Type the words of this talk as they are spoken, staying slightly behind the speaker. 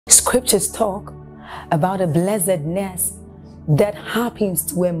Scriptures talk about a blessedness that happens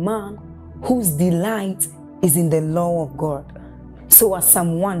to a man whose delight is in the law of God. So as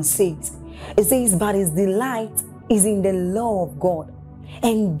Psalm 1 says, it says, but his delight is in the law of God,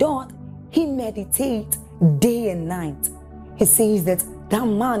 and doth he meditate day and night. He says that that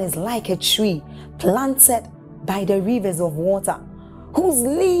man is like a tree planted by the rivers of water, whose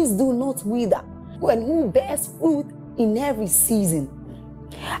leaves do not wither, and who bears fruit in every season.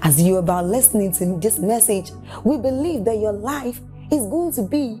 As you're about listening to this message, we believe that your life is going to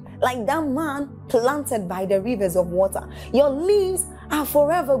be like that man planted by the rivers of water. Your leaves are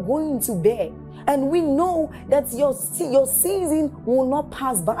forever going to bear. And we know that your season will not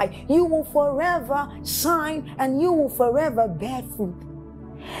pass by. You will forever shine and you will forever bear fruit.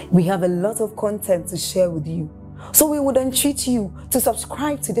 We have a lot of content to share with you. So we would entreat you to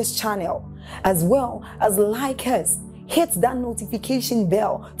subscribe to this channel, as well as like us. Hit that notification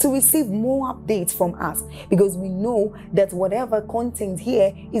bell to receive more updates from us, because we know that whatever content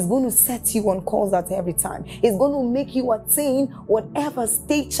here is going to set you on course at every time. It's going to make you attain whatever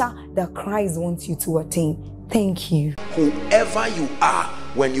stature that Christ wants you to attain. Thank you. Whoever you are,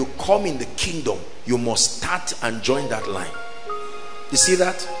 when you come in the kingdom, you must start and join that line. You see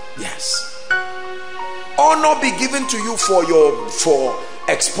that? Yes. Honor be given to you for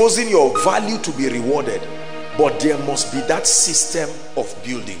exposing your value to be rewarded. But there must be that system of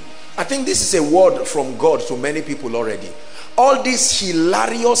building. I think this is a word from God to many people already. All these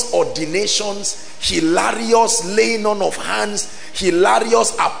hilarious ordinations, hilarious laying on of hands,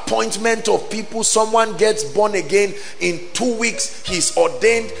 hilarious appointment of people. Someone gets born again, in 2 weeks he's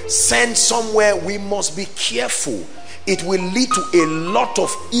ordained, sent somewhere. We must be careful. It will lead to a lot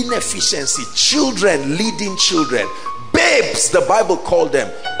of inefficiency. Children leading children, babes, the Bible called them,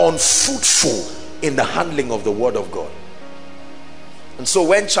 unfruitful in the handling of the word of God. And so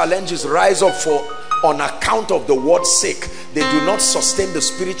when challenges rise up on account of the word's sake, they do not sustain the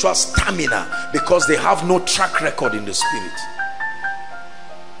spiritual stamina because they have no track record in the spirit.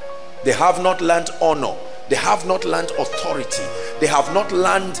 They have not learned honor. They have not learned authority. They have not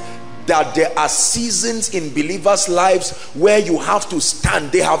learned that there are seasons in believers' lives where you have to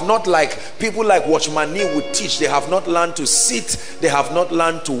stand. They have not, like people like Watchman Nee would teach, they have not learned to sit, they have not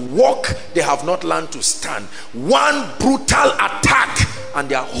learned to walk, they have not learned to stand. One brutal attack and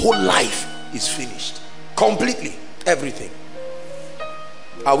their whole life is finished. Completely. Everything.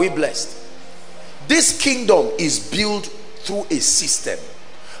 Are we blessed? This kingdom is built through a system,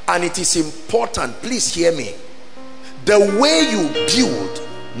 and it is important, please hear me, the way you build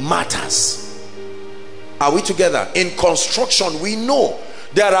matters. Are we together? In construction, we know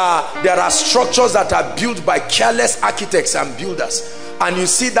there are structures that are built by careless architects and builders, and you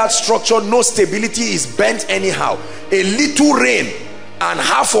see that structure, no stability, is bent anyhow. A little rain and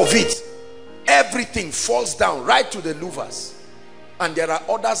half of it, everything falls down right to the louvers. And there are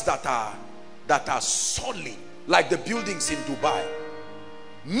others that are solid, like the buildings in Dubai,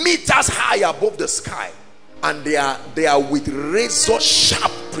 meters high above the sky. And they are with razor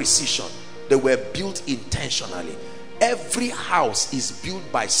sharp precision. They were built intentionally. Every house is built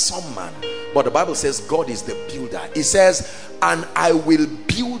by some man, but the Bible says God is the builder. It says, and I will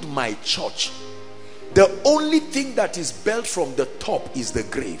build my church. The only thing that is built from the top is the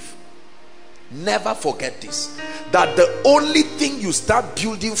grave. Never forget this, that the only thing you start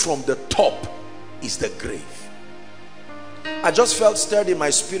building from the top is the grave. I just felt stirred in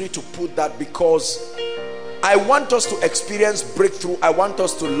my spirit to put that, because I want us to experience breakthrough. I want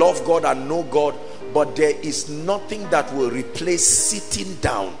us to love God and know God, but there is nothing that will replace sitting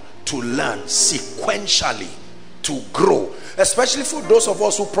down to learn sequentially, to grow. Especially for those of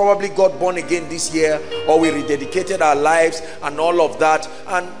us who probably got born again this year, or we rededicated our lives and all of that.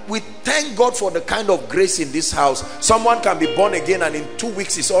 And we thank God for the kind of grace in this house. Someone can be born again and in 2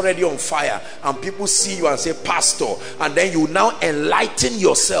 weeks is already on fire, and people see you and say, pastor, and then you now enlighten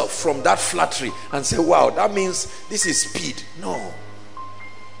yourself from that flattery and say, wow, that means this is speed. No.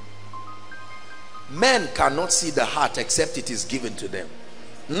 Men cannot see the heart except it is given to them.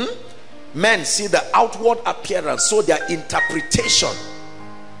 Men see the outward appearance, so their interpretation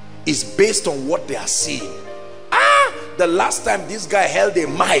is based on what they are seeing. The last time this guy held a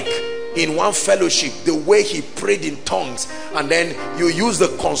mic in one fellowship, the way he prayed in tongues, and then you use the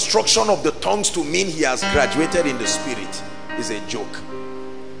construction of the tongues to mean he has graduated in the spirit, is a joke.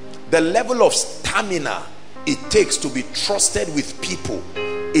 The level of stamina it takes to be trusted with people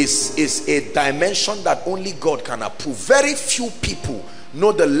is a dimension that only God can approve. Very few people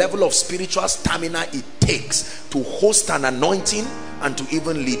know the level of spiritual stamina it takes to host an anointing and to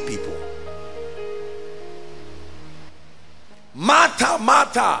even lead people. Martha Martha,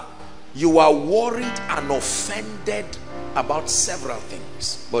 Martha, you are worried and offended about several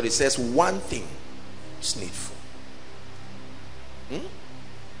things, but it says one thing is needful.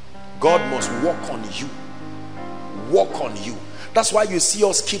 God must work on you. Work on you. That's why you see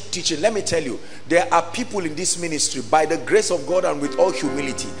us keep teaching. Let me tell you, there are people in this ministry, by the grace of God and with all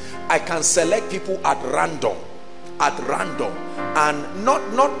humility, I can select people at random, and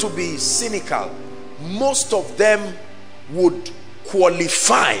not to be cynical, most of them would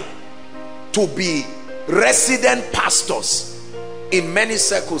qualify to be resident pastors in many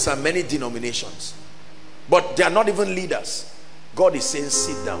circles and many denominations, but they are not even leaders. God is saying,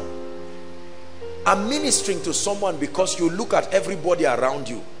 sit down. I'm ministering to someone because you look at everybody around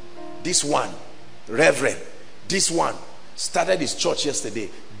you. This one, reverend. This one started his church yesterday.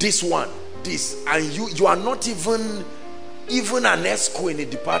 This one, this, and you are not even an ESCO in a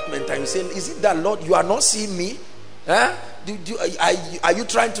department, and you say, is it that Lord, you are not seeing me? Huh? Are you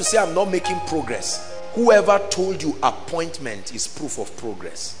trying to say I'm not making progress? Whoever told you appointment is proof of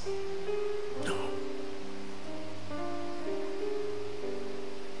progress? No.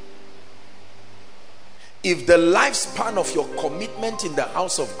 If the lifespan of your commitment in the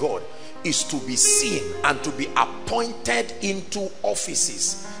house of God is to be seen and to be appointed into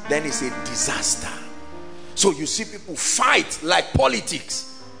offices, then it's a disaster. So you see people fight like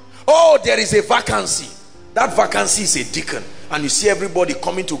politics. Oh, there is a vacancy. That vacancy is a deacon. And you see everybody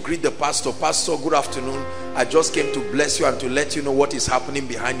coming to greet the pastor. Pastor, good afternoon. I just came to bless you and to let you know what is happening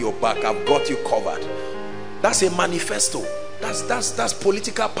behind your back. I've got you covered. That's a manifesto. That's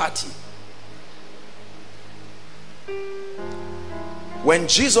political party. When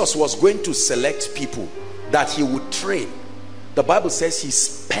Jesus was going to select people that he would train, the Bible says he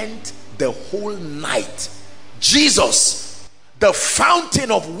spent the whole night. Jesus, the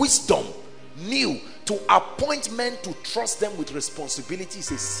fountain of wisdom, knew to appoint men to trust them with responsibility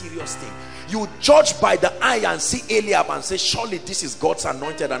is a serious thing. You judge by the eye and see Eliab and say, surely this is God's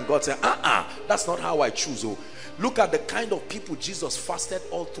anointed, and God said, that's not how I choose. Oh, look at the kind of people Jesus fasted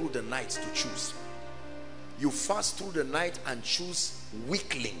all through the night to choose. You fast through the night and choose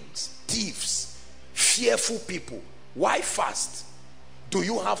weaklings, thieves, fearful people. Why fast? Do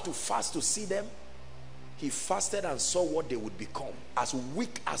you have to fast to see them? He fasted and saw what they would become, as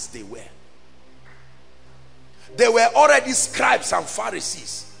weak as they were. They were already scribes and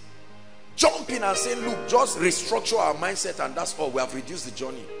Pharisees, jumping and saying, look, just restructure our mindset and that's all. We have reduced the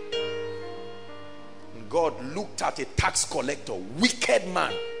journey. And God looked at a tax collector, wicked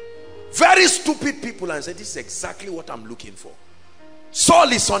man, very stupid people, and said, this is exactly what I'm looking for.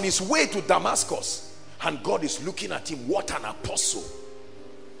 Saul is on his way to Damascus, and God is looking at him. What an apostle.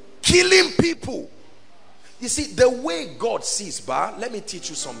 Killing people. You see, the way God sees, let me teach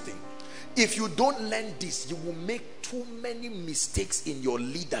you something. If you don't learn this, you will make too many mistakes in your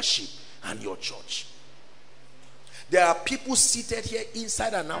leadership and your church. There are people seated here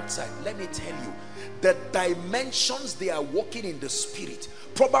inside and outside. Let me tell you, the dimensions they are walking in the spirit,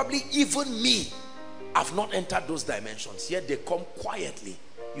 probably even me, I've not entered those dimensions, yet they come quietly.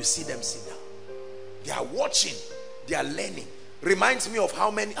 You see them sit down. They are watching, they are learning. Reminds me of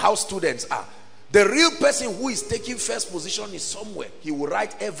how students are. The real person who is taking first position is somewhere. He will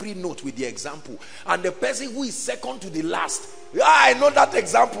write every note with the example. And the person who is second to the last, I know that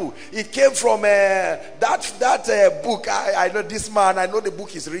example. It came from that book. I know this man. I know the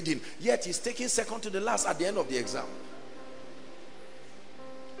book he's reading. Yet he's taking second to the last at the end of the exam.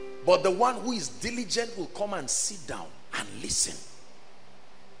 But the one who is diligent will come and sit down and listen.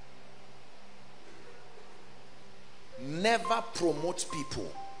 Never promote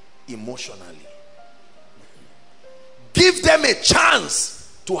people emotionally. Give them a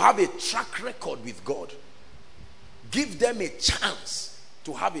chance to have a track record with God. Give them a chance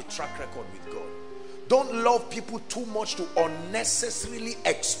to have a track record with God. Don't love people too much to unnecessarily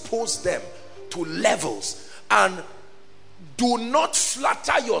expose them to levels. And do not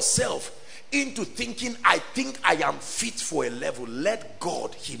flatter yourself into thinking, I think I am fit for a level. Let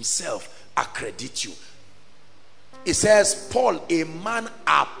God himself accredit you. It says, Paul, a man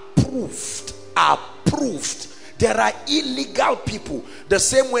approved. There are illegal people. The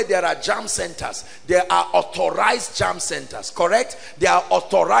same way there are jam centers. There are authorized jam centers, correct? There are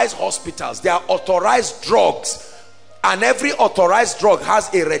authorized hospitals. There are authorized drugs. And every authorized drug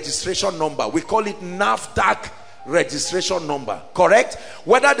has a registration number. We call it NAFDAC registration number, correct?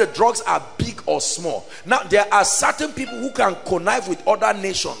 Whether the drugs are big or small. Now, there are certain people who can connive with other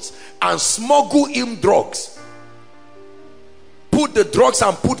nations and smuggle in drugs. Put the drugs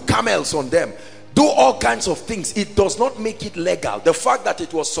and put camels on them. Do all kinds of things. It does not make it legal. The fact that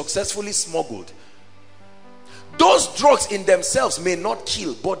it was successfully smuggled. Those drugs in themselves may not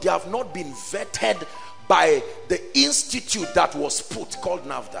kill, but they have not been vetted by the institute that was put, called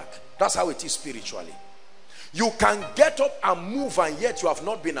NAFDAC. That's how it is spiritually. You can get up and move, and yet you have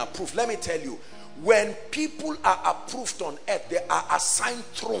not been approved. Let me tell you, when people are approved on earth, they are assigned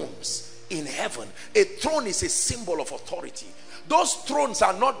thrones in heaven. A throne is a symbol of authority. Those thrones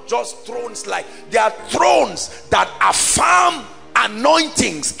are not just thrones, like they are thrones that affirm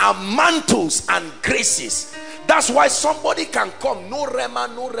anointings and mantles and graces. That's why somebody can come, no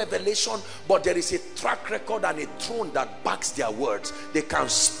rhema, no revelation, but there is a track record and a throne that backs their words. They can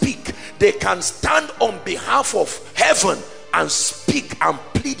speak. They can stand on behalf of heaven and speak and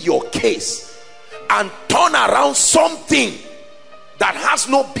plead your case and turn around something that has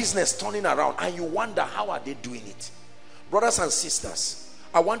no business turning around, and you wonder, how are they doing it? Brothers and sisters,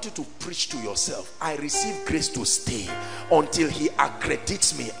 I want you to preach to yourself. I receive grace to stay until he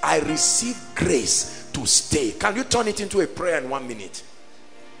accredits me. I receive grace to stay. Can you turn it into a prayer in 1 minute?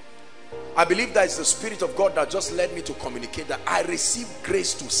 I believe that is the Spirit of God that just led me to communicate that I receive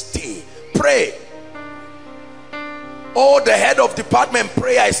grace to stay. Pray. Oh, the head of department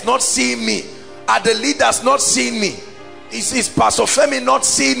prayer is not seeing me. Are the leaders not seeing me? Is Pastor Femi not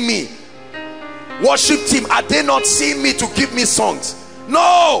seeing me? Worship team, are they not seeing me to give me songs?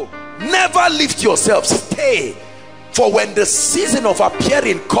 No, never lift yourself. Stay. For when the season of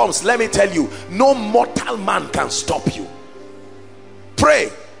appearing comes, let me tell you, no mortal man can stop you.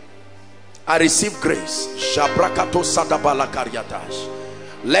 Pray. I receive grace. Shabrakato sadabala karyatash.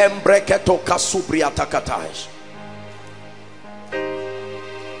 Lembreketo kasubriatakatash.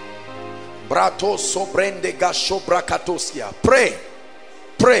 Brato sobrende gashobrakatosia. Pray.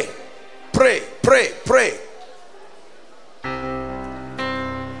 Pray. Pray. Pray. Pray.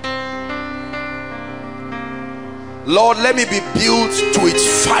 Lord, let me be built to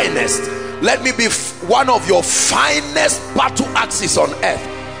its finest. Let me be one of your finest battle axes on earth.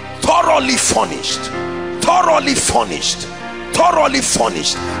 Thoroughly furnished. Thoroughly furnished. Thoroughly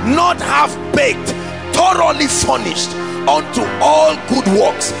furnished. Not half baked. Thoroughly furnished unto all good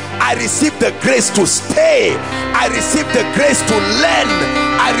works. I receive the grace to stay. I receive the grace to learn.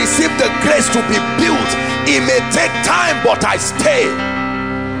 I receive the grace to be built. It may take time, but I stay.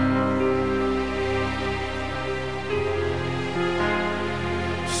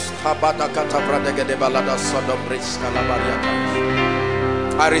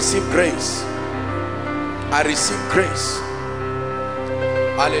 I receive grace. I receive grace.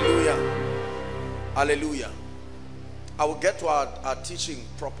 Hallelujah. Hallelujah. I will get to our teaching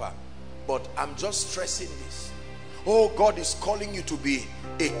proper, but I'm just stressing this. Oh, God is calling you to be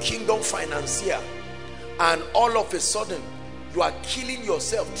a kingdom financier, and all of a sudden you are killing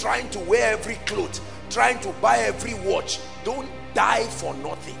yourself trying to wear every cloth, trying to buy every watch. Don't die for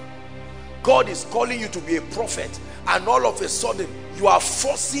nothing. God is calling you to be a prophet, and all of a sudden you are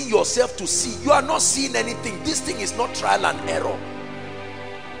forcing yourself to see. You are not seeing anything. This thing is not trial and error.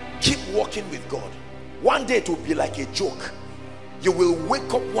 Keep walking with God. One day it will be like a joke. You will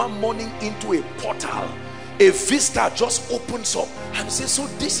wake up one morning into a portal. A vista just opens up and say, so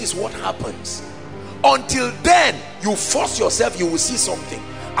this is what happens. Until then, you force yourself, you will see something.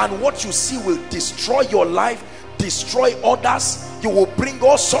 And what you see will destroy your life, destroy others. You will bring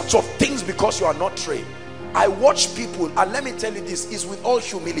all sorts of things because you are not trained. I watch people, and let me tell you this is with all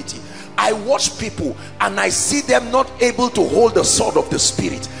humility. I watch people and I see them not able to hold the sword of the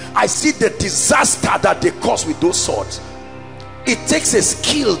Spirit. I see the disaster that they cause with those swords. It takes a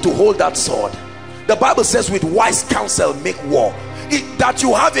skill to hold that sword. The Bible says with wise counsel make war. That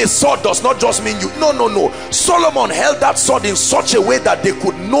you have a sword does not just mean you. No. Solomon held that sword in such a way that they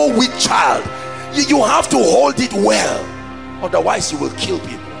could know which child. You have to hold it well, otherwise you will kill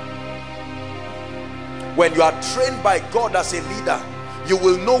people. When you are trained by God as a leader, you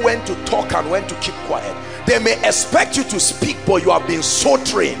will know when to talk and when to keep quiet. They may expect you to speak, but you have been so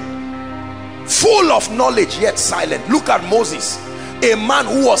trained, full of knowledge yet silent. Look at Moses, a man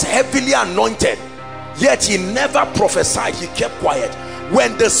who was heavily anointed, yet he never prophesied. He kept quiet.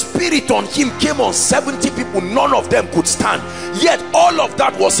 When the Spirit on him came on 70 people, none of them could stand, yet all of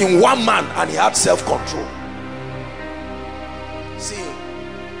that was in one man, and he had self-control. See,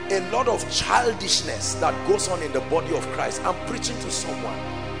 a lot of childishness that goes on in the body of Christ. I'm preaching to someone.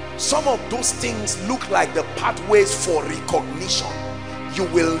 Some of those things look like the pathways for recognition. You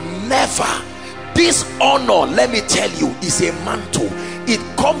will never. This honor, let me tell you, is a mantle. It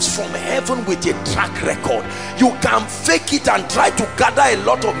comes from heaven with a track record. You can fake it and try to gather a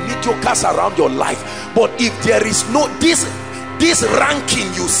lot of mediocres around your life, but if there is no this ranking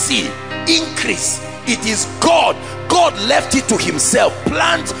you see increase, it is God. God left it to himself.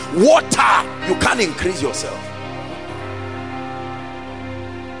 Plant, water. You can't increase yourself.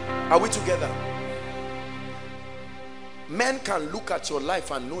 Are we together? Men can look at your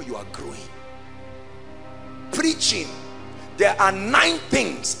life and know you are growing. Preaching, there are 9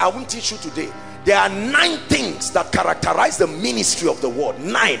 things. I won't teach you today. There are 9 things that characterize the ministry of the word.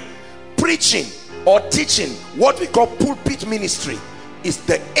 9. Preaching or teaching, what we call pulpit ministry, is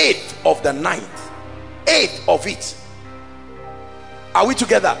the 8th of the 9th. 8th of it. Are we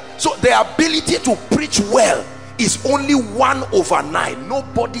together? So the ability to preach well is only 1/9.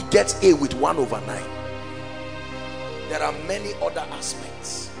 Nobody gets A with 1/9. There are many other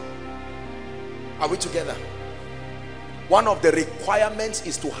aspects. Are we together? One of the requirements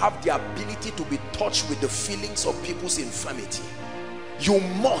is to have the ability to be touched with the feelings of people's infirmity. You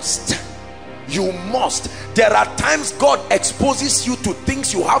must. There are times God exposes you to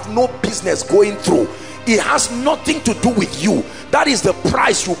things you have no business going through. It has nothing to do with you. That is the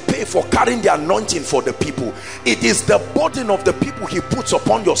price you pay for carrying the anointing for the people. It is the burden of the people he puts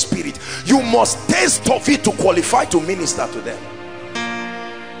upon your spirit. You must taste of it to qualify to minister to them.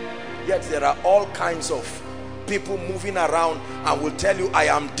 Yet there are all kinds of people moving around and will tell you, I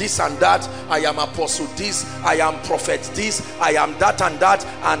am this and that, I am apostle this, I am prophet this, I am that and that,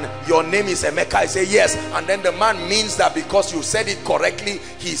 and your name is Emeka. I say yes, and then the man means that because you said it correctly,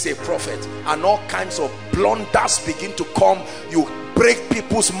 he is a prophet. And all kinds of blunders begin to come. You break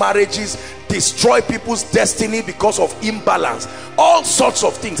people's marriages, destroy people's destiny because of imbalance, all sorts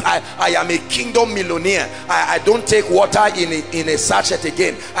of things. I am a kingdom millionaire. I don't take water in a sachet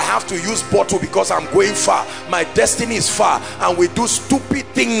again. I have to use bottle because I'm going far. My destiny is far. And we do stupid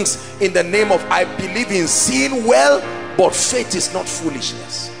things in the name of, I believe in seeing well, but faith is not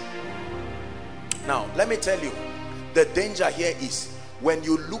foolishness. Now let me tell you, the danger here is when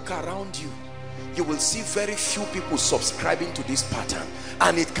you look around you, you will see very few people subscribing to this pattern,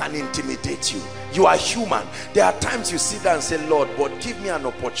 and it can intimidate you. You are human. There are times you sit there and say, Lord, but give me an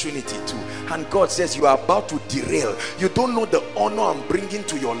opportunity to. And God says you are about to derail. You don't know the honor I'm bringing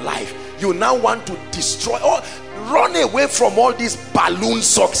to your life. You now want to destroy or run away from all this balloon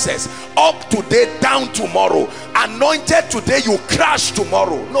success. Up today, down tomorrow. Anointed today, you crash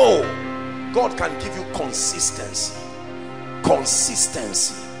tomorrow. No. God can give you consistency.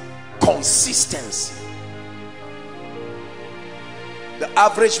 Consistency. The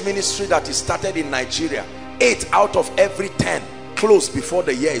average ministry that is started in Nigeria, 8 out of every 10 close before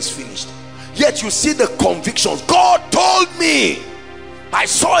the year is finished. Yet you see the convictions. God told me, I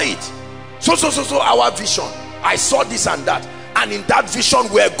saw it, so our vision, I saw this and that, and in that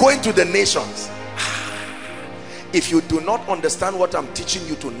vision we are going to the nations. If you do not understand what I'm teaching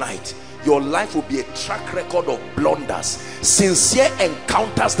you tonight, your life will be a track record of blunders, sincere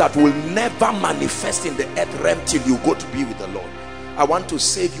encounters that will never manifest in the earth realm till you go to be with the Lord. I want to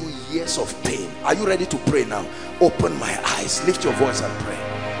save you years of pain. Are you ready to pray now? Open my eyes. Lift your voice and pray.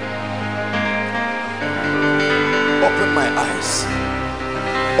 Open my eyes.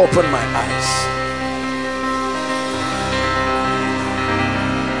 Open my eyes.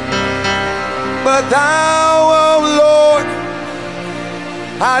 But thou, O Lord,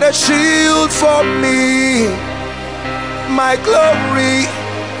 art a shield for me, my glory.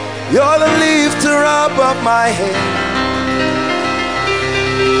 You're the lifter up of my head.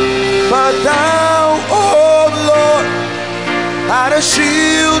 But thou, O Lord, art a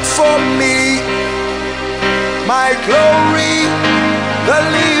shield for me, my glory, the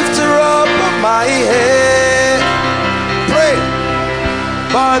lifter up of my head. Pray.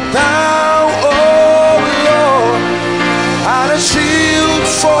 But thou, O Lord, art a shield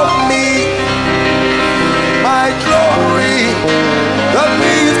for me, my glory, the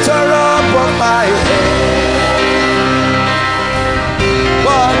lifter up of my head.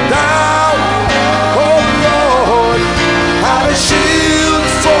 But thou, O Lord, art a shield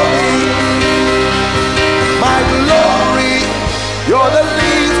for me, my glory, you're the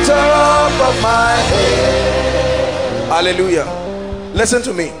lifter up of my head. Hallelujah. Listen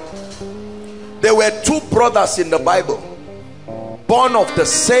to me. There were 2 brothers in the Bible, born of the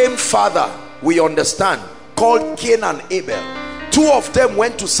same father, we understand, called Cain and Abel. 2 of them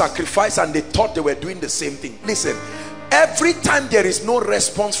went to sacrifice and they thought they were doing the same thing. Listen, every time there is no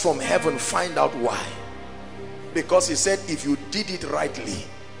response from heaven, find out why. Because he said, if you did it rightly,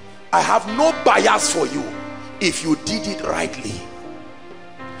 I have no bias for you. If you did it rightly.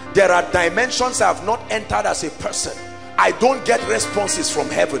 There are dimensions I have not entered as a person. I don't get responses from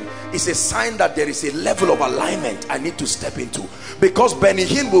heaven. It's a sign that there is a level of alignment I need to step into. Because Benny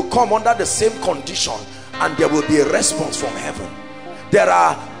Hinn will come under the same condition and there will be a response from heaven. There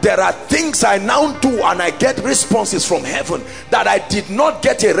are things I now do and I get responses from heaven that I did not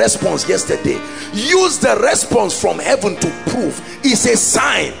get a response yesterday. Use the response from heaven to prove. It's a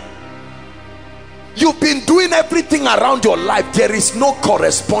sign. You've been doing everything around your life. There is no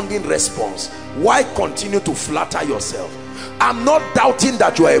corresponding response. Why continue to flatter yourself? I'm not doubting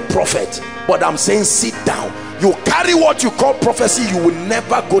that you are a prophet, but I'm saying sit down. You carry what you call prophecy, you will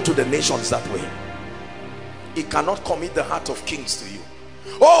never go to the nations that way. It cannot commit the heart of kings to you.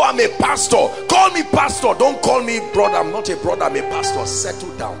 Oh, I'm a pastor. Call me pastor. Don't call me brother. I'm not a brother, I'm a pastor.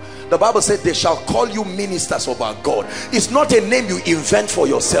 Settle down. The Bible said they shall call you ministers of our God. It's not a name you invent for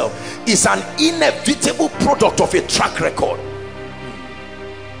yourself. It's an inevitable product of a track record.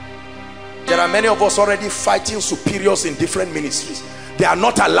 There are many of us already fighting superiors in different ministries. They are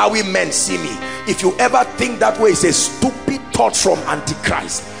not allowing men see me. If you ever think that way, it's a stupid thought from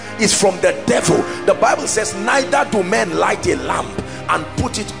Antichrist. It's from the devil. The Bible says neither do men light a lamp and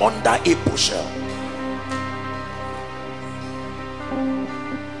put it under a bushel.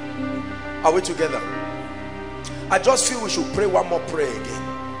 Are we together? I just feel we should pray one more prayer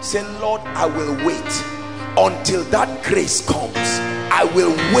again. Say, Lord, I will wait until that grace comes. I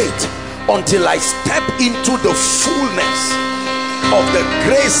will wait until I step into the fullness of the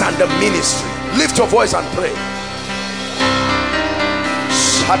grace and the ministry. Lift your voice and pray.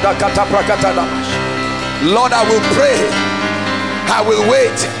 Lord, I will pray. I will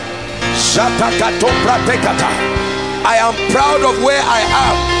wait. I am proud of where I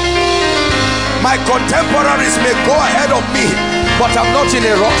am. My contemporaries may go ahead of me, but I'm not in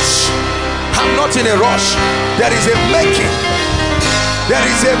a rush. I'm not in a rush. There is a making. There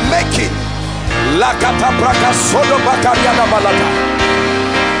is a making.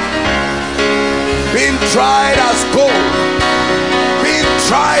 Being tried as gold. Being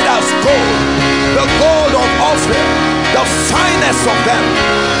tried as gold. The gold of Ophir, the finest of them.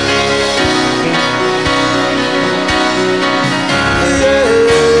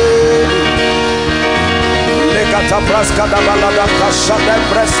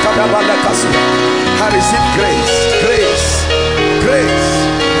 I receive grace, grace, grace.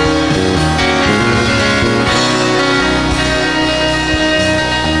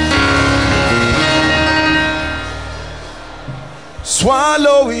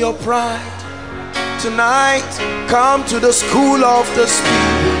 Swallow your pride tonight. Come to the school of the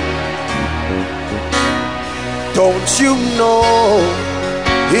Spirit. Don't you know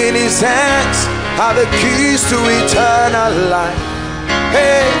in his hands are the keys to eternal life?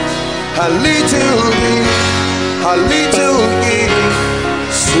 Hey, a little bit,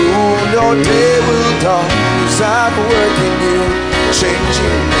 soon your day will dawn. Start working you,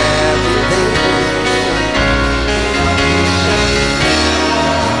 changing everything.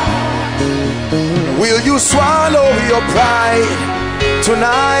 Will you swallow your pride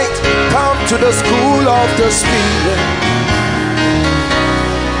tonight? Come to the school of the Spirit.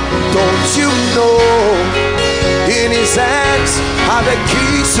 Don't you know in his hands are the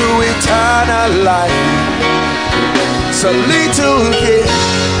keys to eternal life? It's a little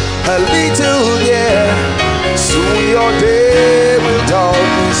yeah. Soon your day will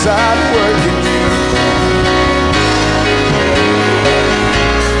dawn. Start working you.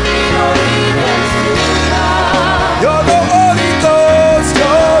 You're the Holy Ghost.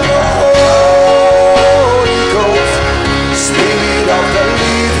 You're the Holy Ghost. Spirit of the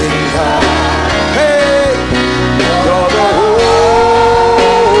living God. Hey, you're the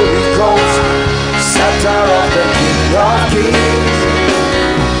Holy Ghost, scepter of the King of Kings.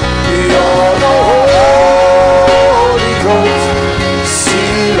 You're the Holy Ghost,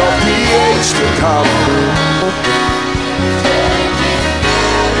 seal of the age to come.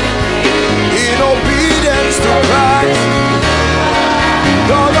 In obedience to Christ,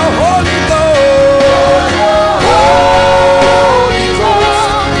 you're the Holy Ghost. Holy Ghost.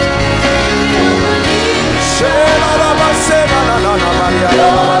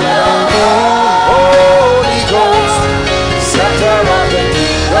 Holy Ghost, scepter of the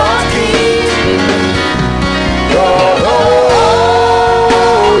King of Kings. You're the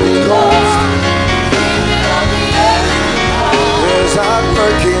Holy Ghost. There's that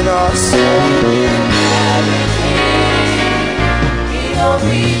work in us.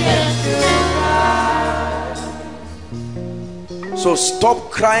 So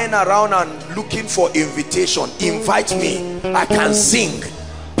stop crying around and looking for invitation. Invite me. I can sing.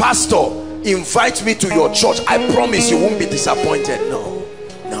 Pastor, invite me to your church. I promise you won't be disappointed. No,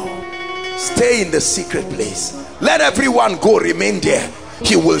 no. Stay in the secret place. Let everyone go. Remain there.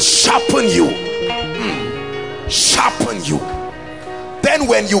 He will sharpen you. Sharpen you. Then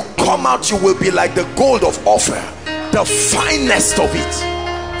when you come out, you will be like the gold of Ophir. The finest of it.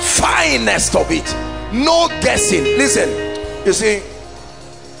 Finest of it. No guessing. Listen. You see,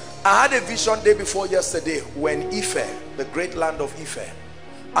 I had a vision day before yesterday when Ife, the great land of Ife,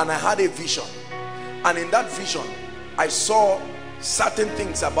 and I had a vision. And in that vision, I saw certain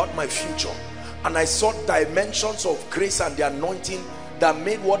things about my future. And I saw dimensions of grace and the anointing that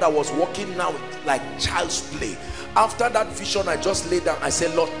made what I was walking now like child's play. After that vision, I just laid down. I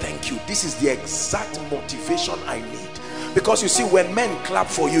said, Lord, thank you. This is the exact motivation I need. Because you see, when men clap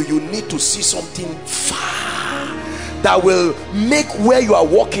for you, you need to see something far that will make where you are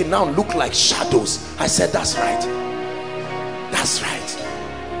walking now look like shadows. I said, that's right. That's right.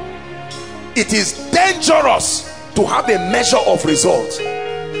 It is dangerous to have a measure of results.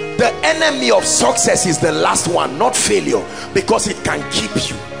 The enemy of success is the last one, not failure, because it can keep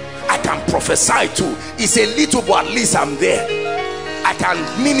you. I can prophesy too. It's a little, but at least I'm there. I can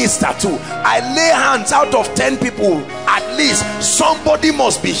minister too. I lay hands, out of 10 people, at least somebody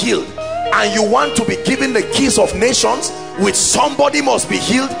must be healed. And you want to be given the keys of nations, which somebody must be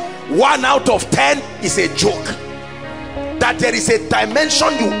healed. 1 out of 10 is a joke. That there is a dimension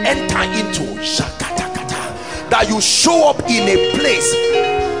you enter into, that you show up in a place,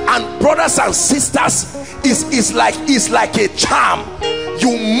 and brothers and sisters, is like a charm.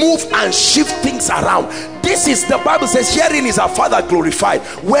 You move and shift things around. This is, the Bible says, herein is our Father glorified,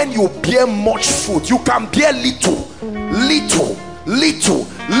 when you bear much fruit. You can bear little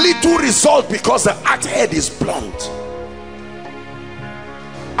result because the axe head is blunt.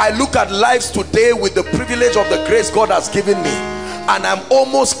 I look at lives today with the privilege of the grace God has given me, and I'm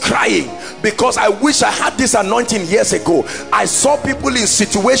almost crying, because I wish I had this anointing years ago. I saw people in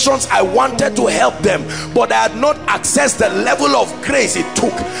situations I wanted to help them, but I had not accessed the level of grace it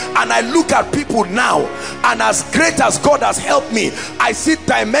took. And I look at people now, and as great as God has helped me, I see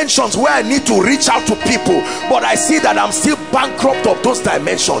dimensions where I need to reach out to people, but I see that I'm still bankrupt of those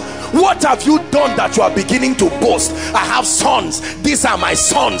dimensions. What have you done that you are beginning to boast? I have sons. These are my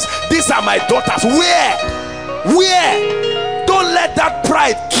sons. These are my daughters. Where? Don't let that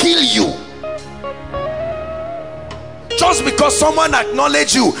pride kill you. Just because someone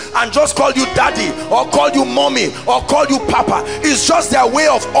acknowledge you and just call you daddy, or call you mommy, or call you papa, it's just their way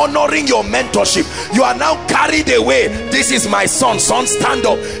of honoring your mentorship. You are now carried away. This is my son. Son, stand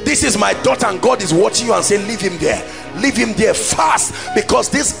up. This is my daughter, and God is watching you and saying, leave him there. Leave him there fast, because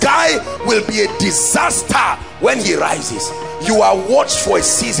this guy will be a disaster when he rises. You are watched for a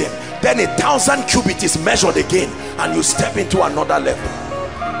season, then 1,000 cubits is measured again, and you step into another level.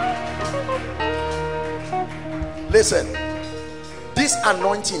 Listen, this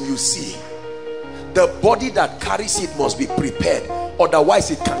anointing you see, the body that carries it must be prepared, otherwise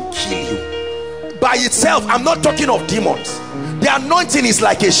it can kill you. By itself, I'm not talking of demons. The anointing is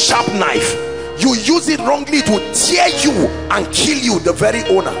like a sharp knife. You use it wrongly, it will tear you and kill you, the very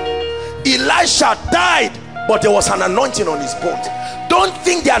owner. Elisha died, but there was an anointing on his bones. Don't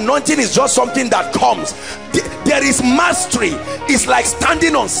think the anointing is just something that comes. There is mastery. It's like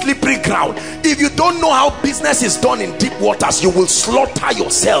standing on slippery ground. If you don't know how business is done in deep waters, you will slaughter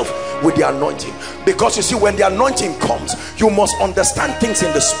yourself with the anointing. Because you see, when the anointing comes, you must understand things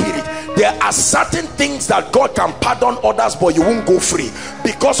in the spirit. There are certain things that God can pardon others, but you won't go free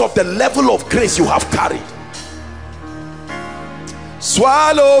because of the level of grace you have carried.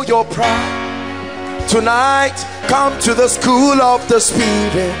 Swallow your pride. Tonight, come to the school of the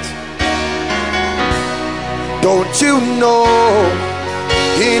Spirit. Don't you know,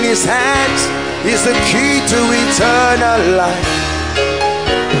 in his hands is the key to eternal life.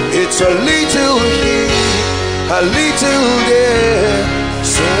 It's a little here, a little there.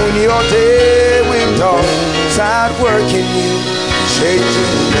 Soon your day will dawn. Start working you,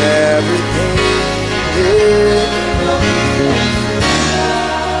 changing everything.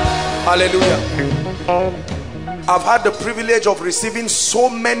 Hallelujah. I've had the privilege of receiving so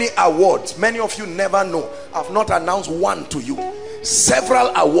many awards. Many of you never know. I've not announced one to you. Several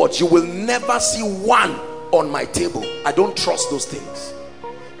awards. You will never see one on my table. I don't trust those things.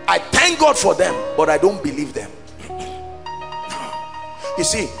 I thank God for them, but I don't believe them. You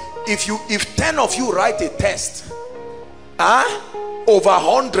see, if 10 of you write a test over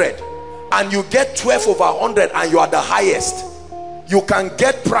 100, and you get 12 over 100 and you are the highest, you can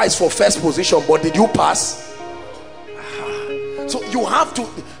get prize for first position, but did you pass? So you have to,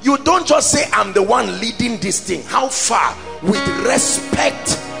 you don't just say I'm the one leading this thing. How far? With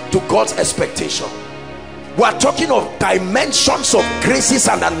respect to God's expectation. We are talking of dimensions of graces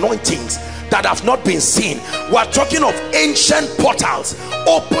and anointings that have not been seen. We are talking of ancient portals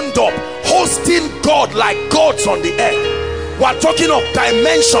opened up, hosting God like gods on the earth. We are talking of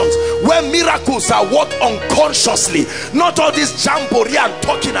dimensions where miracles are worked unconsciously. Not all this jamboree and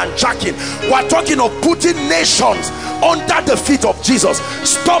talking and jacking. We are talking of putting nations under the feet of Jesus,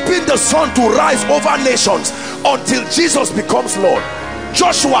 stopping the sun to rise over nations until Jesus becomes Lord.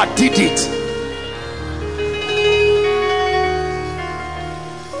 Joshua did it.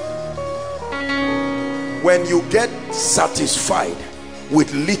 when you get satisfied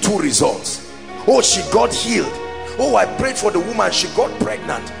with little results. Oh, she got healed. Oh, I prayed for the woman, she got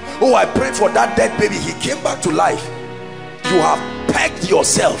pregnant. Oh, I prayed for that dead baby, he came back to life. You have pegged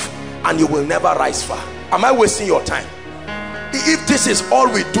yourself and you will never rise far. Am I wasting your time? If this is all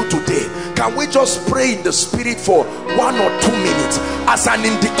we do today, can we just pray in the spirit for 1 or 2 minutes as an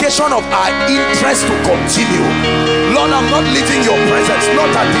indication of our interest to continue? Lord, I'm not leaving your presence,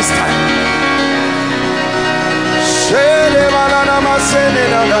 not at this time.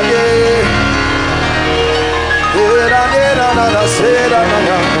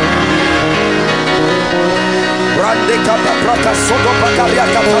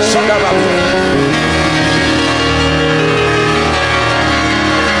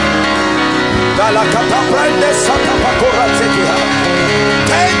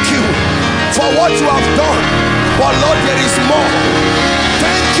 Thank you for what you have done, but Lord, there is more.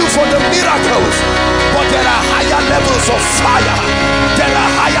 Thank you for the miracles, but there are higher levels of fire, there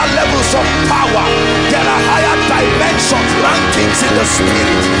are higher levels of power, there are higher dimensions, rankings in the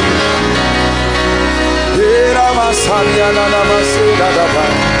spirit.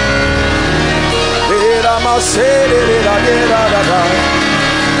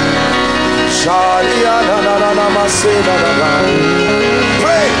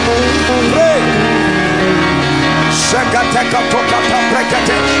 Pray, pray.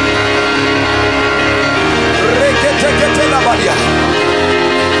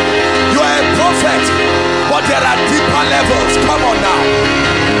 You are a prophet, but there are deeper levels. Come on now.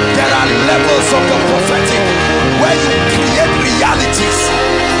 There are levels of the prophetic where you create realities.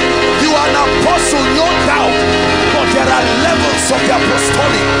 You are an apostle, no doubt, but there are levels of the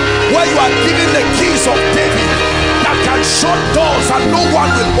apostolic where you are given the keys of David that can shut doors and no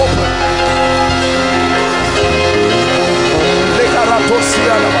one will open.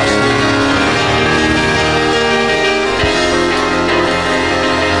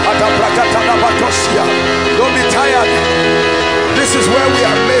 Don't be tired. This is where we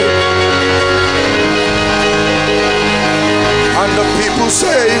are made. And the people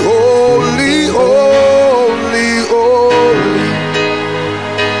say, holy, holy, holy,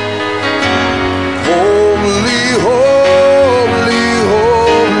 holy, holy, holy,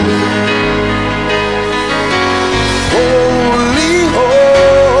 holy,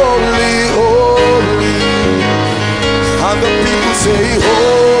 holy, holy. And the people say,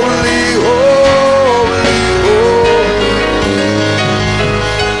 holy, holy,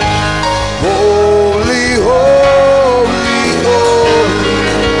 holy, holy, holy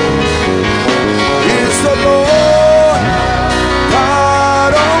is the Lord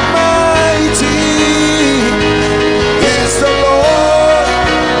God Almighty. Is the Lord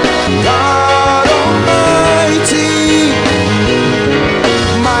God Almighty.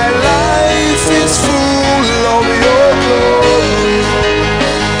 My life is full of your glory.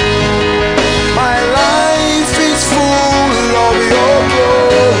 My life is full of your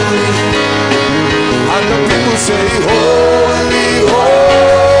glory. And the people say, holy,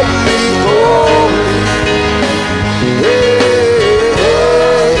 holy, holy. Hey, hey, hey.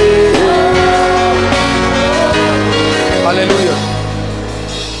 Hallelujah.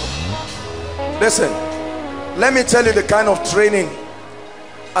 Listen, let me tell you the kind of training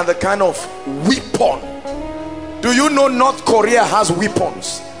and the kind of weapon. Do you know North Korea has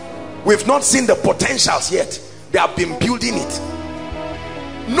weapons? We've not seen the potentials yet. They have been building it.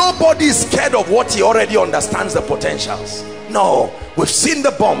 Nobody is scared of what he already understands the potentials. No, we've seen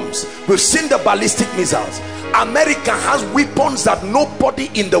the bombs, we've seen the ballistic missiles. America has weapons that nobody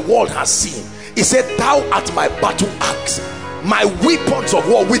in the world has seen. He said, thou art my battle axe, my weapons of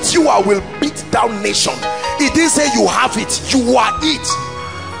war. With you I will beat down nations. He didn't say you have it, you are it.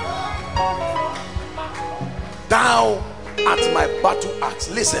 Thou art my battle axe.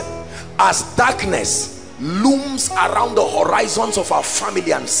 Listen, as darkness looms around the horizons of our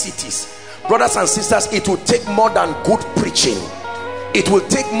family and cities, brothers and sisters, it will take more than good preaching. It will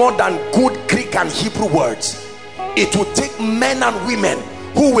take more than good Greek and Hebrew words. It will take men and women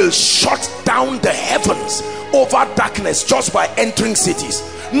who will shut down the heavens over darkness just by entering cities,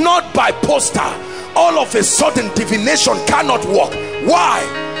 not by poster. All of a sudden divination cannot work. Why?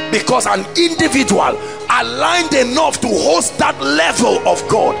 Because an individual aligned enough to host that level of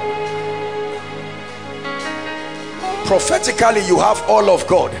God. Prophetically you have all of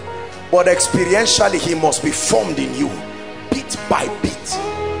God, but experientially he must be formed in you, bit by bit,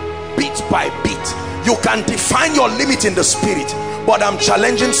 bit by bit. You can define your limit in the spirit, but I'm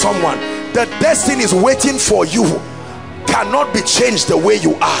challenging someone. The destiny is waiting for you cannot be changed the way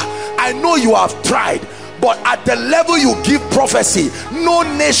you are. I know you have tried, but at the level you give prophecy, no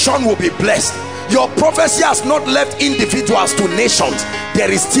nation will be blessed. Your prophecy has not left individuals to nations. There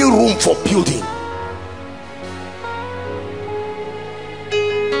is still room for building.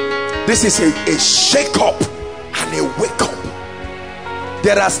 This is a shake up and a wake up.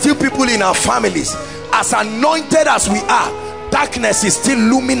 There are still people in our families, as anointed as we are, darkness is still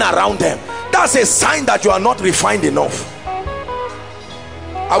looming around them. That's a sign that you are not refined enough.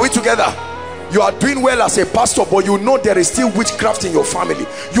 Are we together? You are doing well as a pastor, but you know there is still witchcraft in your family.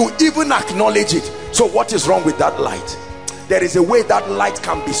 You even acknowledge it. So what is wrong with that light? There is a way that light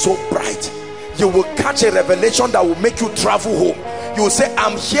can be so bright. You will catch a revelation that will make you travel home. You will say,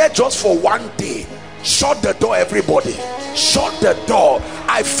 I'm here just for one day. Shut the door, everybody. Shut the door.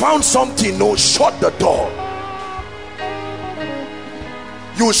 I found something. No, shut the door.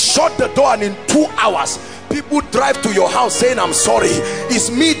 You shut the door, and in 2 hours people drive to your house saying, I'm sorry, it's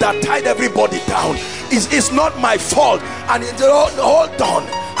me that tied everybody down, it's not my fault. And hold on,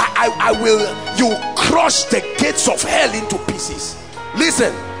 I will. You crush the gates of hell into pieces.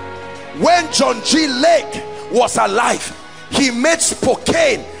 Listen, when John G. Lake was alive, he made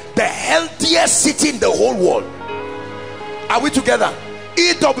Spokane the healthiest city in the whole world. Are we together?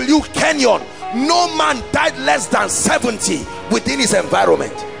 E.W. Kenyon, no man died less than 70 within his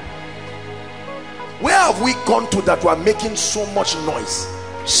environment. Where have we gone to that we are making so much noise,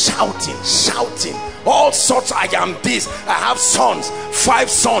 shouting all sorts? I am this, I have sons, 5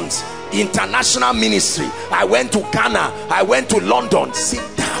 sons, international ministry, I went to Ghana, I went to London. Sit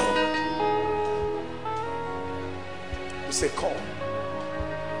down. It's a call.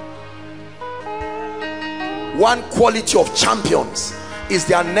 One quality of champions is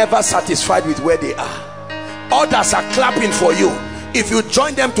they are never satisfied with where they are. Others are clapping for you. If you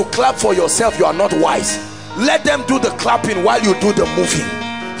join them to clap for yourself, you are not wise. Let them do the clapping while you do the moving.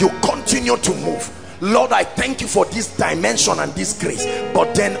 You continue to move. Lord, I thank you for this dimension and this grace,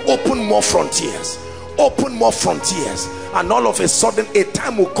 but then open more frontiers. Open more frontiers. And all of a sudden a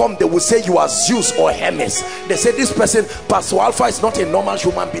time will come, they will say you are Zeus or Hermes. They say this person, Pastor Alpha, is not a normal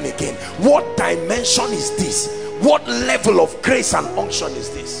human being again. What dimension is this? What level of grace and unction is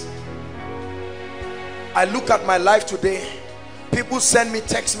this? I look at my life today. People send me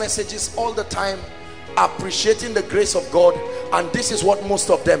text messages all the time appreciating the grace of God, and this is what most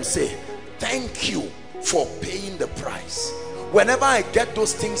of them say: thank you for paying the price. Whenever I get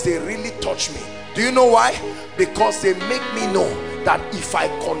those things, they really touch me. Do you know why? Because they make me know that if I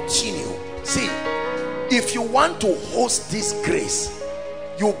continue, see, if you want to host this grace,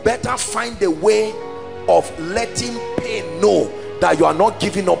 you better find a way of letting pain know that you are not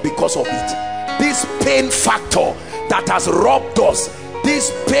giving up because of it. This pain factor that has robbed us,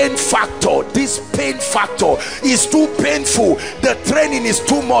 this pain factor is too painful. The training is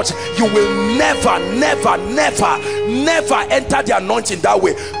too much. You will never enter the anointing that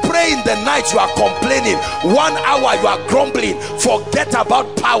way. Pray in the night, you are complaining. 1 hour you are grumbling. Forget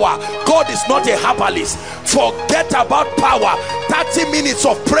about power. God is not a herbalist. Forget about power. 30 minutes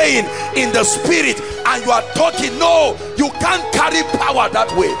of praying in the spirit and you are talking. No, you can't carry power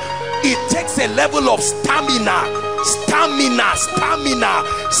that way. It takes a level of stamina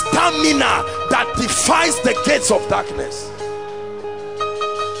that defies the gates of darkness.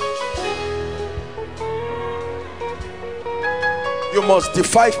 You must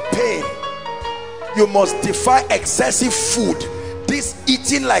defy pain. You must defy excessive food. This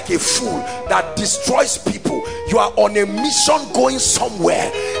eating like a fool that destroys people. You are on a mission going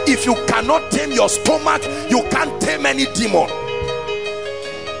somewhere. If you cannot tame your stomach, you can't tame any demon.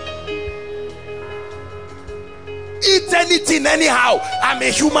 Eat anything anyhow. I'm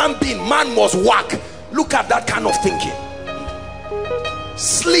a human being. Man must work. Look at that kind of thinking.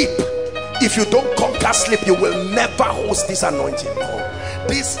 Sleep. If you don't conquer sleep, you will never host this anointing. No.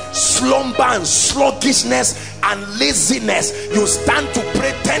 This slumber and sluggishness and laziness. You stand to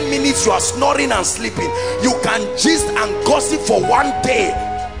pray 10 minutes, you are snoring and sleeping. You can gist and gossip for one day,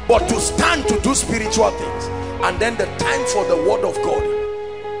 but to stand to do spiritual things, and then the time for the word of God,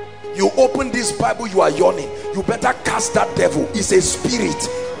 you open this Bible, you are yawning. You better cast that devil. It's a spirit.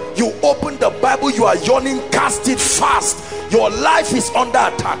 You open the Bible, you are yawning, cast it fast. Your life is under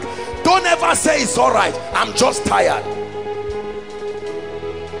attack. Don't ever say it's all right, I'm just tired.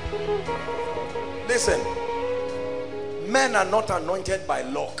 Listen, men are not anointed by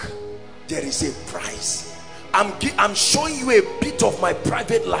luck. There is a price. I'm showing you a bit of my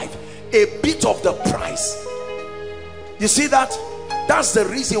private life, a bit of the price. You see that? That's the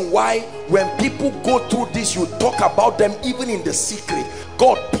reason why when people go through this, you talk about them even in the secret.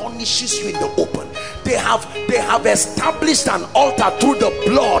 God punishes you in the open. They have established an altar through the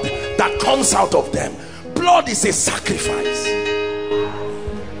blood that comes out of them. Blood is a sacrifice.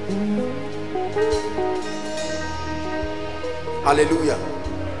 Hallelujah.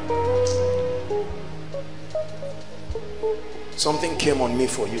 Something came on me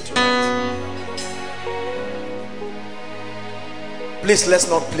for you tonight. Please, let's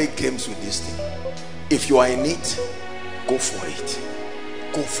not play games with this thing. If you are in it, go for it.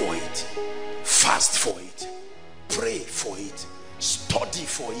 Go for it. Fast for it. Pray for it. Study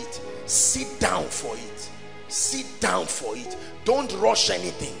for it. Sit down for it. Sit down for it. Don't rush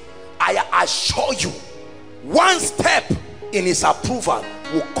anything. I assure you, one step in his approval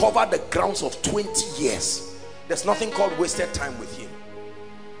will cover the grounds of 20 years. There's nothing called wasted time with him.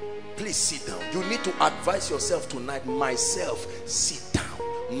 Please sit down. You need to advise yourself tonight. Myself, sit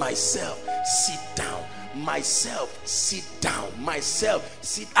down. Myself, sit down. Myself, sit down. Myself,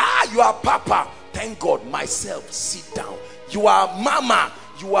 sit. You are Papa. Thank God. Myself, sit down. You are Mama.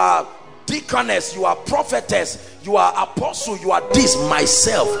 You are deaconess. You are prophetess. You are apostle. You are this.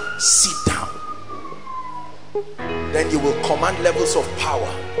 Myself, sit down. Then you will command levels of power,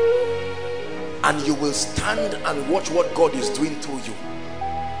 and you will stand and watch what God is doing through you,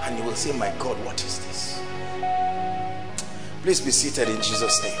 and you will say, my God, what is this? Please be seated in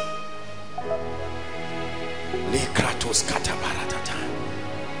Jesus' name.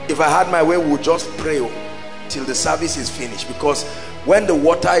 If I had my way, we would just pray till the service is finished, because when the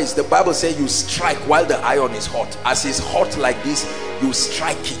water is, the Bible says you strike while the iron is hot. As it's hot like this, you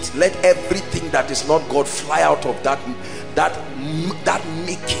strike it. Let everything that is not God fly out of that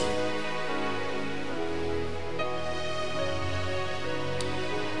making.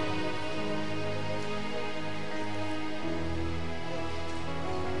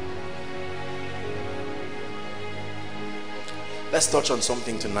 Let's touch on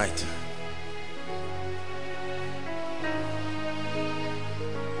something tonight.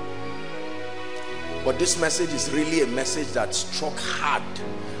 But this message is really a message that struck hard.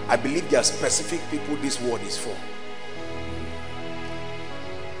 I believe there are specific people this word is for.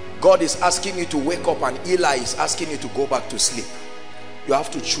 God is asking you to wake up, and Eli is asking you to go back to sleep. You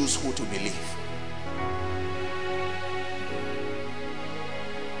have to choose who to believe.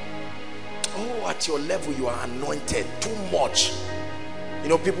 Oh, at your level you are anointed too much. You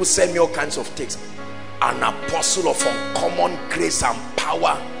know, people send me all kinds of texts. An apostle of uncommon grace and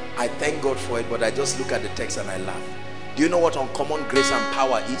power. I thank God for it, but I just look at the text and I laugh. Do you know what uncommon grace and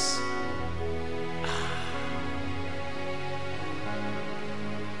power is?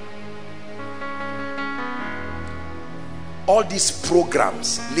 All these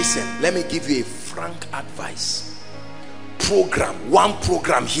programs, listen, let me give you a frank advice. One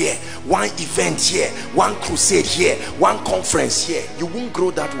program here, one event here, one crusade here, one conference here. You won't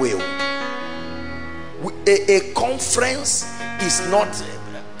grow that way. A conference is not,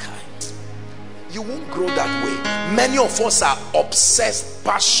 you won't grow that way. Many of us are obsessed,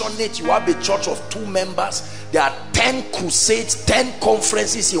 passionate. You have a church of 2 members. There are 10 crusades, 10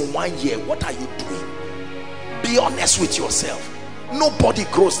 conferences in 1 year. What are you doing? Be honest with yourself. Nobody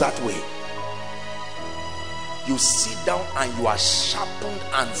grows that way. You sit down and you are sharpened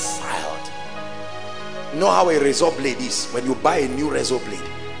and filed. You know how a razor blade is? When you buy a new razor blade,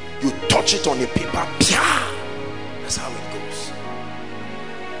 you touch it on a paper, that's how it goes.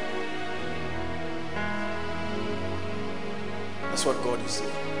 That's what God is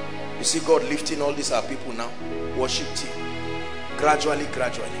saying. You see God lifting all these our people now, worship team, gradually.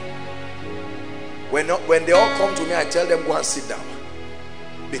 When they all come to me, I tell them, go and sit down,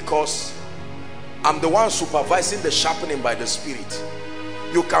 because I'm the one supervising the sharpening by the Spirit.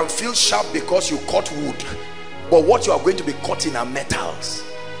 You can feel sharp because you cut wood, but what you are going to be cutting are metals,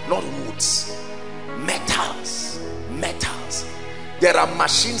 not woods. Metals. There are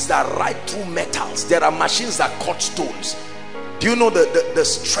machines that ride through metals. There are machines that cut stones. Do you know the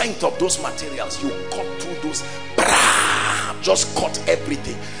strength of those materials? You cut through those, just cut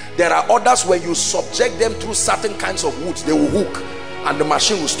everything. There are others where you subject them through certain kinds of woods, they will hook and the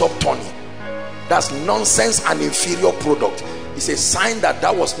machine will stop turning. That's nonsense and inferior product. It's a sign that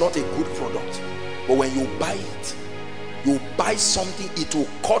that was not a good product. But when you buy it, you buy something, it will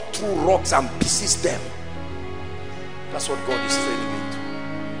cut through rocks and pieces them. That's what God is training you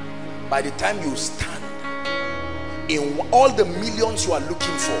to. By the time you stand in all the millions you are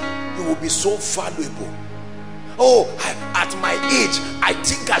looking for, you will be so valuable. Oh, at my age, I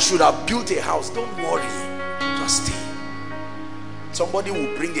think I should have built a house. Don't worry, just stay. Somebody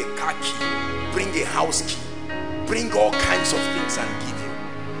will bring a car key, bring a house key, bring all kinds of things and give you.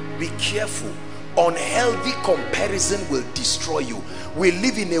 Be careful. Unhealthy comparison will destroy you. We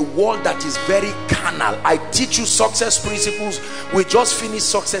live in a world that is very carnal. I teach you success principles. We just finished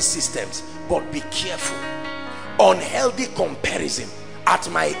success systems, but be careful. Unhealthy comparison. At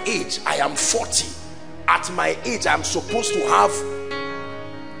my age, I am 40. At my age, I'm supposed to have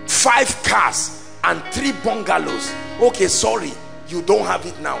 5 cars and 3 bungalows. Okay, sorry, you don't have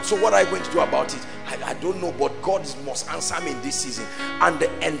it now. So what are you going to do about it? I don't know, but God must answer me in this season. And the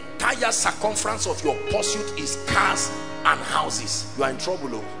entire circumference of your pursuit is cars and houses. You are in trouble.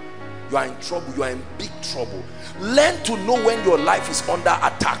 Oh. You are in trouble. You are in big trouble. Learn to know when your life is under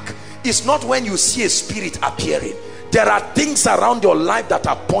attack. It's not when you see a spirit appearing. There are things around your life that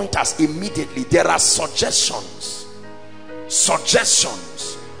are pointers immediately. There are suggestions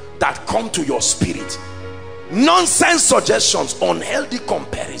that come to your spirit. Nonsense suggestions, unhealthy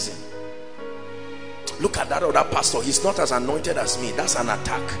comparison. Look at that other pastor, he's not as anointed as me. That's an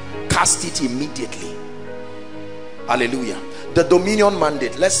attack. Cast it immediately. Hallelujah. The dominion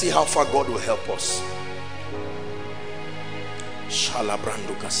mandate. Let's see how far God will help us.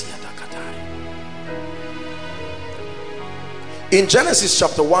 In Genesis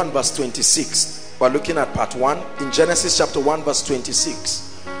chapter 1 verse 26, we're looking at part 1. In Genesis chapter 1 verse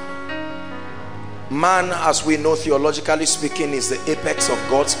 26, man, as we know theologically speaking, is the apex of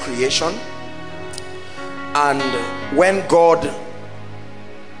God's creation. And when God,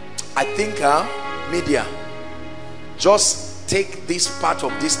 I think media, just take this part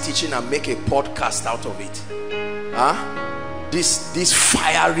of this teaching and make a podcast out of it. This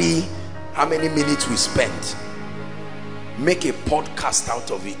fiery, how many minutes we spent, make a podcast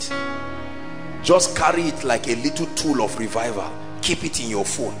out of it. Just carry it like a little tool of revival. Keep it in your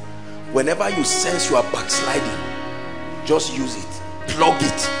phone. Whenever you sense you are backsliding, just use it, plug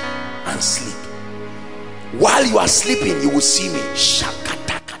it and sleep. While you are sleeping, you will see me.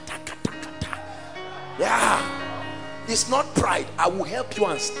 Yeah, it's not pride. I will help you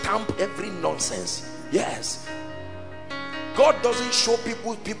and stamp every nonsense. Yes, God doesn't show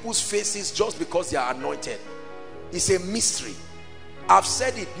people's faces just because they are anointed. It's a mystery. I've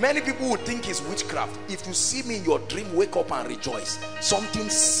said it. Many people would think it's witchcraft. If you see me in your dream, wake up and rejoice. Something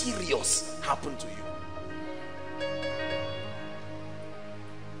serious happened to you.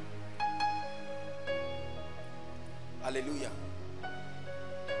 Hallelujah.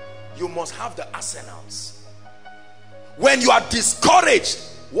 You must have the arsenals. When you are discouraged,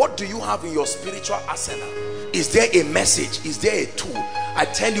 what do you have in your spiritual arsenal? Is there a message? Is there a tool? I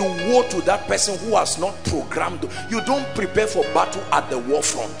tell you, woe to that person who has not programmed. You don't prepare for battle at the war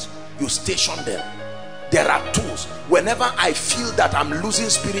front. You station them. There are tools. Whenever I feel that I'm losing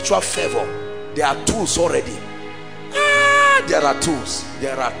spiritual favor, there are tools already. There are tools.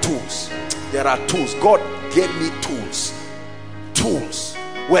 There are tools. There are tools. God gave me tools. Tools.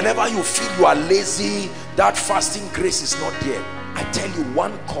 Whenever you feel you are lazy, that fasting grace is not there, I tell you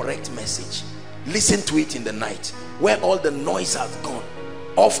one correct message. Listen to it in the night where all the noise has gone.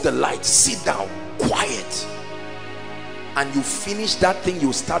 Off the light, sit down, quiet, and you finish that thing.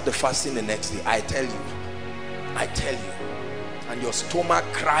 You start the fasting the next day. I tell you, and your stomach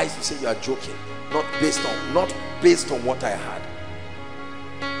cries. You say you are joking. Not based on what I had.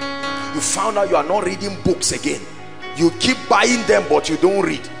 You found out you are not reading books again. You keep buying them, but you don't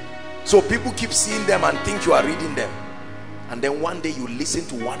read. So people keep seeing them and think you are reading them. And then one day you listen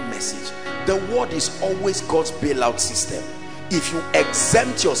to one message. The word is always God's bailout system. If you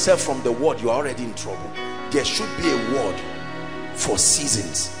exempt yourself from the word, you are already in trouble. There should be a word for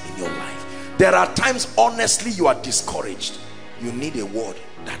seasons in your life. There are times, honestly, you are discouraged. You need a word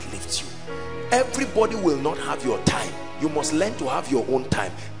that lifts you. Everybody will not have your time. You must learn to have your own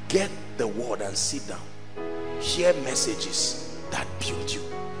time. Get the word and sit down. Hear messages that build you,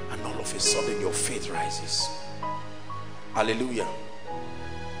 and all of a sudden your faith rises. Hallelujah.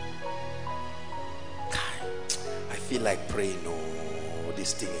 I feel like praying. No,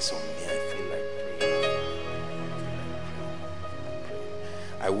 this thing is on me. I feel like praying.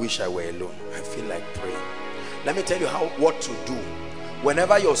 I wish I were alone. I feel like praying. Let me tell you what to do.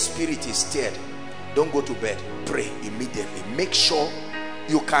 Whenever your spirit is stirred, don't go to bed. Pray immediately. Make sure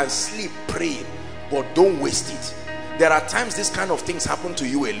you can sleep praying, but don't waste it. There are times this kind of things happen to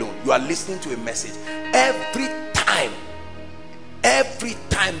you alone. You are listening to a message every time,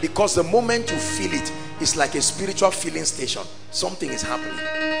 because the moment you feel it, it's like a spiritual filling station. Something is happening.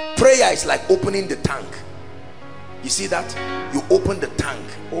 Prayer is like opening the tank. You see that? You open the tank.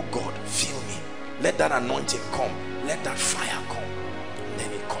 Oh God, fill me. Let that anointing come. Let that fire come. And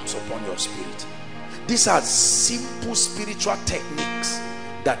then it comes upon your spirit. These are simple spiritual techniques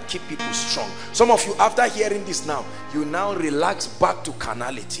that keep people strong. Some of you, after hearing this now, you now relax back to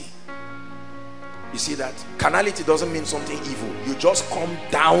carnality. You see that? Carnality doesn't mean something evil. You just come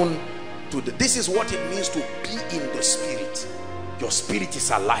down to this is what it means to be in the spirit. Your spirit is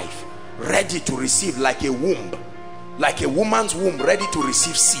alive, ready to receive, like a womb, like a woman's womb, ready to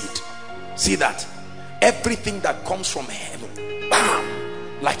receive seed. See that? everything that comes from heaven,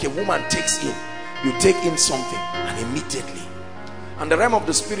 bam, like a woman takes in, you take in something and immediately. And the realm of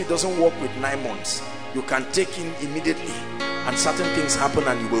the spirit doesn't work with 9 months. You can take in immediately, and certain things happen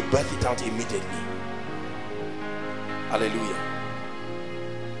and you will birth it out immediately. Hallelujah.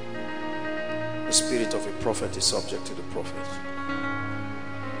 The spirit of a prophet is subject to the prophet.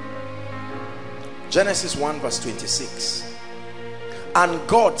 Genesis 1 verse 26. And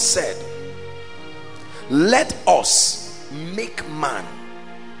God said, let us make man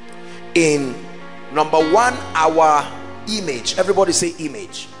in, number 1, our image. Everybody say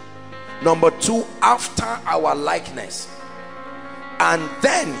image. Number 2, after our likeness. And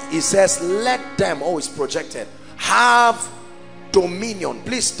then he says, let them, oh, it's projected, have dominion.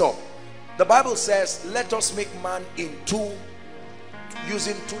 Please stop. The Bible says, let us make man in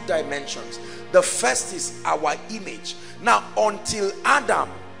using 2 dimensions. The first is our image. Now, until Adam,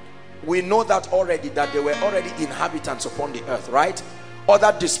 we know that already, that there were already inhabitants upon the earth, right?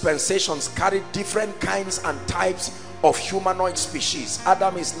 Other dispensations carried different kinds and types of humanoid species.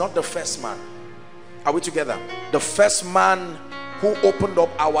 Adam is not the first man. Are we together? The first man who opened up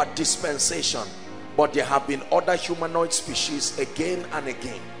our dispensation, but there have been other humanoid species again and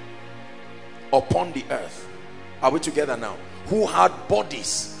again upon the earth. Are we together now? Who had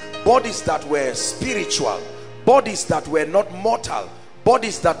bodies that were spiritual, bodies that were not mortal,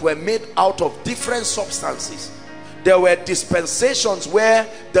 bodies that were made out of different substances. There were dispensations where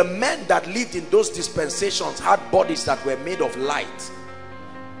the men that lived in those dispensations had bodies that were made of light,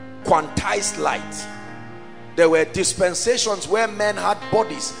 quantized light. There were dispensations where men had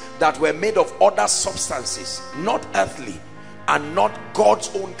bodies that were made of other substances, not earthly and not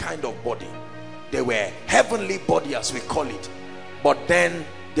God's own kind of body. They were heavenly body, as we call it, but then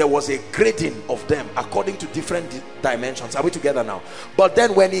there was a grading of them according to different dimensions. Are we together now? But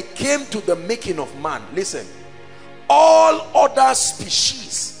then when it came to the making of man, listen, all other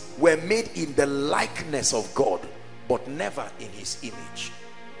species were made in the likeness of God, but never in his image.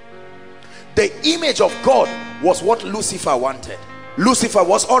 The image of God was what Lucifer wanted. Lucifer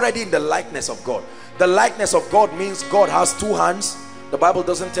was already in the likeness of God. The likeness of God means God has 2 hands. The Bible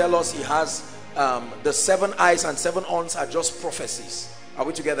doesn't tell us he has the 7 eyes and 7 horns are just prophecies. Are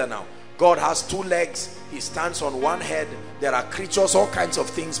we together now? God has 2 legs. He stands on 1 head. There are creatures, all kinds of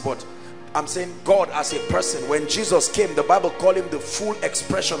things, but I'm saying God as a person. When Jesus came, the Bible called him the full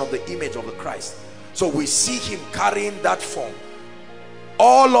expression of the image of the Christ. So we see him carrying that form.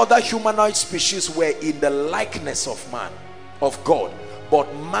 All other humanoid species were in the likeness of man, of God,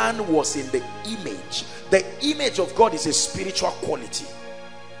 but man was in the image. The image of God is a spiritual quality,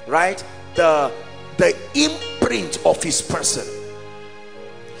 right? The imprint of his person.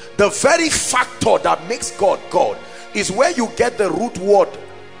 The very factor that makes God God is where you get the root word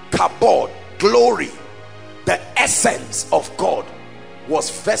kabod, glory. The essence of God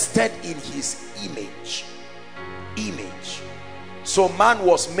was vested in his image. So man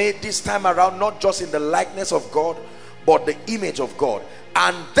was made this time around not just in the likeness of God, but the image of God.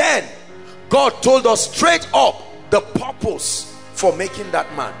 And then God told us straight up the purpose for making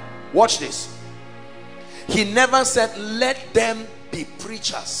that man. Watch this. He never said let them be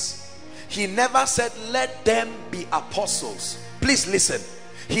preachers. He never said let them be apostles. Please listen.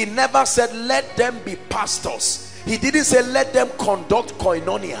 He never said let them be pastors. He didn't say let them conduct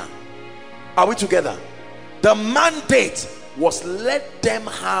koinonia. Are we together? The mandate was let them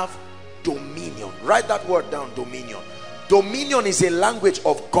have dominion. Write that word down, dominion. Dominion is a language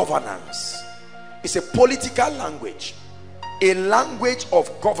of governance. It's a political language, a language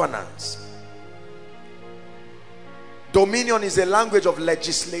of governance. Dominion is a language of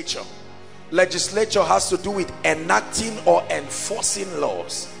legislature. Legislature has to do with enacting or enforcing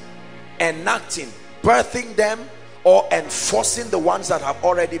laws. Enacting, birthing them, or enforcing the ones that have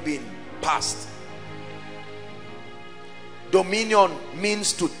already been passed. Dominion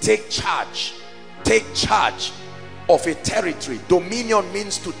means to take charge of a territory. Dominion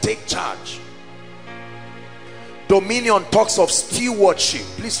means to take charge. Dominion talks of stewardship.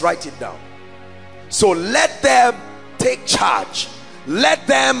 Please write it down. So let them take charge, let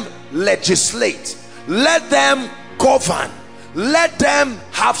them legislate, let them govern, let them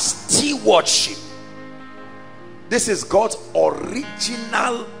have stewardship. This is God's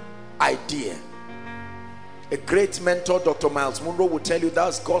original idea. A great mentor, Dr. Miles Monroe, will tell you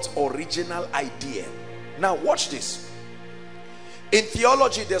that's God's original idea. Now watch this. In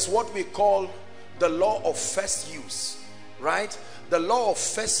theology, there's what we call the law of first use, right? The law of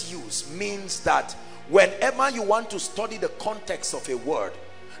first use means that whenever you want to study the context of a word,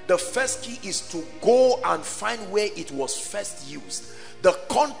 The first key is to go and find where it was first used. The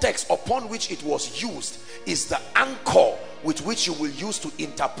context upon which it was used is the anchor with which you will use to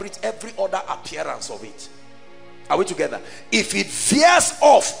interpret every other appearance of it. Are we together? If it veers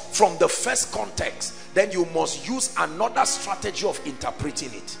off from the first context, then you must use another strategy of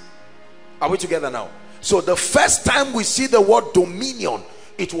interpreting it. Are we together now? So the first time we see the word dominion,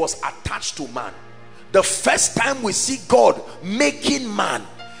 it was attached to man. The first time we see God making man,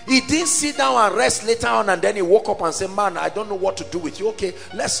 he didn't sit down and rest later on and then he woke up and said, man, I don't know what to do with you. Okay,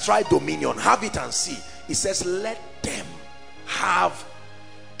 let's try dominion. Have it and see. He says, let them have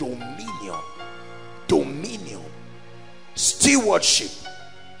dominion. Dominion. Stewardship.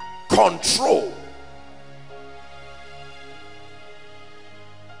 Control.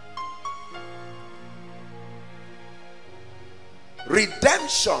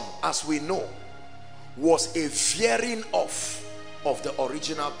 Redemption, as we know, was a veering off of the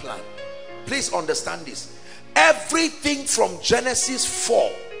original plan. Please understand this. Everything from Genesis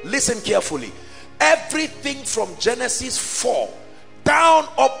 4, listen carefully, everything from Genesis 4 down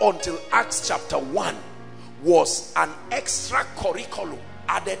up until Acts chapter 1 was an extra curriculum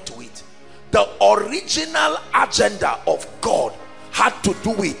added to it. The original agenda of God had to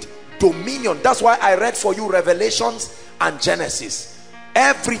do with dominion. That's why I read for you Revelations and Genesis.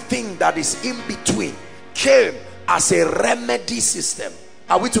 Everything that is in between came as a remedy system.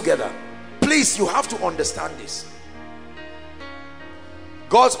 Are we together? Please, you have to understand this.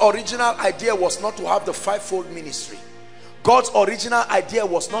 God's original idea was not to have the fivefold ministry. God's original idea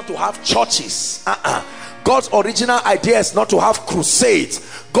was not to have churches. God's original idea is not to have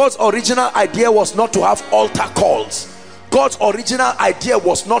crusades. God's original idea was not to have altar calls. God's original idea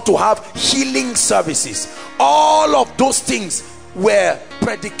was not to have healing services. All of those things were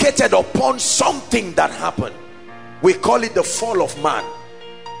predicated upon something that happened. We call it the fall of man.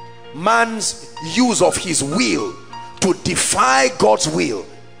 Man's use of his will to defy God's will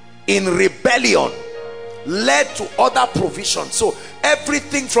in rebellion led to other provisions. So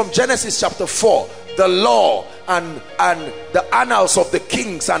everything from Genesis chapter 4, the law and the annals of the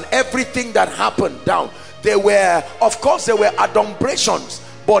kings and everything that happened down, they were, of course, there were adumbrations,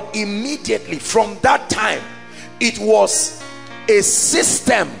 but immediately from that time it was a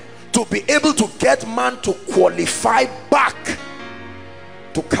system to be able to get man to qualify back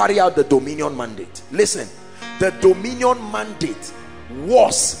to carry out the dominion mandate. Listen, the dominion mandate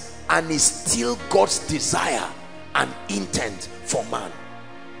was and is still God's desire and intent for man.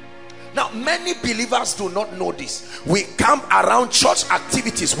 Now, many believers do not know this. We come around church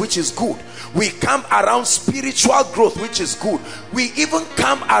activities, which is good. We come around spiritual growth, which is good. We even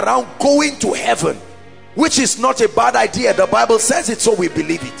come around going to heaven, which is not a bad idea. The Bible says it, so we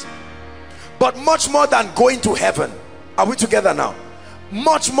believe it. But much more than going to heaven, are we together now?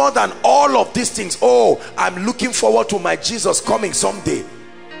 Much more than all of these things. Oh, I'm looking forward to my Jesus coming someday.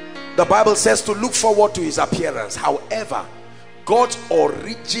 The Bible says to look forward to his appearance. However, God's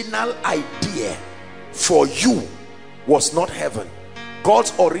original idea for you was not heaven.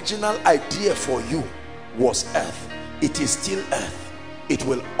 God's original idea for you was earth. It is still earth. It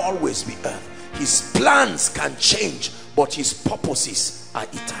will always be earth. His plans can change, but his purposes are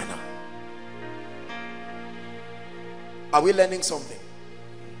eternal. Are we learning something?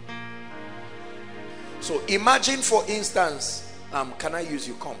 So imagine, for instance, can I use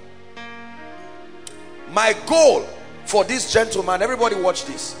you? Come. My goal for this gentleman, everybody watch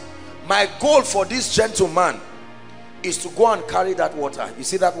this. My goal for this gentleman is to go and carry that water. You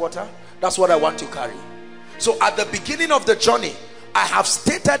see that water? That's what I want to carry. So at the beginning of the journey, I have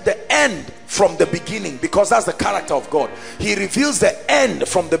stated the end from the beginning, because that's the character of God. He reveals the end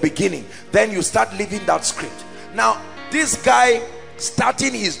from the beginning. Then you start living that script. Now, this guy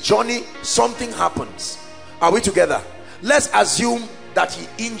starting his journey, something happens. Are we together? Let's assume that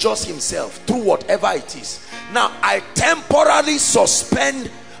he injures himself through whatever it is. Now, I temporarily suspend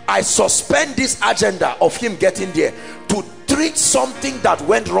this agenda of him getting there to treat something that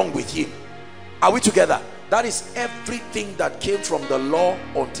went wrong with him. Are we together? That is everything that came from the law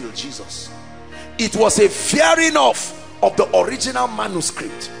until Jesus. It was a veering off of the original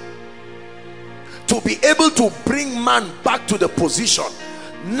manuscript to be able to bring man back to the position.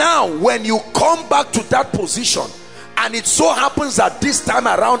 Now, when you come back to that position, and it so happens that this time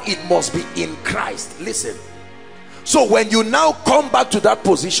around it must be in Christ. Listen. So when you now come back to that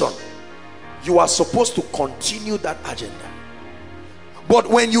position, you are supposed to continue that agenda. But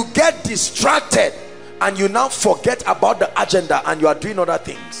when you get distracted and you now forget about the agenda and you are doing other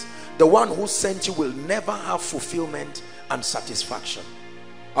things, the one who sent you will never have fulfillment and satisfaction.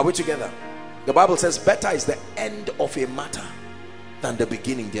 Are we together? The Bible says better is the end of a matter than the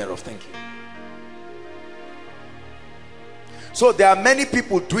beginning thereof. Thank you. So there are many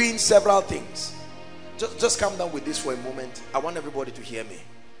people doing several things. Just calm down with this for a moment. I want everybody to hear me.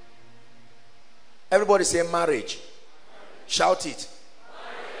 Everybody say marriage. Shout it.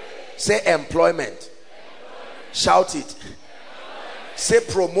 Say employment. Shout it. Say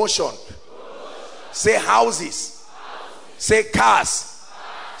promotion. Say houses. Say cars.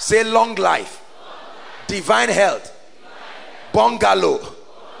 Say long life. Divine health. Bungalow.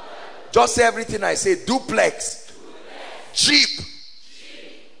 Just say everything I say. Duplex. Jeep.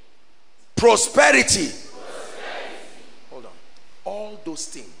 Prosperity. Hold on. All those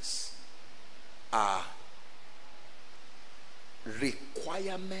things are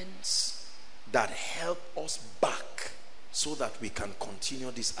requirements that help us back so that we can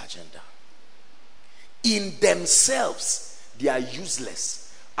continue this agenda. In themselves, they are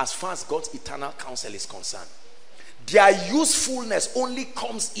useless as far as God's eternal counsel is concerned. Their usefulness only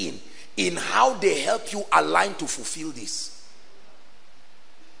comes in how they help you align to fulfill this.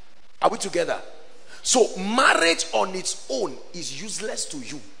 Are we together? So marriage on its own is useless to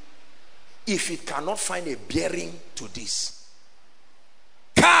you if it cannot find a bearing to this.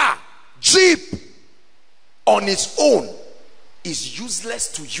 Car, Jeep on its own is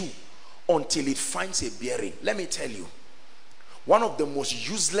useless to you until it finds a bearing. Let me tell you, one of the most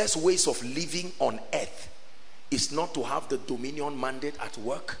useless ways of living on earth is not to have the dominion mandate at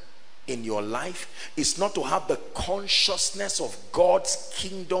work in your life. It's not to have the consciousness of God's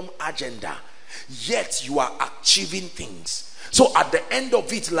kingdom agenda, yet you are achieving things. So at the end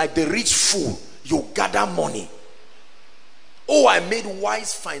of it, like the rich fool, you gather money. Oh, I made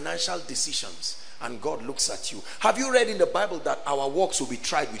wise financial decisions. And God looks at you. Have you read in the Bible that our works will be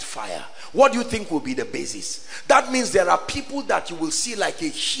tried with fire? What do you think will be the basis? That means there are people that you will see like a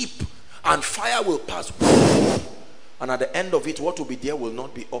heap, and fire will pass. And at the end of it, what will be there will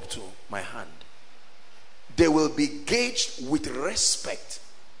not be up to my hand. They will be gauged with respect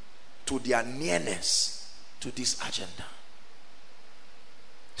to their nearness to this agenda.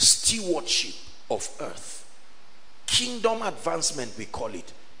 Stewardship of earth. Kingdom advancement, we call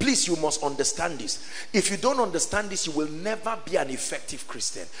it. Please, you must understand this. If you don't understand this, you will never be an effective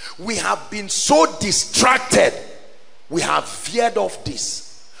Christian. We have been so distracted. We have veered off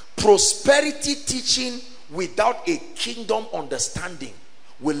this. Prosperity teaching without a kingdom understanding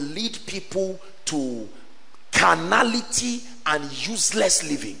will lead people to carnality and useless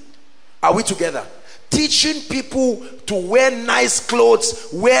living. Are we together? Teaching people to wear nice clothes,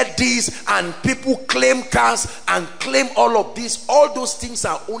 wear this, and people claim cars and claim all of this. All those things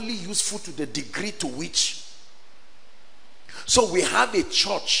are only useful to the degree to which. So we have a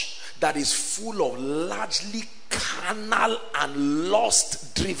church that is full of largely carnal and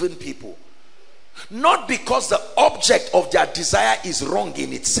lust-driven people. Not because the object of their desire is wrong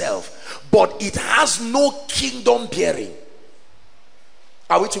in itself, but it has no kingdom bearing.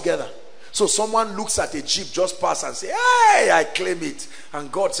 Are we together? So someone looks at a Jeep just pass and say, hey, I claim it.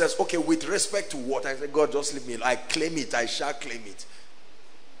 And God says, okay, with respect to what? I say, God, just leave me. I claim it. I shall claim it.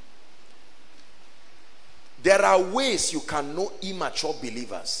 There are ways you can know immature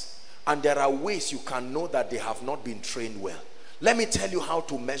believers. And there are ways you can know that they have not been trained well. Let me tell you how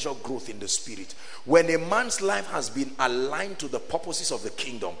to measure growth in the spirit. When a man's life has been aligned to the purposes of the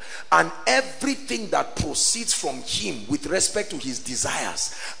kingdom, and everything that proceeds from him with respect to his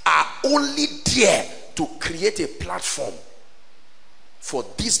desires are only there to create a platform for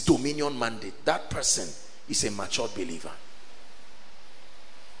this dominion mandate, that person is a matured believer.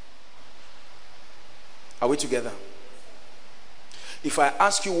 Are we together? If I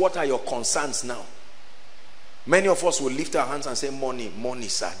ask you, what are your concerns now? Many of us will lift our hands and say, money, money,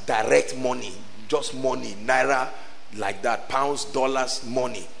 sir. Direct money. Just money. Naira, like that. Pounds, dollars,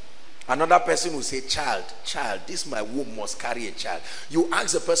 money. Another person will say, child, this my womb must carry a child. You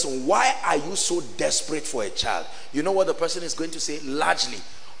ask the person, why are you so desperate for a child? You know what the person is going to say? Largely,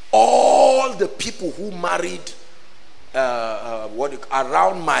 all the people who married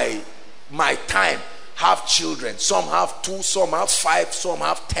around my time have children. Some have 2, some have 5, some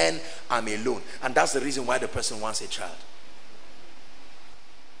have 10. I'm alone. And that's the reason why the person wants a child.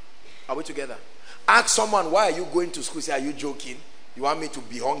 Are we together? Ask someone, why are you going to school? Say, are you joking? You want me to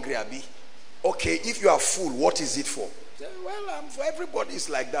be hungry, Abi? Okay, if you are full, what is it for? Say, well, for everybody is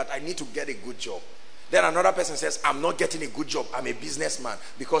like that. I need to get a good job. Then another person says, I'm not getting a good job. I'm a businessman,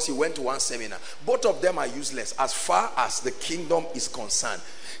 because he went to one seminar. Both of them are useless as far as the kingdom is concerned.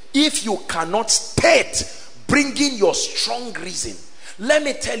 If you cannot state, bringing your strong reason. Let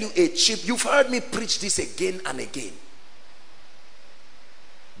me tell you a chip. You've heard me preach this again and again.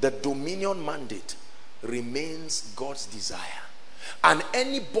 The dominion mandate remains God's desire. And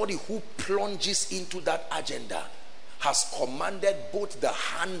anybody who plunges into that agenda has commanded both the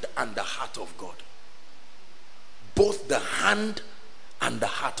hand and the heart of God. Both the hand and the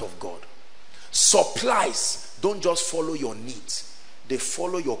heart of God. Supplies don't just follow your needs, they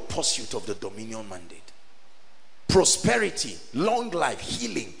follow your pursuit of the dominion mandate. Prosperity, long life,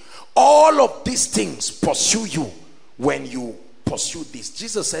 healing, all of these things pursue you when you pursue this.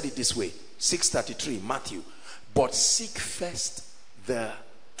 Jesus said it this way, 6:33 Matthew, but seek first the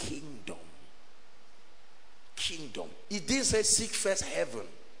kingdom. Kingdom. It didn't say seek first heaven.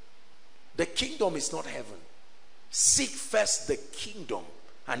 The kingdom is not heaven. Seek first the kingdom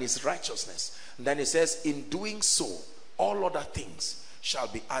and his righteousness. And then it says, in doing so, all other things shall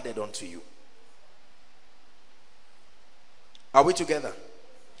be added unto you. Are we together?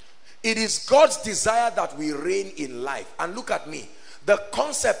 It is God's desire that we reign in life. And look at me. The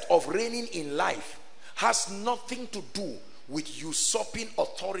concept of reigning in life has nothing to do with usurping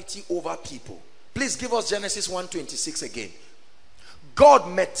authority over people. Please give us Genesis 1:26 again. God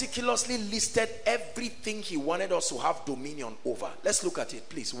meticulously listed everything he wanted us to have dominion over. Let's look at it,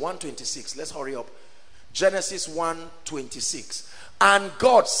 please. 1:26. Let's hurry up. Genesis 1:26. And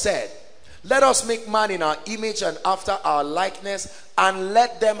God said, let us make man in our image and after our likeness, and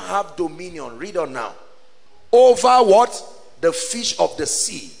let them have dominion. Read on now. Over what? The fish of the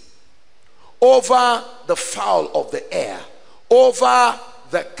sea, over the fowl of the air, over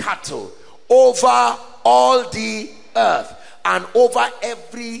the cattle, over all the earth, and over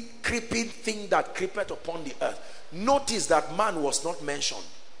every creeping thing that creepeth upon the earth. Notice that man was not mentioned.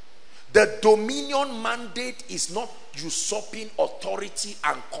 The dominion mandate is not usurping authority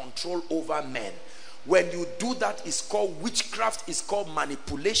and control over men. When you do that, it's called witchcraft, it's called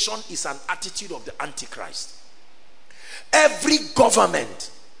manipulation, it's an attitude of the Antichrist. Every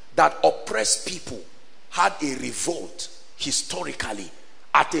government that oppressed people had a revolt historically.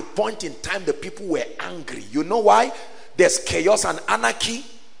 At a point in time, the people were angry. You know why? There's chaos and anarchy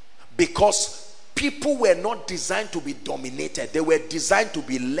because people were not designed to be dominated. They were designed to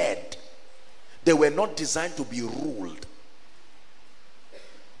be led. They were not designed to be ruled.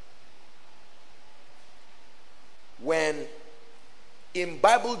 When in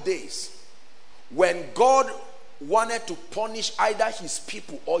Bible days, when God wanted to punish either his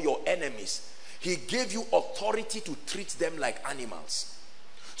people or your enemies, he gave you authority to treat them like animals.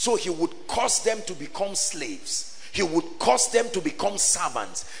 So he would cause them to become slaves. He would cause them to become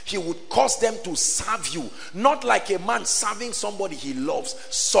servants. He would cause them to serve you. Not like a man serving somebody he loves.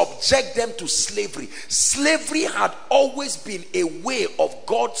 Subject them to slavery. Slavery had always been a way of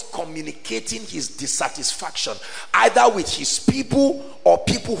God communicating his dissatisfaction, either with his people or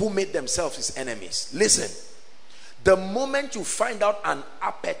people who made themselves his enemies. Listen, the moment you find out an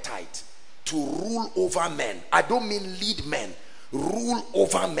appetite to rule over men, I don't mean lead men, rule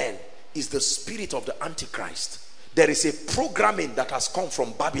over men, is the spirit of the Antichrist. There is a programming that has come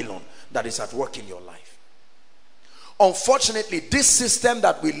from Babylon that is at work in your life. Unfortunately, this system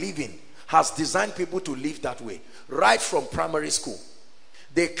that we live in has designed people to live that way. Right from primary school,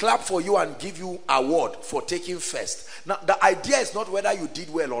 they clap for you and give you an award for taking first. Now, the idea is not whether you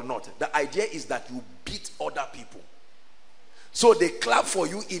did well or not. The idea is that you beat other people. So they clap for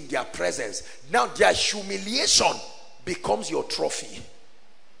you in their presence. Now their humiliation becomes your trophy.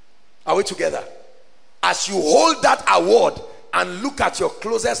 Are we together? As you hold that award and look at your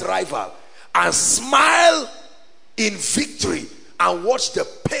closest rival and smile in victory and watch the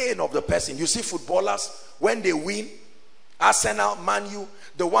pain of the person. You see footballers, when they win, Arsenal, Man U,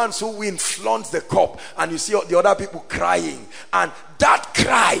 the ones who win flaunt the cup, and you see the other people crying, and that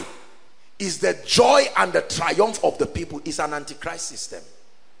cry is the joy and the triumph of the people. It's an Antichrist system.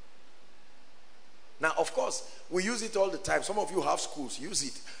 Now, of course, we use it all the time. Some of you have schools, use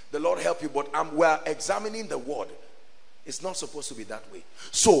it. The Lord help you, but we're examining the word. It's not supposed to be that way.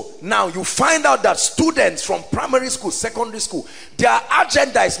 So now you find out that students from primary school, secondary school, their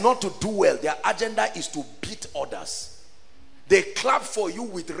agenda is not to do well. Their agenda is to beat others. They clap for you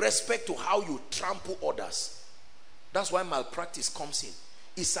with respect to how you trample others. That's why malpractice comes in.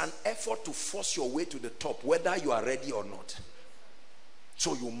 It's an effort to force your way to the top, whether you are ready or not.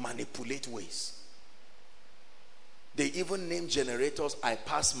 So you manipulate ways. They even name generators, I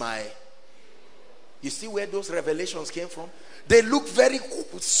pass my... You see where those revelations came from? They look very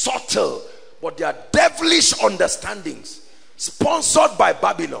subtle, but they are devilish understandings, sponsored by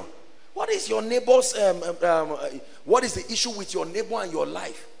Babylon. What is your neighbor's, what is the issue with your neighbor and your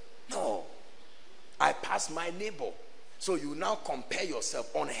life? No. I pass my neighbor. So you now compare yourself.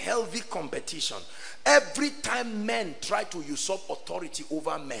 Unhealthy competition. Every time men try to usurp authority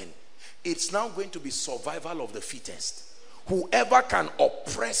over men, it's now going to be survival of the fittest. Whoever can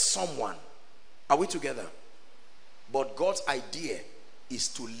oppress someone. Are we together? But God's idea is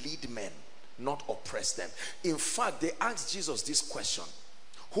to lead men, not oppress them. In fact, they asked Jesus this question: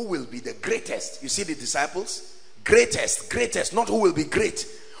 who will be the greatest? You see the disciples? Greatest, not who will be great.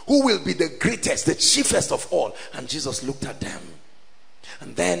 Who will be the greatest, the chiefest of all? And Jesus looked at them.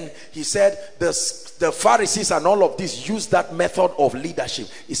 And then he said, the Pharisees and all of this use that method of leadership.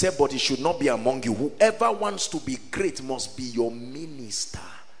 He said, but it should not be among you. Whoever wants to be great must be your minister,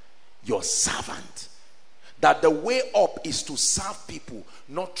 your servant. That the way up is to serve people,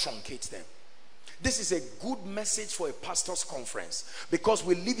 not truncate them. This is a good message for a pastor's conference, because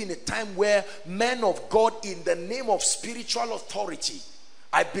we live in a time where men of God, in the name of spiritual authority,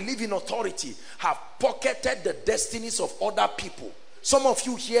 I believe in authority, have pocketed the destinies of other people. Some of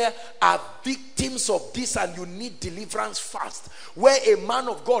you here are victims of this, and you need deliverance fast. Where a man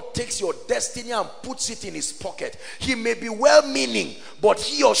of God takes your destiny and puts it in his pocket. He may be well-meaning, but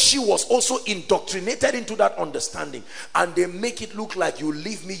he or she was also indoctrinated into that understanding, and they make it look like you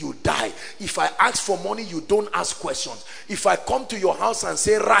leave me, you die. If I ask for money, you don't ask questions. If I come to your house and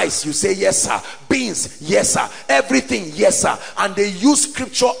say rice, you say yes sir. Beans, yes sir. Everything, yes sir. And they use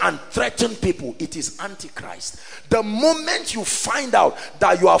scripture and threaten people. It is Antichrist. The moment you find out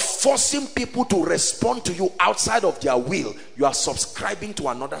that you are forcing people to respond to you outside of their will, you are subscribing to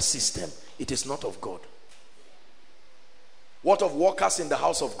another system. It is not of God. What of workers in the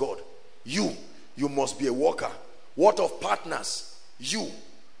house of God? You must be a worker. What of partners? You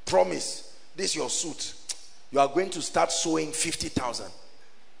promise this your suit. You are going to start sewing 50,000.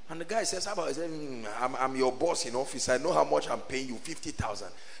 And the guy says, how about, I'm your boss in office. I know how much I'm paying you, 50,000.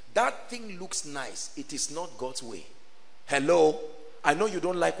 That thing looks nice. It is not God's way. Hello? I know you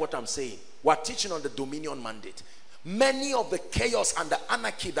don't like what I'm saying. We're teaching on the dominion mandate. Many of the chaos and the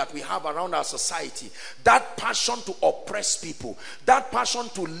anarchy that we have around our society, that passion to oppress people, that passion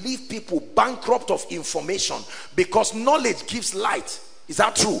to leave people bankrupt of information, because knowledge gives light. Is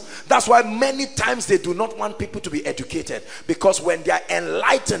that true? That's why many times they do not want people to be educated, because when they are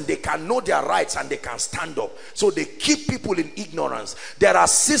enlightened, they can know their rights and they can stand up. So they keep people in ignorance. There are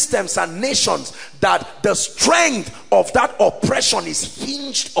systems and nations that the strength of that oppression is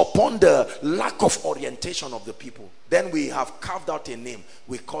hinged upon the lack of orientation of the people. Then we have carved out a name.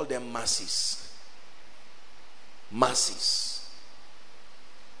 We call them masses. Masses.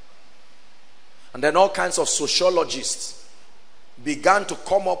 And then all kinds of sociologists began to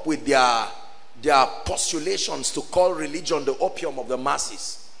come up with their postulations to call religion the opium of the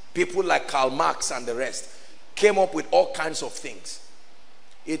masses. People like Karl Marx and the rest came up with all kinds of things.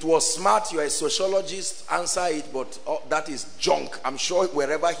 It was smart. You are a sociologist, answer it, but that is junk. I'm sure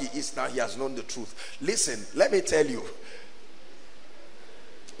wherever he is now, he has known the truth. Listen, let me tell you.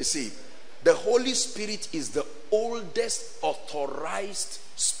 You see, the Holy Spirit is the oldest authorized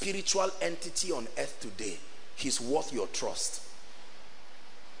spiritual entity on earth today. He's worth your trust.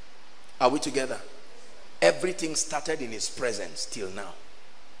 Are we together? Everything started in his presence till now.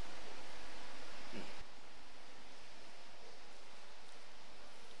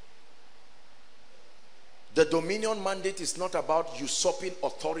 The dominion mandate is not about usurping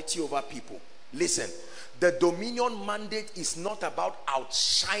authority over people. Listen, the dominion mandate is not about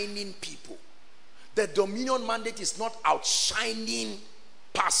outshining people. The dominion mandate is not outshining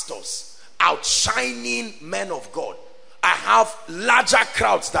pastors, outshining men of God. I have larger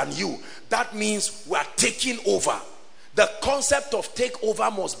crowds than you. That means we are taking over. The concept of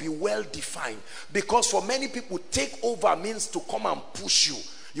takeover must be well defined, because for many people, take over means to come and push you.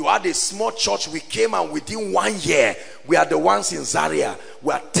 You had a small church, we came, and within 1 year, we are the ones in Zaria.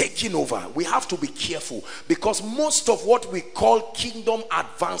 We are taking over. We have to be careful, because most of what we call kingdom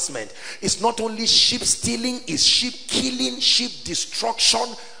advancement is not only sheep stealing, it's sheep killing, sheep destruction,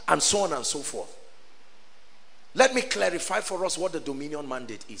 and so on and so forth. Let me clarify for us what the dominion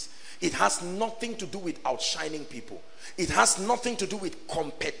mandate is. It has nothing to do with outshining people. It has nothing to do with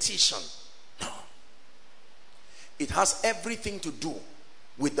competition. No. It has everything to do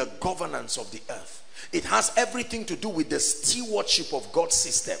with the governance of the earth. It has everything to do with the stewardship of God's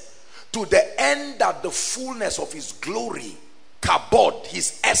system, to the end that the fullness of his glory, kabod,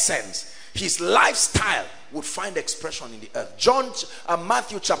 his essence, his lifestyle would find expression in the earth.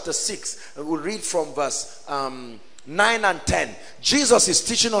 Matthew chapter 6, we'll read from verse 9 and 10. Jesus is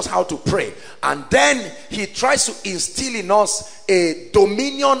teaching us how to pray, and then he tries to instill in us a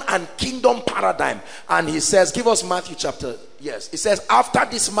dominion and kingdom paradigm. And he says, give us Matthew chapter, yes, it says, after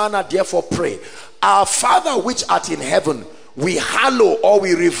this manner therefore pray, our Father which art in heaven, we hallow or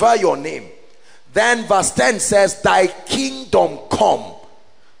we revere your name. Then verse 10 says, thy kingdom come.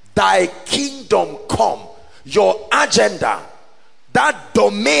 Thy kingdom come. your agenda, that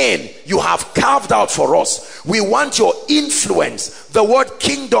domain you have carved out for us. We want your influence. The word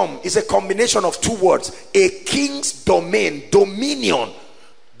kingdom is a combination of two words. A king's domain, dominion,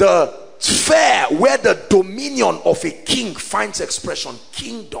 the sphere where the dominion of a king finds expression,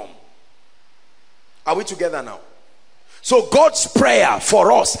 kingdom. Are we together now? So God's prayer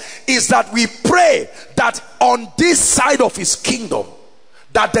for us is that we pray that on this side of his kingdom,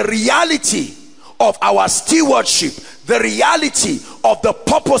 that the reality of our stewardship, the reality of the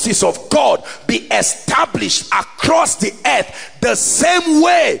purposes of God be established across the earth the same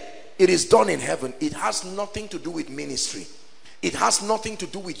way it is done in heaven. It has nothing to do with ministry. It has nothing to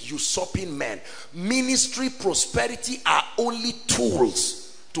do with usurping men. Ministry, prosperity are only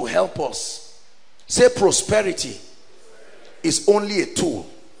tools to help us. Say prosperity is only a tool.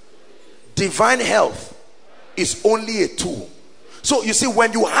 Divine health is only a tool. So you see,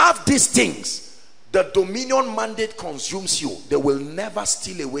 when you have these things, the dominion mandate consumes you. They will never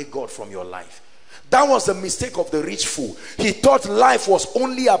steal away God from your life. That was the mistake of the rich fool. He thought life was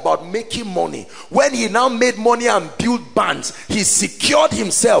only about making money. When he now made money and built bands, he secured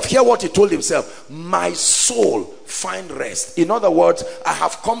himself. Hear what he told himself: my soul find rest. In other words, I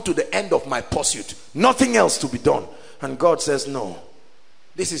have come to the end of my pursuit. Nothing else to be done. And God says, no,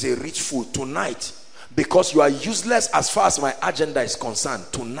 this is a rich fool. Tonight, because you are useless as far as my agenda is concerned,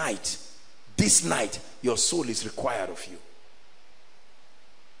 tonight, this night, your soul is required of you.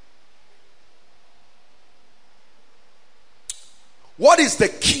 What is the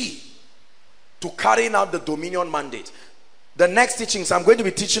key to carrying out the dominion mandate? The next teachings, I'm going to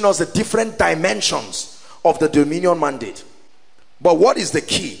be teaching us the different dimensions of the dominion mandate. But what is the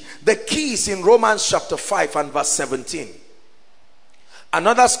key? The key is in Romans chapter 5 and verse 17.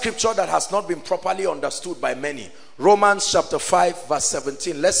 Another scripture that has not been properly understood by many. Romans chapter 5 verse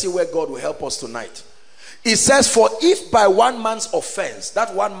 17. Let's see where God will help us tonight. It says, for if by one man's offense,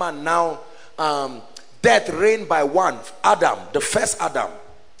 that one man now, death reigned by one, Adam, the first Adam,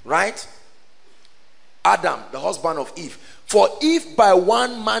 right? Adam, the husband of Eve. For if by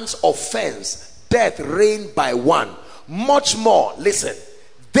one man's offense, death reigned by one, much more, listen,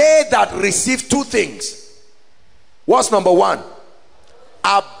 they that receive two things. What's number one?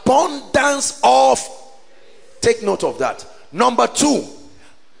 Abundance of, take note of that. Number two,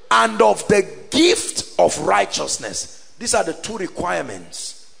 and of the gift of righteousness. These are the two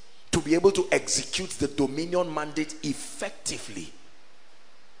requirements to be able to execute the dominion mandate effectively.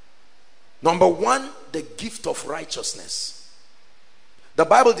 Number one, the gift of righteousness. The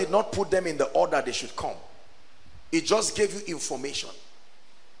Bible did not put them in the order they should come. It just gave you information.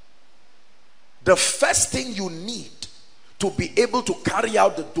 The first thing you need to be able to carry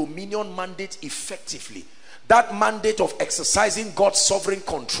out the dominion mandate effectively, that mandate of exercising God's sovereign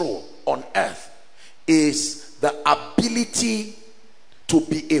control on earth, is the ability to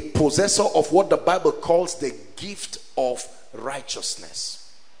be a possessor of what the Bible calls the gift of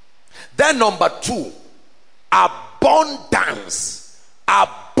righteousness. Then number two, abundance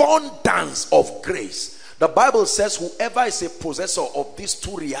of grace. The Bible says whoever is a possessor of these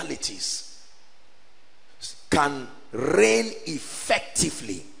two realities can reign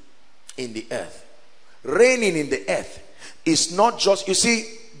effectively in the earth. Reigning in the earth is not just, you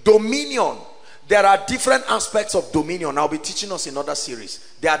see, dominion. There are different aspects of dominion. I'll be teaching us in other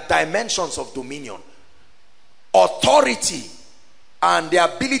series. There are dimensions of dominion. Authority and the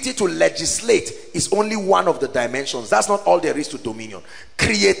ability to legislate is only one of the dimensions. That's not all there is to dominion.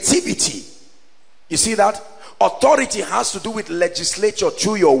 Creativity, you see that? Authority has to do with legislature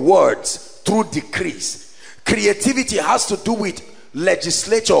through your words, through decrees. Creativity has to do with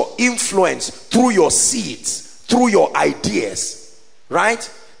legislature, influence through your seeds, through your ideas,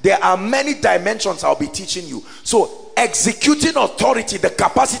 right? There are many dimensions I'll be teaching you. So executing authority, the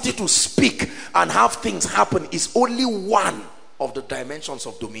capacity to speak and have things happen, is only one of the dimensions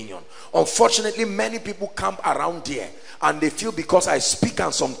of dominion. Unfortunately, many people camp around there and they feel because I speak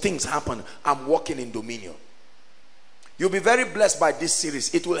and some things happen, I'm walking in dominion. You'll be very blessed by this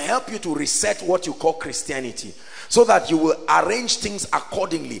series. It will help you to reset what you call Christianity, so that you will arrange things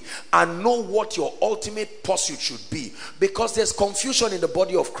accordingly and know what your ultimate pursuit should be. Because there's confusion in the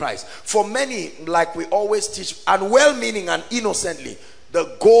body of Christ. For many, like we always teach, and well-meaning and innocently, the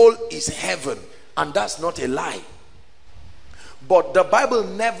goal is heaven. And that's not a lie. But the Bible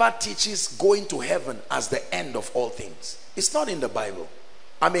never teaches going to heaven as the end of all things. It's not in the Bible.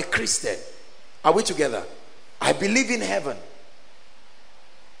 I'm a Christian. Are we together? I believe in heaven.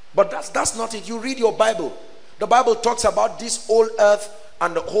 But that's not it. You read your Bible. The Bible talks about this old earth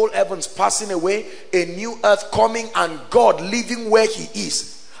and the whole heavens passing away, a new earth coming, and God living where he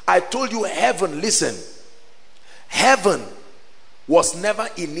is. I told you heaven, listen, Heaven was never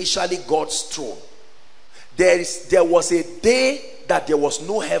initially God's throne. There was a day that there was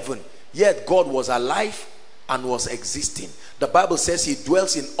no heaven, yet God was alive and was existing. The Bible says he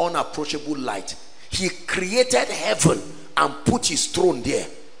dwells in unapproachable light. He created heaven and put his throne there.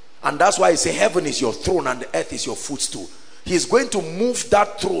 And that's why he says heaven is your throne and the earth is your footstool. He's going to move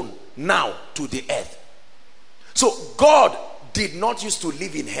that throne now to the earth. So God did not used to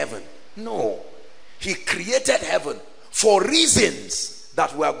live in heaven. No. He created heaven for reasons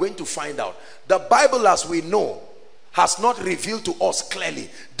that we are going to find out. The Bible, as we know, has not revealed to us clearly.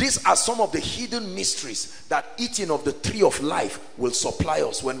 These are some of the hidden mysteries that eating of the tree of life will supply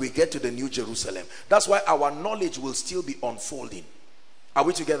us when we get to the New Jerusalem. That's why our knowledge will still be unfolding. Are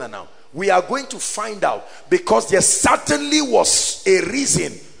we together now? We are going to find out, because there certainly was a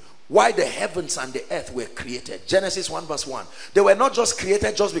reason why the heavens and the earth were created. Genesis 1 verse 1. They were not just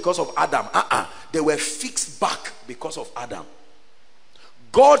created just because of Adam. They were fixed back because of Adam.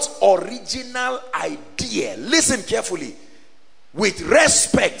 God's original idea, listen carefully, with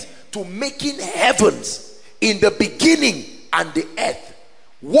respect to making heavens in the beginning and the earth,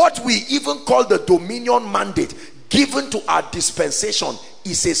 what we even call the dominion mandate given to our dispensation,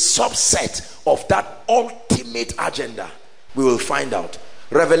 is a subset of that ultimate agenda. We will find out.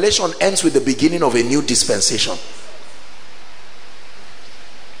 Revelation ends with the beginning of a new dispensation.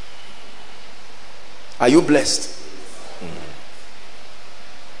 Are you blessed?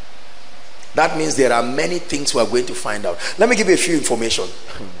 That means there are many things we are going to find out. Let me give you a few information.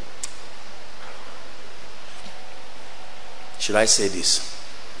 Should I say this?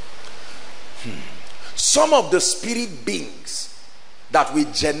 Some of the spirit beings that we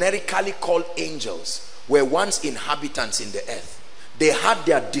generically call angels were once inhabitants in the earth. They had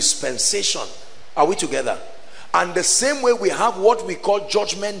their dispensation. Are we together? And the same way we have what we call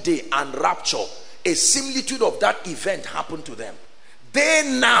judgment day and rapture, a similitude of that event happened to them.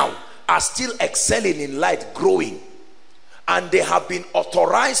 They now are still excelling in light, growing, and they have been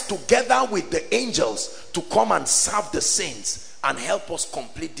authorized together with the angels to come and serve the saints and help us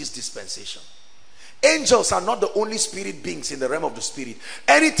complete this dispensation. Angels are not the only spirit beings in the realm of the spirit.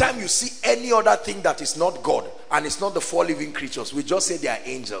 Anytime you see any other thing that is not God and it's not the four living creatures, we just say they are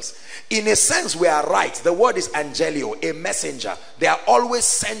angels. In a sense, we are right. The word is angelio, a messenger. They are always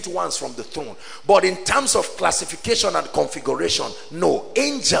sent ones from the throne. But in terms of classification and configuration, no,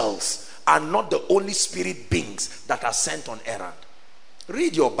 angels are not the only spirit beings that are sent on errand.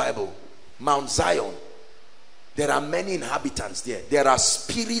 Read your Bible. Mount Zion, there are many inhabitants there. There are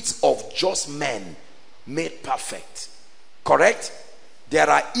spirits of just men made perfect. Correct? There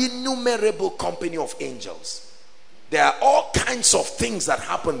are innumerable company of angels. There are all kinds of things that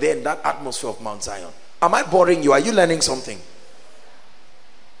happen there in that atmosphere of Mount Zion. Am I boring you? Are you learning something?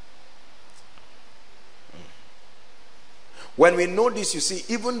 When we know this, you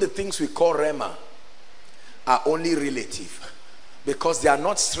see, even the things we call Rema are only relative, because they are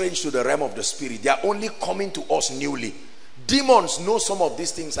not strange to the realm of the spirit. They are only coming to us newly. Demons know some of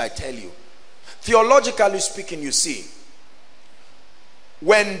these things, I tell you. Theologically speaking, you see,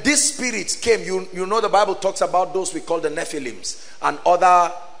 when these spirits came, you know the Bible talks about those we call the Nephilims and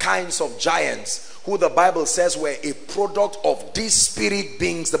other kinds of giants who the Bible says were a product of these spirit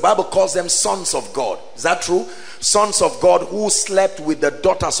beings. The Bible calls them sons of God. Is that true? Sons of God who slept with the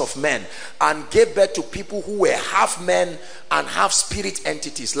daughters of men and gave birth to people who were half men and half spirit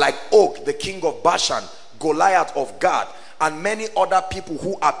entities, like Og, the king of Bashan, Goliath of Gath, and many other people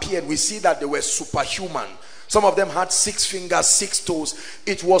who appeared. We see that they were superhuman. Some of them had 6 fingers, 6 toes.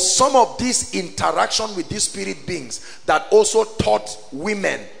 It was some of this interaction with these spirit beings that also taught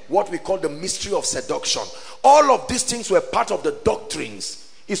women what we call the mystery of seduction. All of these things were part of the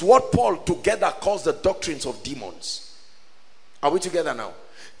doctrines. Is what Paul together calls the doctrines of demons. Are we together now?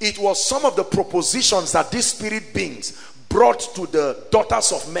 It was some of the propositions that these spirit beings brought to the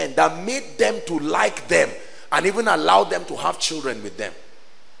daughters of men that made them to like them and even allowed them to have children with them.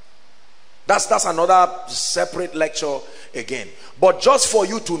 That's another separate lecture again. But just for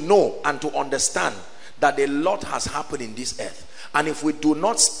you to know and to understand that a lot has happened in this earth. And if we do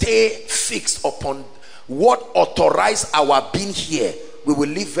not stay fixed upon what authorized our being here, we will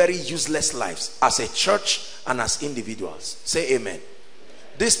live very useless lives as a church and as individuals. Say amen.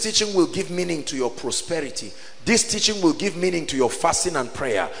 This teaching will give meaning to your prosperity. This teaching will give meaning to your fasting and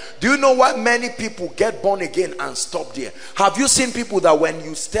prayer. Do you know why many people get born again and stop there? Have you seen people that when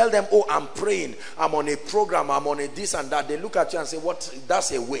you tell them, oh, I'm praying, I'm on a program, I'm on a this and that, they look at you and say, what?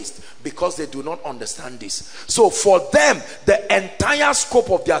 That's a waste, because they do not understand this. So for them, the entire scope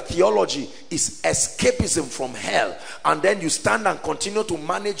of their theology is escapism from hell. And then you stand and continue to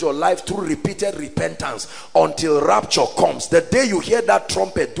manage your life through repeated repentance until rapture comes. The day you hear that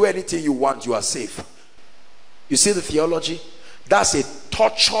trumpet, do anything you want, you are safe. You see the theology? That's a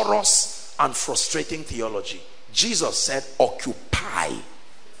torturous and frustrating theology. Jesus said, occupy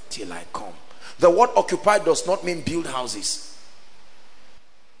till I come. The word occupy does not mean build houses.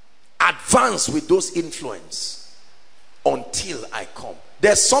 Advance with those influence until I come.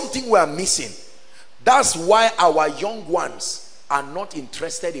 There's something we are missing. That's why our young ones are not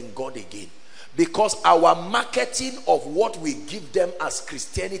interested in God again. Because our marketing of what we give them as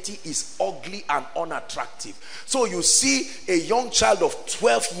Christianity is ugly and unattractive. So you see a young child of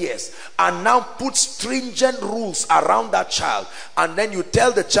 12 years and now put stringent rules around that child, and then you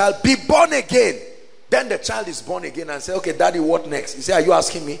tell the child, be born again. Then the child is born again and say, okay, daddy, what next? You say, are you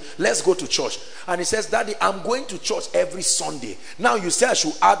asking me? Let's go to church. And he says, daddy, I'm going to church every Sunday. Now you say I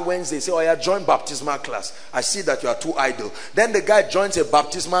should add Wednesday. Say, oh yeah, join baptismal class. I see that you are too idle. Then the guy joins a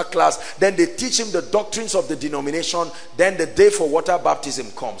baptismal class. Then they teach him the doctrines of the denomination. Then the day for water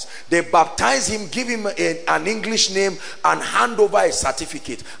baptism comes. They baptize him, give him an English name, and hand over a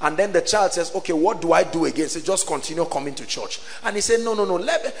certificate. And then the child says, okay, what do I do again? Say, just continue coming to church. And he said, no,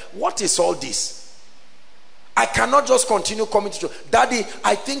 what is all this? I cannot just continue coming to church. Daddy,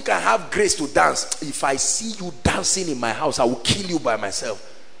 I think I have grace to dance. If I see you dancing in my house, I will kill you by myself.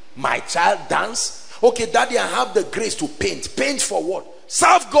 My child dance? Okay, daddy, I have the grace to paint. Paint for what?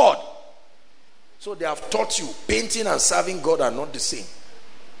 Serve God. So they have taught you painting and serving God are not the same.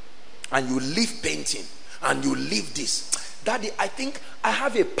 And you leave painting and you leave this. Daddy, I think I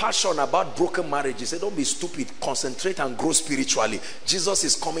have a passion about broken marriages. Say, don't be stupid. Concentrate and grow spiritually. Jesus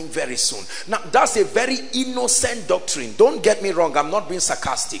is coming very soon. Now, that's a very innocent doctrine. Don't get me wrong. I'm not being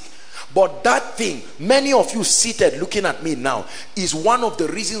sarcastic. But that thing, many of you seated looking at me now, is one of the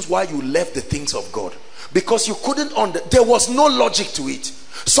reasons why you left the things of God. Because you couldn't, there was no logic to it.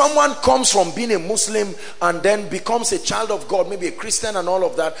 Someone comes from being a Muslim and then becomes a child of God, maybe a Christian and all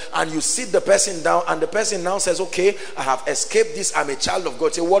of that, and you sit the person down and the person now says, okay, I have escaped this, I'm a child of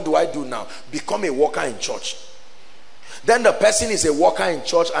God. Say, what do I do now? Become a worker in church. Then the person is a worker in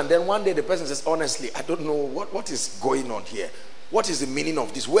church, and then one day the person says, honestly, I don't know what is going on here. What is the meaning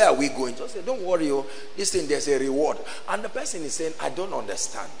of this? Where are we going? Just say, don't worry, this thing, there's a reward. And the person is saying, I don't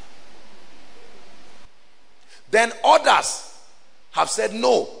understand. Then others have said,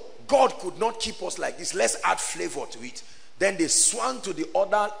 no, God could not keep us like this. Let's add flavor to it. Then they swung to the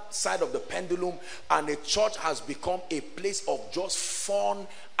other side of the pendulum, and the church has become a place of just fun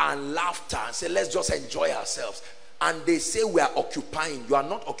and laughter. And say, let's just enjoy ourselves. And they say we are occupying. You are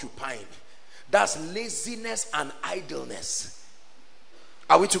not occupying. That's laziness and idleness.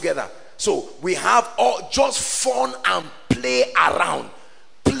 Are we together? So we have all just fun and play around.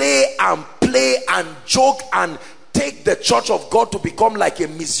 Play and joke and take the church of God to become like a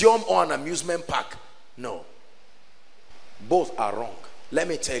museum or an amusement park. No. Both are wrong. Let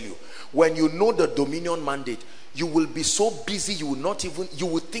me tell you, when you know the dominion mandate, you will be so busy you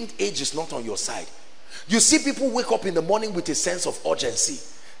will think age is not on your side. You see people wake up in the morning with a sense of urgency.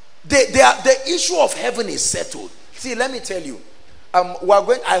 The issue of heaven is settled. See, let me tell you,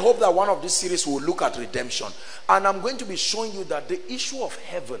 I hope that one of these series will look at redemption, and I'm going to be showing you that the issue of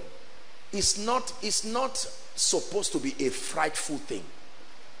heaven is not supposed to be a frightful thing.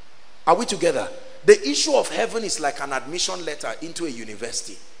 Are we together? The issue of heaven is like an admission letter into a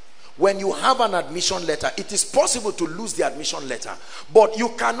university. When you have an admission letter, it is possible to lose the admission letter, but you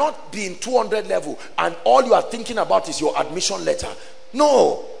cannot be in 200 level and all you are thinking about is your admission letter.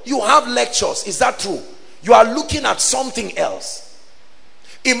 No, you have lectures. Is that true? You are looking at something else.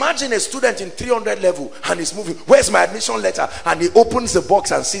 Imagine a student in 300 level and he's moving, where's my admission letter? And he opens the box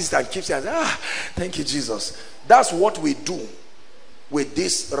and sees it and keeps it and says, thank you, Jesus. That's what we do with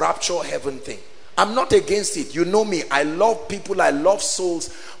this rapture heaven thing. I'm not against it. You know me. I love people. I love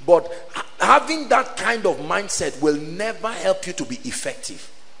souls. But having that kind of mindset will never help you to be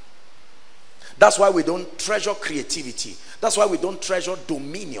effective. That's why we don't treasure creativity. That's why we don't treasure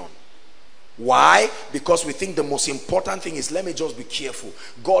dominion. Why? Because we think the most important thing is, let me just be careful.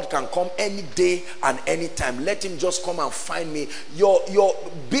 God can come any day and any time. Let him just come and find me. You're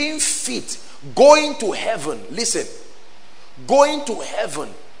being fit, going to heaven. Listen, going to heaven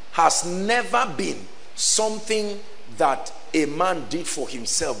has never been something that a man did for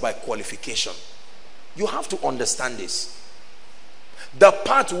himself by qualification. You have to understand this. The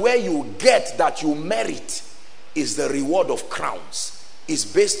part where you get that you merit is the reward of crowns, is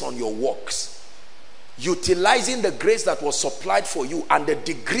based on your works. Utilizing the grace that was supplied for you and the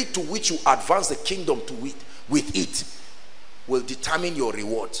degree to which you advance the kingdom to it, with it, will determine your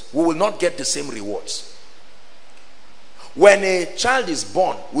rewards. We will not get the same rewards. When a child is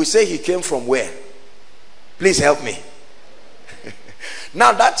born, we say he came from where? Please help me.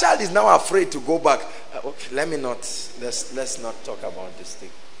 Now that child is now afraid to go back. Okay, let's not talk about this thing.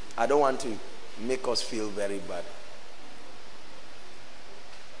 I don't want to make us feel very bad.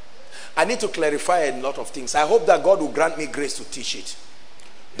 I need to clarify a lot of things. I hope that God will grant me grace to teach it.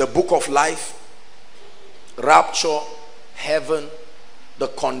 The book of life, rapture, heaven, the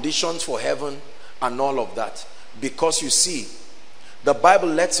conditions for heaven, and all of that. Because you see, the Bible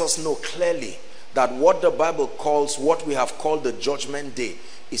lets us know clearly that what the Bible calls, what we have called the judgment day,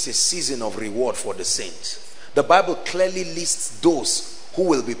 is a season of reward for the saints. The Bible clearly lists those who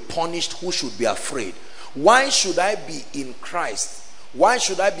will be punished, who should be afraid. Why should I be in Christ? Why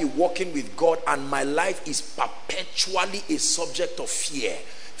should I be walking with God and my life is perpetually a subject of fear?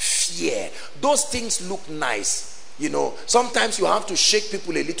 Fear. Those things look nice. You know, sometimes you have to shake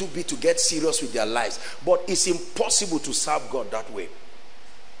people a little bit to get serious with their lives. But it's impossible to serve God that way.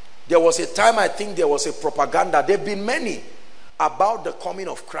 There was a time, I think there was a propaganda. There have been many about the coming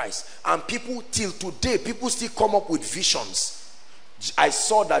of Christ. And people, till today, people still come up with visions. I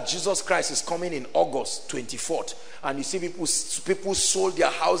saw that Jesus Christ is coming in August 24th. And you see people sold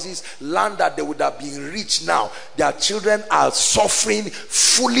their houses, land that they would have been rich now. Their children are suffering.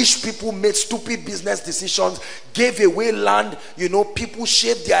 Foolish people made stupid business decisions, gave away land. You know, people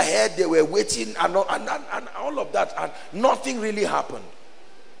shaved their head. They were waiting and all of that. And nothing really happened.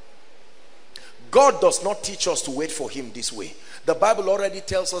 God does not teach us to wait for him this way. The Bible already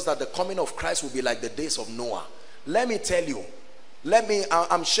tells us that the coming of Christ will be like the days of Noah. Let me tell you.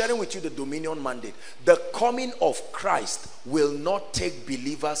 I'm sharing with you the dominion mandate. The coming of Christ will not take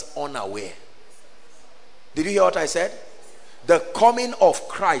believers unaware. Did you hear what I said? The coming of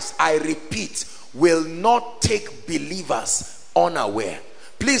Christ, I repeat, will not take believers unaware.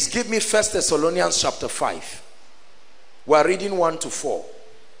 Please give me 1 Thessalonians chapter 5. We're reading 1 to 4.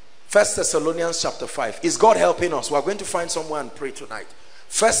 1 Thessalonians chapter 5. Is God helping us? We're going to find somewhere and pray tonight.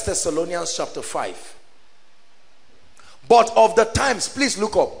 1 Thessalonians chapter 5. But of the times, please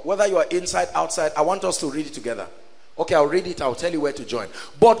look up, whether you are inside, outside. I want us to read it together. Okay, I'll read it. I'll tell you where to join.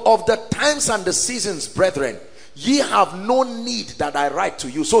 But of the times and the seasons, brethren, ye have no need that I write to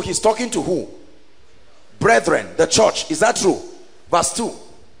you. So he's talking to who? Brethren, the church. Is that true? Verse 2.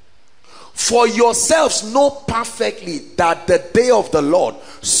 For yourselves know perfectly that the day of the Lord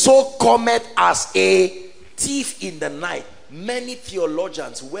so cometh as a thief in the night. Many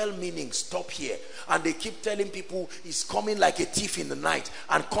theologians, well-meaning, stop here and they keep telling people he's coming like a thief in the night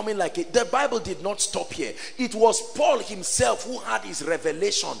and coming like a... The Bible did not stop here. It was Paul himself who had his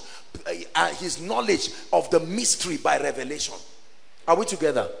revelation, his knowledge of the mystery by revelation. Are we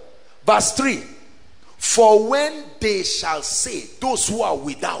together? Verse 3. For when they shall say, those who are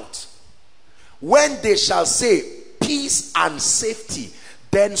without, when they shall say peace and safety,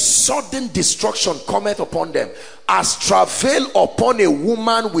 then sudden destruction cometh upon them, as travail upon a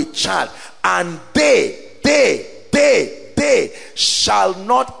woman with child, and they shall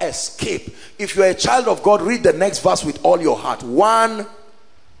not escape. If you are a child of God, read the next verse with all your heart. 1,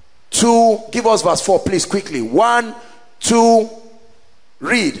 2, give us verse 4 please quickly. 1, 2,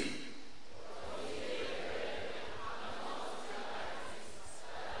 read.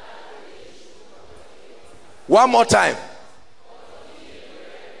 One more time.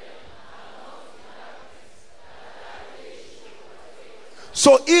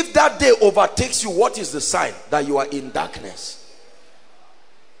 So if that day overtakes you, what is the sign? That you are in darkness.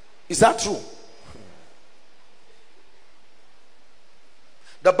 Is that true?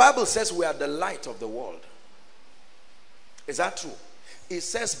 The Bible says we are the light of the world. Is that true? It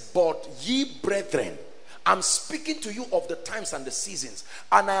says, but ye brethren. I'm speaking to you of the times and the seasons,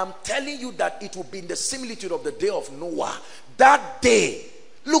 and I am telling you that it will be in the similitude of the day of Noah. That day,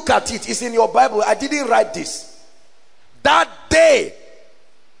 look at it, it's in your Bible. I didn't write this. That day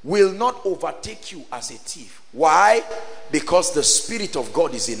will not overtake you as a thief. Why? Because the Spirit of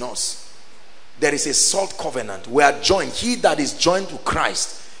God is in us. There is a salt covenant. We are joined. He that is joined to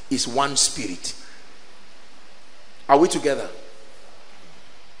Christ is one spirit. Are we together?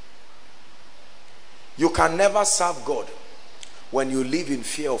 You can never serve God when you live in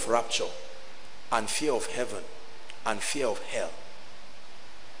fear of rapture and fear of heaven and fear of hell.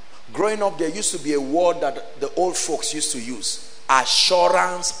 Growing up, there used to be a word that the old folks used to use.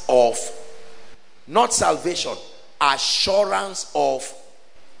 Assurance of, not salvation, assurance of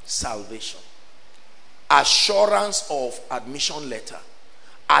salvation. Assurance of admission letter.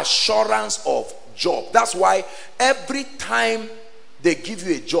 Assurance of job. That's why every time they give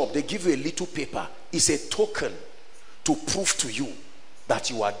you a job, they give you a little paper. It's a token to prove to you that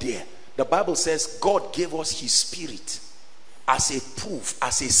you are there. The Bible says God gave us his spirit as a proof,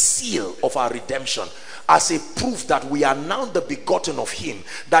 as a seal of our redemption, as a proof that we are now the begotten of him,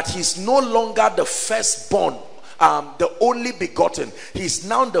 that he's no longer the firstborn, the only begotten. He's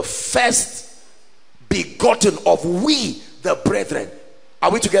now the first begotten of we the brethren.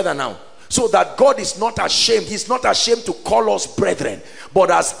 Are we together now? So that God is not ashamed. He's not ashamed to call us brethren, but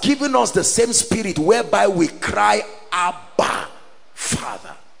has given us the same spirit whereby we cry, Abba,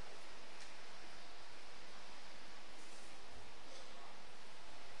 Father.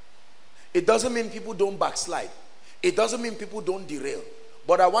 It doesn't mean people don't backslide. It doesn't mean people don't derail.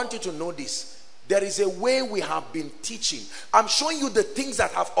 But I want you to know this. There is a way we have been teaching. I'm showing you the things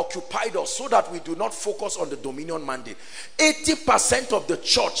that have occupied us so that we do not focus on the dominion mandate. 80% of the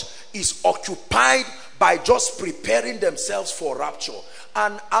church is occupied by just preparing themselves for rapture.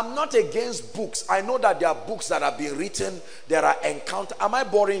 And I'm not against books. I know that there are books that have been written. There are encounters. Am I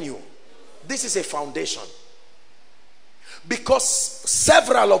boring you? This is a foundation. Because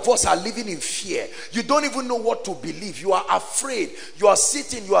several of us are living in fear. You don't even know what to believe. You are afraid. You are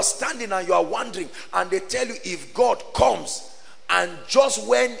sitting, you are standing, and you are wondering. And they tell you if God comes, and just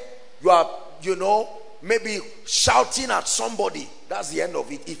when you are, maybe shouting at somebody, that's the end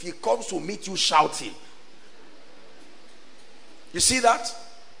of it. If he comes to meet you shouting. You see that?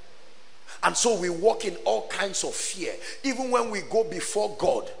 And so we walk in all kinds of fear. Even when we go before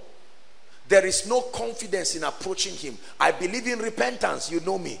God, there is no confidence in approaching him. I believe in repentance. You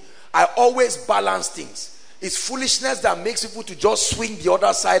know me. I always balance things. It's foolishness that makes people to just swing the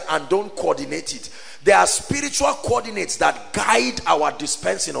other side and don't coordinate it. There are spiritual coordinates that guide our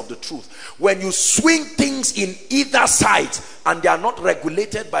dispensing of the truth. When you swing things in either side and they are not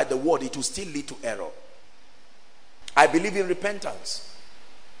regulated by the word, it will still lead to error. I believe in repentance.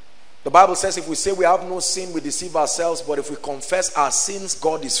 The Bible says if we say we have no sin, we deceive ourselves. But if we confess our sins,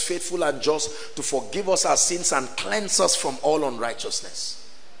 God is faithful and just to forgive us our sins and cleanse us from all unrighteousness.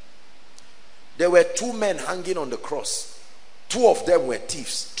 There were two men hanging on the cross. Two of them were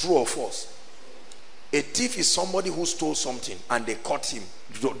thieves. True or false? A thief is somebody who stole something and they caught him.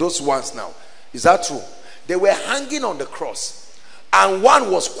 Those ones now. Is that true? They were hanging on the cross. And one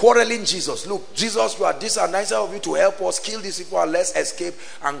was quarreling Jesus. Look, Jesus, you are this and nicer of you to help us kill these people and let's escape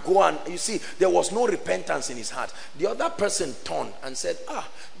and go. And you see, there was no repentance in his heart. The other person turned and said,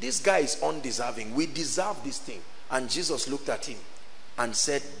 this guy is undeserving. We deserve this thing. And Jesus looked at him and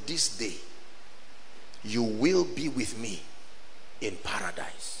said, this day you will be with me in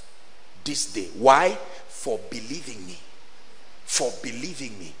paradise. This day. Why? For believing me. For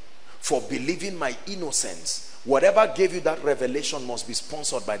believing me. For believing my innocence. Whatever gave you that revelation must be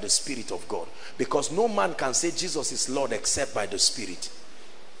sponsored by the Spirit of God. Because no man can say Jesus is Lord except by the Spirit.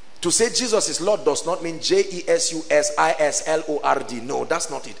 To say Jesus is Lord does not mean J-E-S-U-S-I-S-L-O-R-D. No,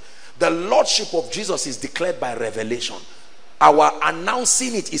 that's not it. The Lordship of Jesus is declared by revelation. Our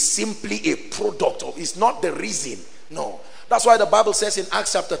announcing it is simply a product of, it's not the reason. No. That's why the Bible says in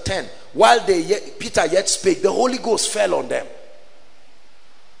Acts chapter 10, while Peter yet spake, the Holy Ghost fell on them.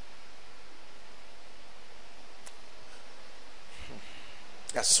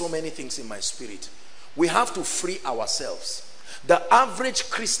 There's so many things in my spirit. We have to free ourselves. The average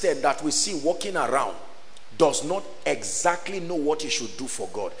Christian that we see walking around does not exactly know what he should do for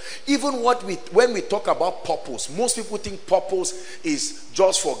God. Even when we talk about purpose, most people think purpose is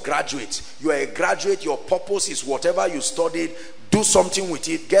just for graduates. You are a graduate, your purpose is whatever you studied, do something with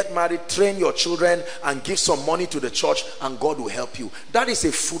it, get married, train your children, and give some money to the church, and God will help you. That is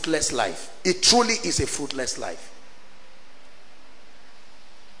a fruitless life. It truly is a fruitless life.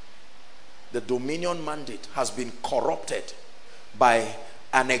 The dominion mandate has been corrupted by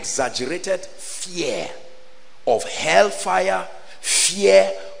an exaggerated fear of hellfire,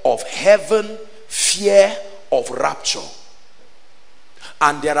 fear of heaven, fear of rapture.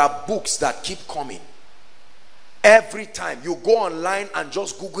 And there are books that keep coming. Every time you go online and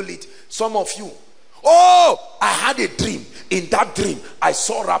just Google it, some of you, I had a dream. In that dream, I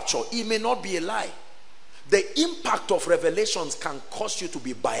saw rapture. It may not be a lie. The impact of revelations can cause you to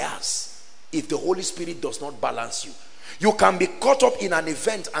be biased. If the Holy Spirit does not balance you, you can be caught up in an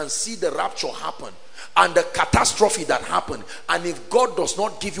event and see the rapture happen and the catastrophe that happened, and if God does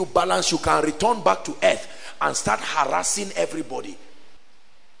not give you balance, you can return back to earth and start harassing everybody.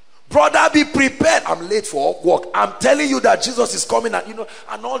 Brother, be prepared. I'm late for work. I'm telling you that Jesus is coming, and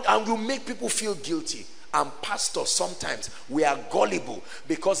and you make people feel guilty. And pastors, sometimes we are gullible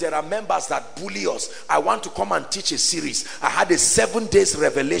because there are members that bully us. I want to come and teach a series. I had a 7 days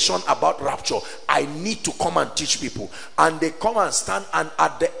revelation about rapture. I need to come and teach people. And they come and stand, and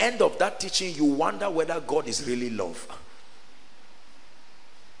at the end of that teaching, you wonder whether God is really love.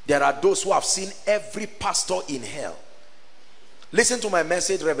 There are those who have seen every pastor in hell. Listen to my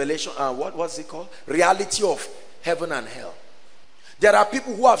message, Revelation, what's it called? Reality of heaven and hell. There are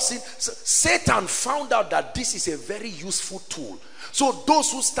people who have seen, Satan found out that this is a very useful tool. So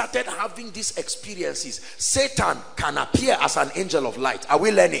those who started having these experiences, Satan can appear as an angel of light. Are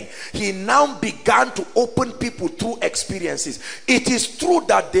we learning? He now began to open people through experiences. It is true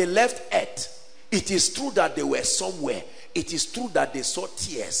that they left earth. It is true that they were somewhere. It is true that they saw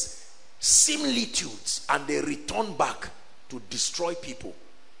tears, similitudes, and they returned back to destroy people.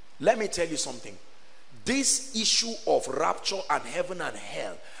 Let me tell you something. This issue of rapture and heaven and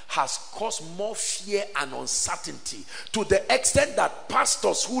hell has caused more fear and uncertainty, to the extent that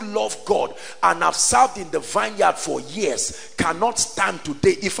pastors who love God and have served in the vineyard for years cannot stand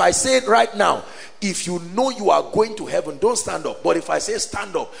today. If I say it right now, if you know you are going to heaven, don't stand up. But if I say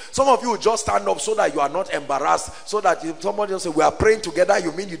stand up, some of you will just stand up so that you are not embarrassed, so that if somebody will say we are praying together,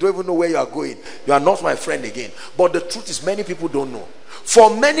 you mean you don't even know where you are going. You are not my friend again. But the truth is, many people don't know.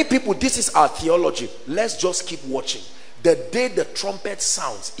 For many people, this is our theology. Let's just keep watching. The day the trumpet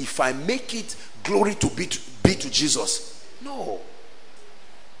sounds, if I make it, glory to be to Jesus. No.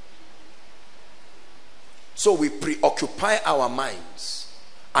 So we preoccupy our minds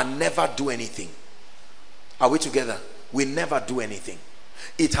and never do anything. Are we together? We never do anything.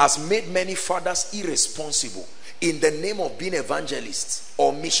 It has made many fathers irresponsible in the name of being evangelists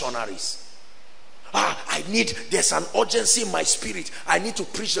or missionaries. There's an urgency in my spirit. I need to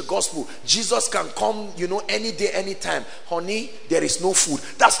preach the gospel. Jesus can come, any day, anytime. Honey, there is no food.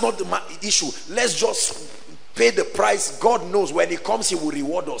 That's not the issue. Let's just pay the price. God knows when he comes, he will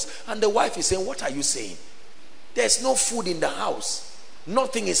reward us. And the wife is saying, what are you saying? There's no food in the house.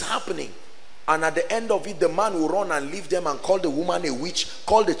 Nothing is happening. And at the end of it, the man will run and leave them and call the woman a witch,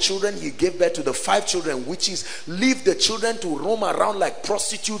 call the children he gave birth to, the 5 children, witches, leave the children to roam around like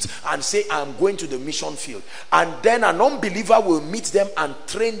prostitutes and say, I'm going to the mission field. And then an unbeliever will meet them and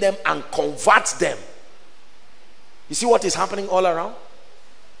train them and convert them. You see what is happening all around?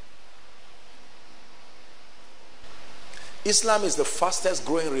 Islam is the fastest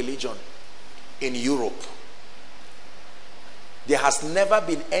growing religion in Europe. There has never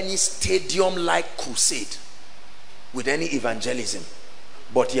been any stadium-like crusade with any evangelism.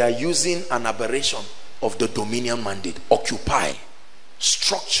 But you are using an aberration of the dominion mandate. Occupy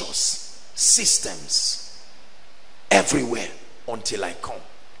structures, systems, everywhere until I come.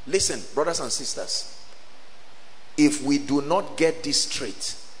 Listen, brothers and sisters, if we do not get this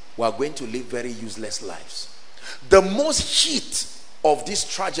straight, we are going to live very useless lives. The most heat of this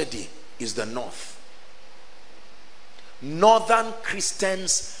tragedy is the north. Northern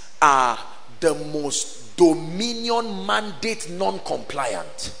Christians are the most dominion mandate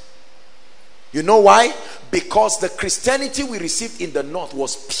non-compliant. You know why? Because the Christianity we received in the north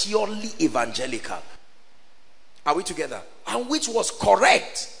was purely evangelical. Are we together? And which was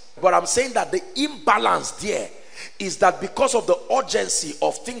correct. But I'm saying that the imbalance there is that because of the urgency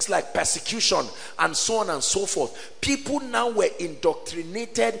of things like persecution and so on and so forth, people now were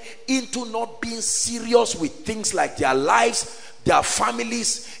indoctrinated into not being serious with things like their lives, their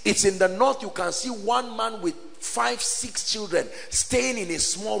families. It's in the north, you can see one man with 5, 6 children staying in a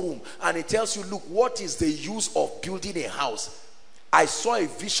small room, and it tells you, look, what is the use of building a house? I saw a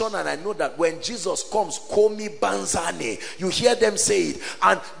vision, and I know that when Jesus comes, komi banzane, you hear them say it,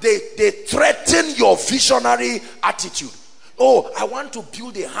 and they threaten your visionary attitude. Oh, I want to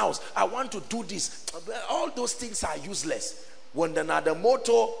build a house, I want to do this. All those things are useless. When the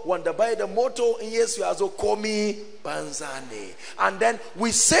motto, when the by the motto, yes, you also komi banzane. And then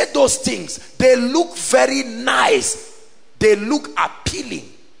we say those things, they look very nice, they look appealing,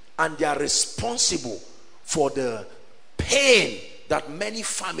 and they are responsible for the pain that many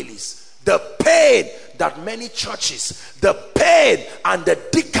families, the pain that many churches, the pain and the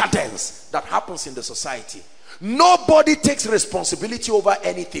decadence that happens in the society. Nobody takes responsibility over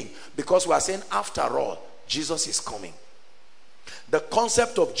anything, because we are saying, after all, Jesus is coming. The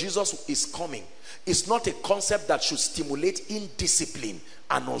concept of Jesus is coming is not a concept that should stimulate indiscipline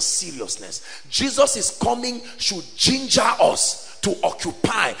and unseriousness. Jesus is coming should ginger us to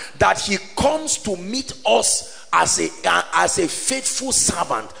occupy, that he comes to meet us as a faithful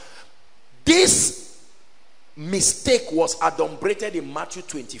servant. This mistake was adumbrated in Matthew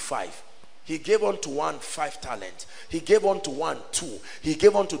 25. He gave unto one 5 talents. He gave unto one 2. He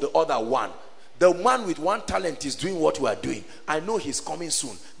gave unto the other 1. The man with 1 talent is doing what we are doing. I know he's coming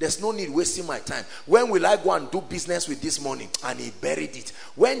soon. There's no need wasting my time. When will I go and do business with this money? And he buried it.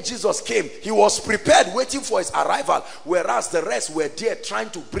 When Jesus came, he was prepared, waiting for his arrival, whereas the rest were there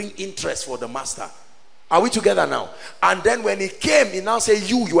trying to bring interest for the master. Are we together now? And then when he came, he now said,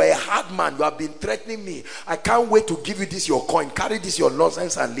 you are a hard man. You have been threatening me. I can't wait to give you this your coin. Carry this your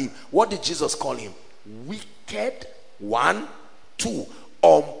nonsense and leave. What did Jesus call him? Wicked 1, 2.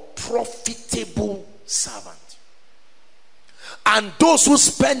 Unprofitable servant. And those who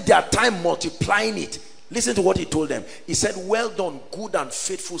spend their time multiplying it, listen to what he told them. He said, well done, good and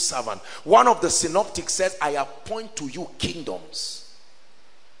faithful servant. One of the synoptics says, I appoint to you kingdoms.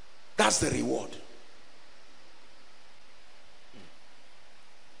 That's the reward.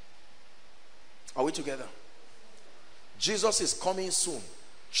 Are we together? Jesus is coming soon.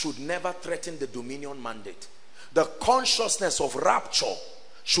 Should never threaten the dominion mandate. The consciousness of rapture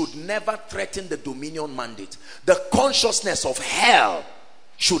should never threaten the dominion mandate. The consciousness of hell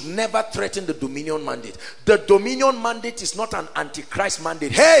should never threaten the dominion mandate. The dominion mandate is not an antichrist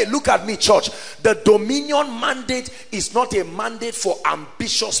mandate. Hey, look at me, church. The dominion mandate is not a mandate for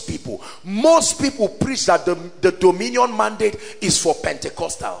ambitious people. Most people preach that the dominion mandate is for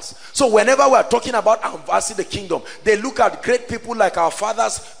Pentecostals. So whenever we are talking about advancing the kingdom, they look at great people like our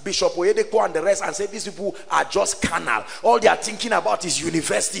fathers, Bishop Oyedepo and the rest, and say these people are just carnal. All they are thinking about is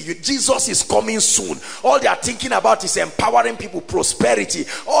university. Jesus is coming soon. All they are thinking about is empowering people, prosperity.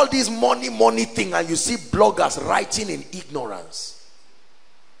 All this money thing, and you see bloggers writing in ignorance.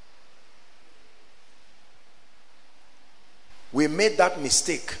 We made that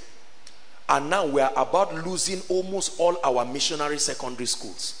mistake, and now we are about losing almost all our missionary secondary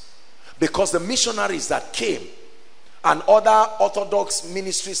schools, because the missionaries that came and other Orthodox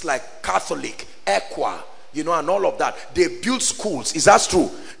ministries like Catholic, Equa, you know, and all of that, they built schools. Is that true?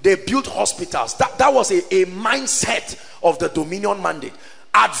 They built hospitals. That was a mindset of the dominion mandate.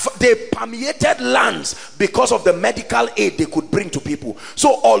 They permeated lands because of the medical aid they could bring to people.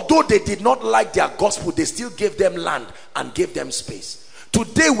 So although they did not like their gospel, they still gave them land and gave them space.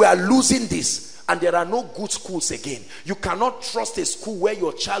 Today we are losing this, and there are no good schools again. You cannot trust a school where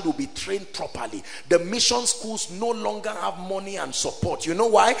your child will be trained properly. The mission schools no longer have money and support. You know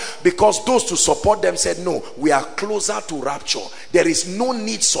why? Because those to support them said, no, we are closer to rapture. There is no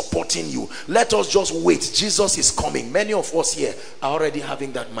need supporting you. Let us just wait. Jesus is coming. Many of us here are already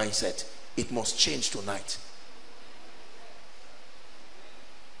having that mindset. It must change tonight.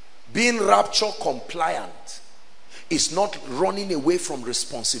 Being rapture compliant is not running away from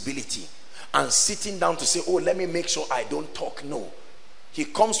responsibility and sitting down to say, oh, let me make sure I don't talk. No. He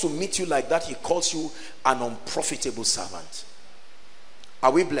comes to meet you like that. He calls you an unprofitable servant.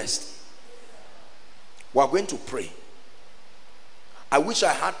 Are we blessed? We are going to pray. I wish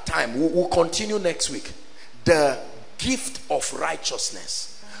I had time. We'll continue next week. The gift of righteousness.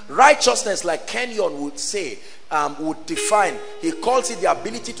 Righteousness, like Kenyon would say, would define, he calls it the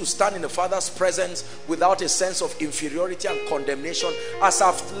ability to stand in the Father's presence without a sense of inferiority and condemnation. As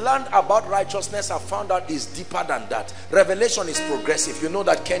I've learned about righteousness, I've found out it's deeper than that. Revelation is progressive. You know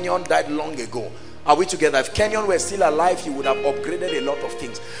that Kenyon died long ago. Are we together? If Kenyon were still alive, he would have upgraded a lot of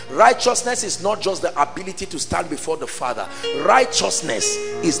things. Righteousness is not just the ability to stand before the Father. Righteousness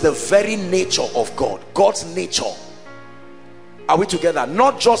is the very nature of God. God's nature. Are we together?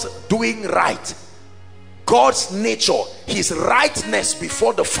 Not just doing right. God's nature, his rightness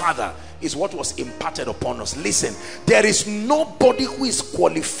before the Father is what was imparted upon us. Listen, there is nobody who is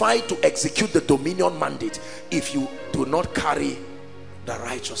qualified to execute the dominion mandate if you do not carry the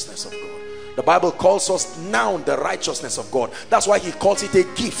righteousness of God. The Bible calls us now the righteousness of God. That's why he calls it a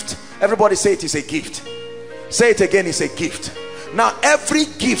gift. Everybody say it is a gift. Say it again, it's a gift. Now every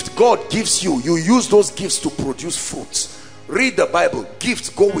gift God gives you, you use those gifts to produce fruits. Read the Bible. Gifts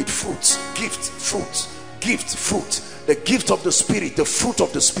go with fruits. Gift, fruits. Gift, fruit. The gift of the Spirit, the fruit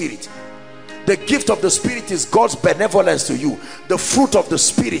of the Spirit. The gift of the Spirit is God's benevolence to you. The fruit of the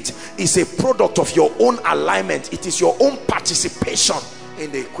Spirit is a product of your own alignment. It is your own participation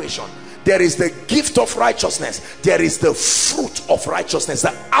in the equation. There is the gift of righteousness. There is the fruit of righteousness, the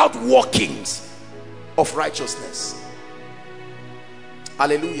outworkings of righteousness.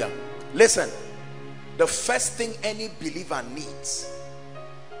 Hallelujah. Listen, the first thing any believer needs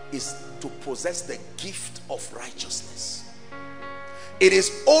is to possess the gift of righteousness. It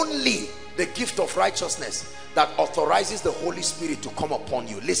is only the gift of righteousness that authorizes the Holy Spirit to come upon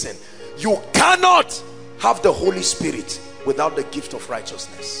you. Listen, you cannot have the Holy Spirit without the gift of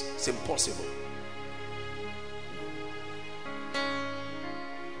righteousness. It's impossible.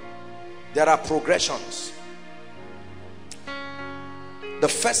 There are progressions. The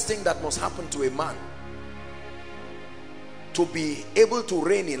first thing that must happen to a man to be able to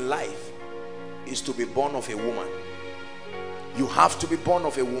reign in life is to be born of a woman. You have to be born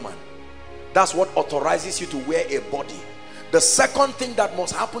of a woman. That's what authorizes you to wear a body. The second thing that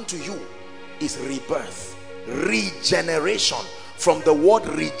must happen to you is rebirth, regeneration, from the word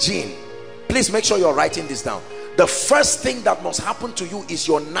regene. Please make sure you're writing this down. The first thing that must happen to you is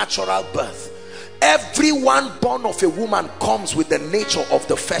your natural birth. Everyone born of a woman comes with the nature of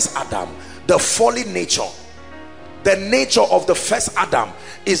the first Adam, the fallen nature. The nature of the first Adam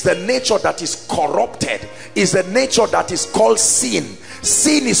is the nature that is corrupted, is the nature that is called sin.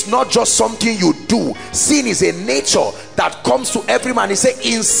 Sin is not just something you do. Sin is a nature that comes to every man. He said,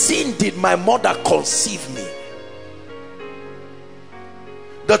 in sin did my mother conceive me.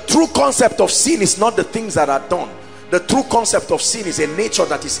 The true concept of sin is not the things that are done. The true concept of sin is a nature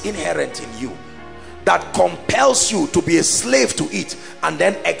that is inherent in you, that compels you to be a slave to it and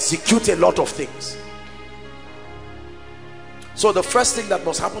then execute a lot of things. So the first thing that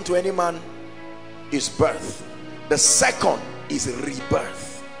must happen to any man is birth. The second is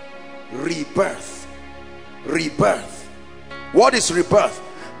rebirth. Rebirth. Rebirth. What is rebirth?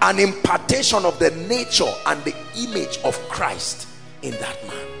 An impartation of the nature and the image of Christ in that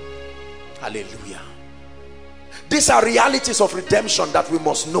man. Hallelujah. These are realities of redemption that we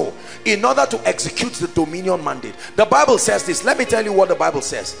must know in order to execute the dominion mandate. The Bible says this. Let me tell you what the Bible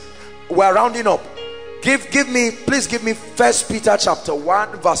says. We're rounding up. Please give me 1 Peter chapter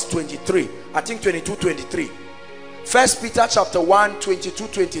 1 verse 23. I think 22, 23. 1 Peter chapter 1, 22,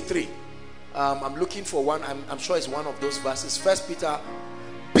 23. I'm looking for one. I'm sure it's one of those verses. 1 Peter.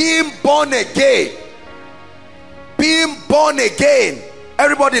 Being born again. Being born again.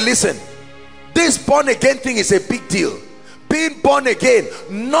 Everybody listen. This born again thing is a big deal. Being born again,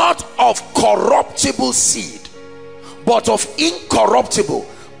 not of corruptible seed, but of incorruptible,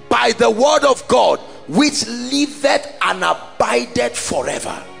 by the word of God, which liveth and abideth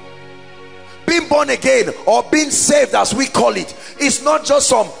forever. Being born again, or being saved as we call it, is not just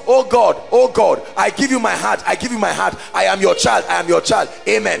some, oh God, I give you my heart, I give you my heart, I am your child, I am your child,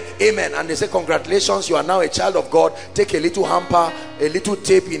 amen, amen. And they say, congratulations, you are now a child of God. Take a little hamper, a little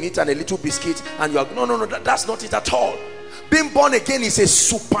tape in it, and a little biscuit, and you are, no, that's not it at all. Being born again is a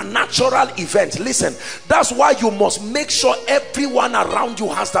supernatural event. Listen, that's why you must make sure everyone around you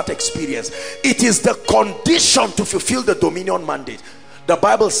has that experience. It is the condition to fulfill the dominion mandate. The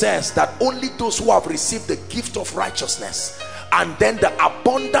Bible says that only those who have received the gift of righteousness and then the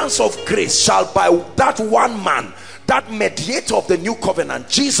abundance of grace shall, by that one man, that mediator of the new covenant,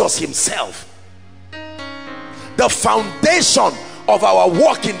 Jesus himself, the foundation of our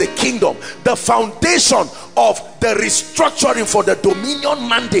walk in the kingdom, the foundation of the restructuring for the dominion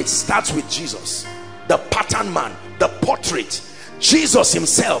mandate starts with Jesus, the pattern man, the portrait. Jesus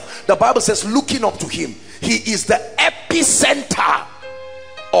himself, the Bible says, looking up to him, he is the epicenter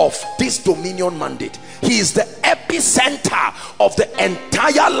of this dominion mandate. He is the epicenter of the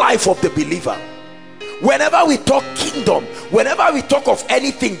entire life of the believer. Whenever we talk kingdom, whenever we talk of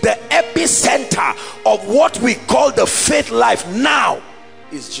anything, the epicenter of what we call the faith life now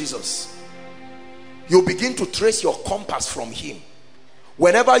is Jesus. You begin to trace your compass from him.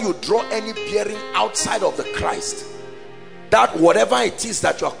 Whenever you draw any bearing outside of the Christ, that whatever it is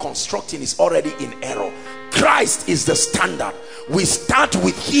that you are constructing is already in error. Christ is the standard. We start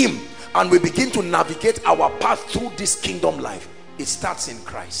with him and we begin to navigate our path through this kingdom life. It starts in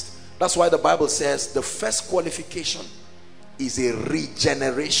Christ. That's why the Bible says the first qualification is a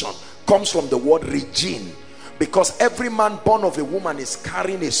regeneration. Comes from the word regene, because every man born of a woman is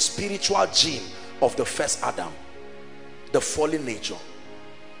carrying a spiritual gene of the first Adam, the fallen nature.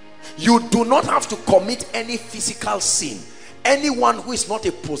 You do not have to commit any physical sin. Anyone who is not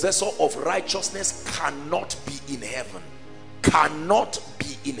a possessor of righteousness cannot be in heaven. Cannot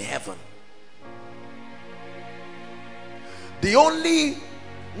be in heaven. The only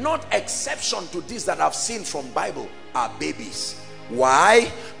not exception to this that I've seen from Bible are babies.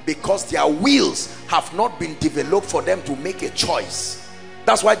 Why? Because their wills have not been developed for them to make a choice.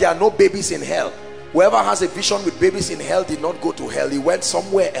 That's why there are no babies in hell. Whoever has a vision with babies in hell did not go to hell. He went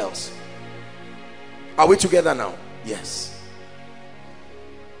somewhere else. Are we together now? Yes.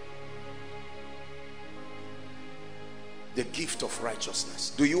 The gift of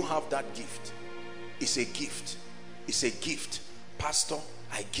righteousness. Do you have that gift? It's a gift. It's a gift. Pastor,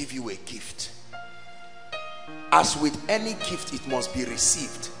 I give you a gift. As with any gift, it must be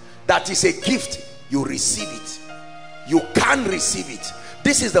received. That is a gift. You receive it. You can receive it.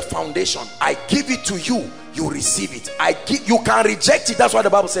 This is the foundation. I give it to you, you receive it. You can reject it. That's why the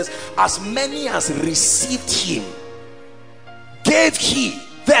Bible says, as many as received him, gave he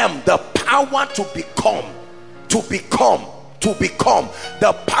them the power to become,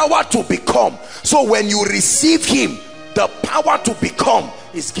 the power to become. So when you receive him, the power to become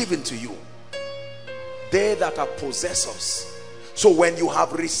is given to you. They that are possessors. So when you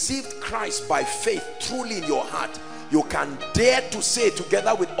have received Christ by faith truly in your heart, you can dare to say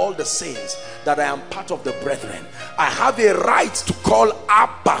together with all the saints that I am part of the brethren. I have a right to call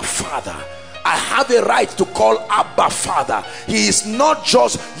Abba Father. I have a right to call Abba Father. He is not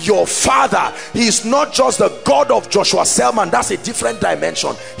just your father. He is not just the God of Joshua Selman. That's a different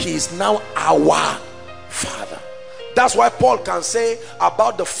dimension. He is now our Father. That's why Paul can say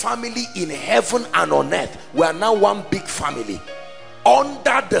about the family in heaven and on earth, we are now one big family,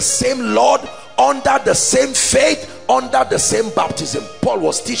 under the same Lord, under the same faith, under the same baptism. Paul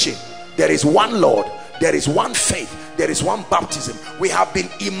was teaching there is one Lord, there is one faith, there is one baptism. We have been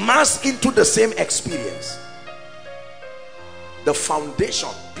immersed into the same experience. The foundation,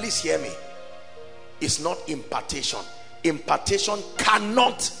 please hear me, is not impartation. Impartation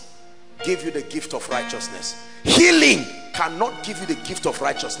cannot give you the gift of righteousness. Healing cannot give you the gift of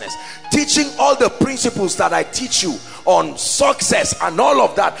righteousness. Teaching all the principles that I teach you on success and all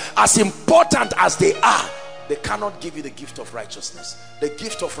of that, as important as they are, they cannot give you the gift of righteousness. The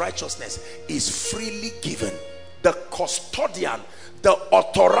gift of righteousness is freely given. The custodian, the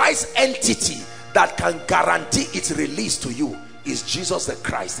authorized entity that can guarantee its release to you is Jesus the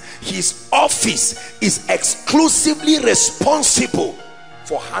Christ. His office is exclusively responsible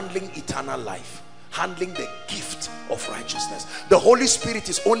for handling eternal life, handling the gift of righteousness. The Holy Spirit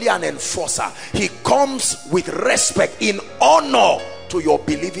is only an enforcer. He comes with respect, in honor to your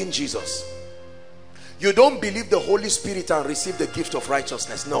believing Jesus. You don't believe the Holy Spirit and receive the gift of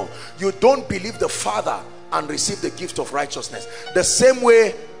righteousness. No, you don't believe the Father and receive the gift of righteousness. The same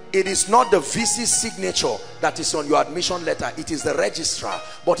way, it is not the VC signature that is on your admission letter. It is the registrar,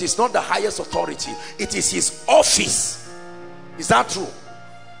 but it's not the highest authority. It is his office. Is that true?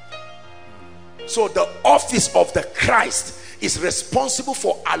 So the office of the Christ is responsible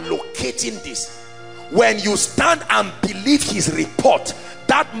for allocating this. When you stand and believe his report,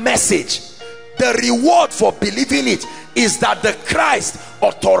 that message, the reward for believing it is that the Christ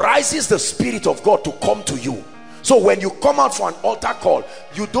authorizes the Spirit of God to come to you. So when you come out for an altar call,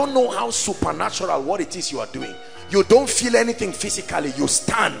 you don't know how supernatural what it is you are doing. You don't feel anything physically. You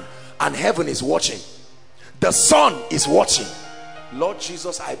stand and heaven is watching. The Son is watching. Lord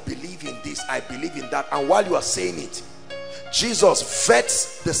Jesus, I believe in this, I believe in that. And while you are saying it, Jesus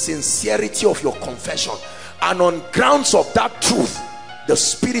vets the sincerity of your confession, and on grounds of that truth, the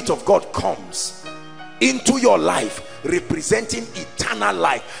Spirit of God comes into your life, representing eternal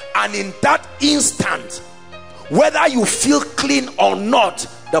life. And in that instant, whether you feel clean or not,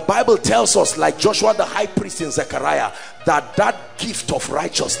 the Bible tells us, like Joshua the high priest in Zechariah, that that gift of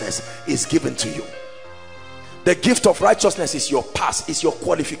righteousness is given to you. The gift of righteousness is your pass, is your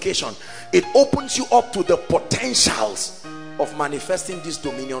qualification. It opens you up to the potentials of manifesting this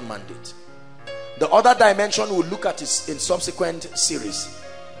dominion mandate. The other dimension we'll look at is in subsequent series,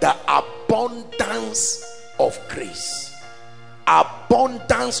 the abundance of grace.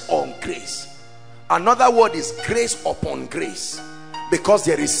 Abundance on grace. Another word is grace upon grace, because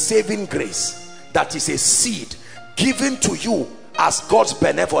there is saving grace that is a seed given to you as God's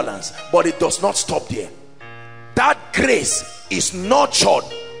benevolence, but it does not stop there. That grace is nurtured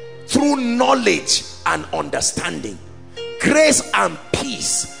through knowledge and understanding. Grace and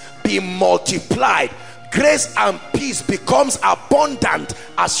peace be multiplied. Grace and peace becomes abundant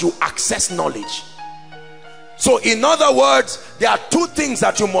as you access knowledge. So in other words, there are two things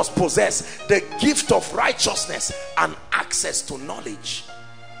that you must possess: the gift of righteousness and access to knowledge.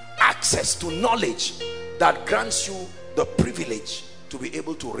 Access to knowledge that grants you the privilege to be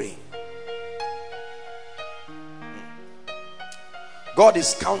able to reign. God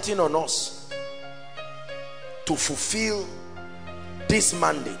is counting on us to fulfill this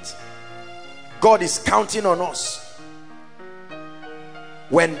mandate. God is counting on us.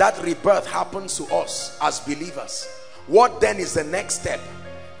 When that rebirth happens to us as believers, what then is the next step?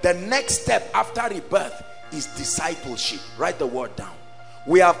 The next step after rebirth is discipleship. Write the word down.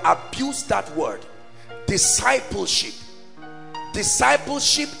 We have abused that word. Discipleship.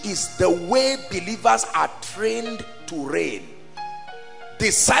 Discipleship is the way believers are trained to reign.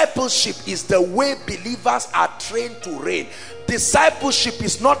 Discipleship is the way believers are trained to reign. Discipleship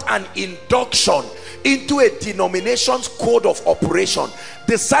is not an induction into a denomination's code of operation.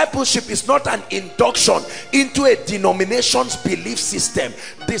 Discipleship is not an induction into a denomination's belief system.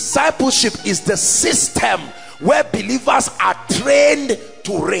 Discipleship is the system where believers are trained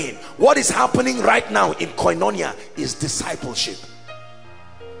to reign. What is happening right now in Koinonia is discipleship.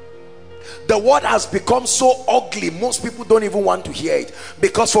 The word has become so ugly, most people don't even want to hear it,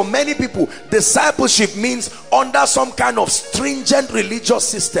 because for many people discipleship means under some kind of stringent religious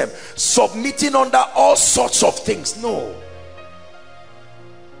system, submitting under all sorts of things. No,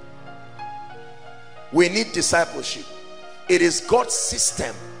 we need discipleship. It is God's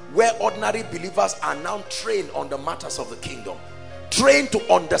system where ordinary believers are now trained on the matters of the kingdom, trained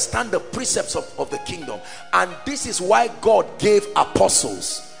to understand the precepts of the kingdom. And this is why God gave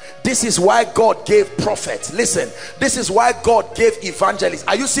apostles. This is why God gave prophets. Listen, this is why God gave evangelists.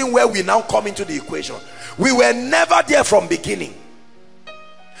 Are you seeing where we now come into the equation? We were never there from beginning.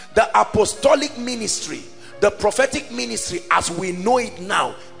 The apostolic ministry, the prophetic ministry as we know it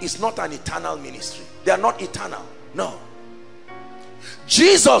now, is not an eternal ministry. They are not eternal. No.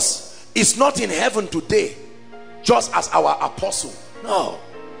 Jesus is not in heaven today just as our apostle. No.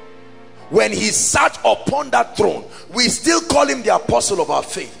 When he sat upon that throne, we still call him the apostle of our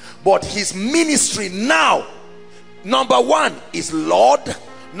faith. But his ministry now, number one, is Lord.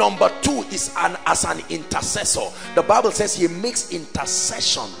 Number two is as an intercessor. The Bible says he makes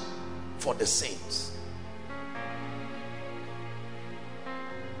intercession for the saints.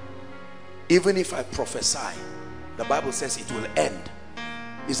 Even if I prophesy, the Bible says it will end.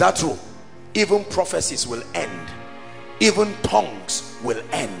 Is that true? Even prophecies will end. Even tongues will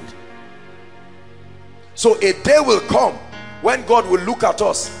end. So a day will come when God will look at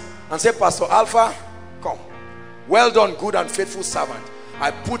us and say, Pastor Alpha, come. Well done, good and faithful servant.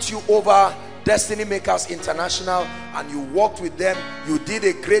 I put you over Destiny Makers International and you walked with them. You did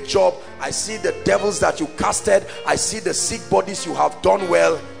a great job. I see the devils that you casted. I see the sick bodies. You have done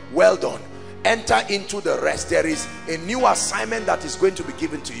well. Well done. Enter into the rest. There is a new assignment that is going to be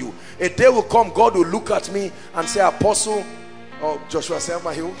given to you. A day will come, God will look at me and say, Apostle, oh, Joshua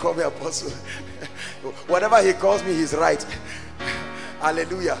Selman, he won't call me apostle. Whatever he calls me, he's right.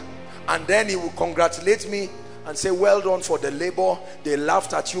 Hallelujah. And then he will congratulate me and say, well done for the labor. They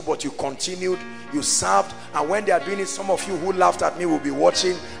laughed at you, but you continued, you served. And when they are doing it, some of you who laughed at me will be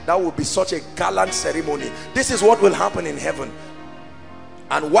watching. That will be such a gallant ceremony. This is what will happen in heaven.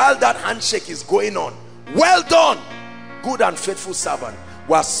 And while that handshake is going on, well done, good and faithful servant,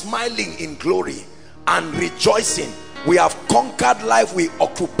 we are smiling in glory and rejoicing. We have conquered life. We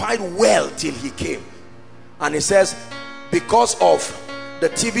occupied well till he came. And he says, because of the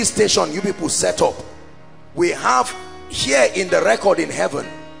TV station you people set up, we have here in the record in heaven,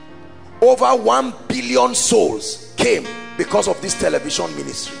 over 1 billion souls came because of this television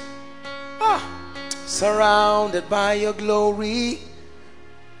ministry. Surrounded by your glory,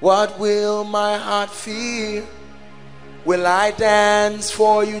 what will my heart feel? Will I dance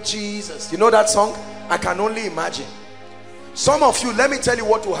for you, Jesus? You know that song? I can only imagine. Some of you, let me tell you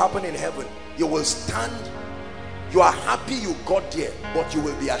what will happen in heaven. You will stand. You are happy you got there, but you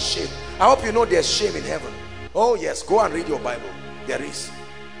will be ashamed. I hope you know there's shame in heaven. Oh yes, go and read your Bible. There is.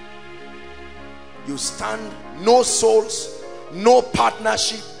 You stand, no souls, no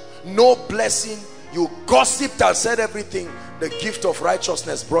partnership, no blessing. You gossiped and said everything. The gift of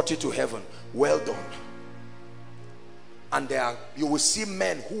righteousness brought you to heaven. Well done. And there you will see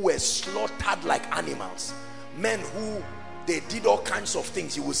men who were slaughtered like animals. Men who they did all kinds of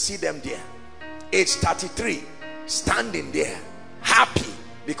things. You will see them there. Age 33. Standing there happy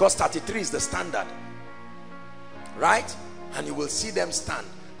because 33 is the standard, right? And you will see them stand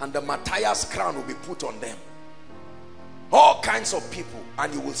and the Matthias crown will be put on them. All kinds of people,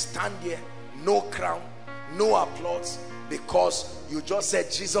 and you will stand there, no crown, no applause, because you just said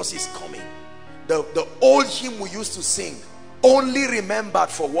Jesus is coming. The old hymn we used to sing, only remembered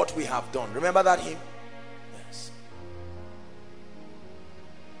for what we have done. Remember that hymn? Yes.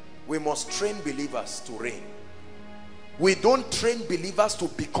 We must train believers to reign. We don't train believers to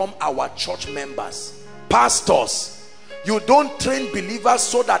become our church members. Pastors, you don't train believers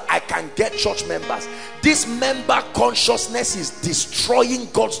so that I can get church members. This member consciousness is destroying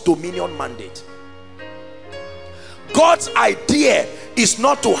God's dominion mandate. God's idea is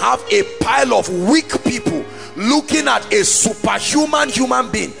not to have a pile of weak people looking at a superhuman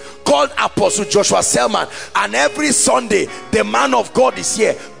human being called Apostle Joshua Selman, and every Sunday the man of God is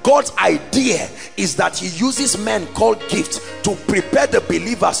here. God's idea is that he uses men called gifts to prepare the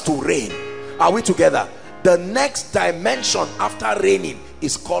believers to reign. Are we together? The next dimension after reigning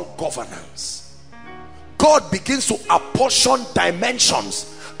is called governance. God begins to apportion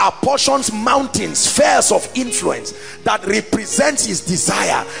dimensions, apportions mountains, spheres of influence that represents his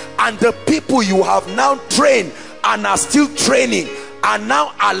desire, and the people you have now trained and are still training are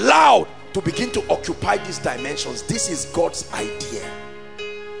now allowed to begin to occupy these dimensions. This is God's idea.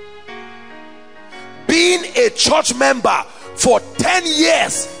 Being a church member for 10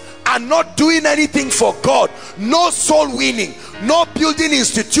 years and not doing anything for God, no soul winning, no building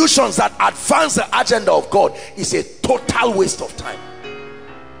institutions that advance the agenda of God, is a total waste of time.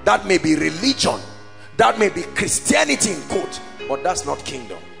 That may be religion, that may be Christianity in quote, but that's not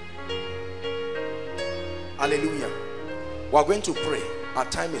kingdom. Hallelujah. We're going to pray. Our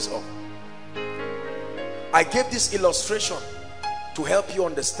time is up. I gave this illustration to help you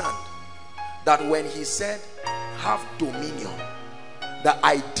understand that when he said have dominion, the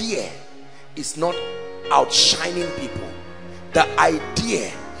idea is not outshining people. The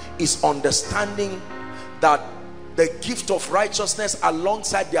idea is understanding that the gift of righteousness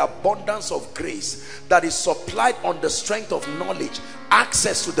alongside the abundance of grace that is supplied on the strength of knowledge,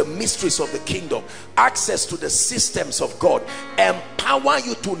 access to the mysteries of the kingdom, access to the systems of God, empower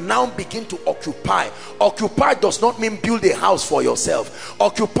you to now begin to occupy. Occupy does not mean build a house for yourself.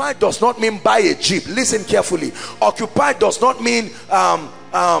 Occupy does not mean buy a jeep. Listen carefully. Occupy does not mean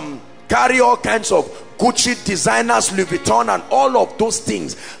carry all kinds of Gucci, designers, Louis Vuitton, and all of those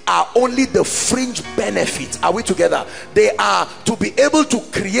things are only the fringe benefits. Are we together? They are to be able to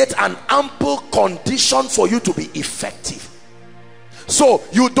create an ample condition for you to be effective. So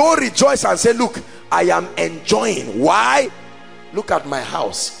you don't rejoice and say, look, I am enjoying. Why? Look at my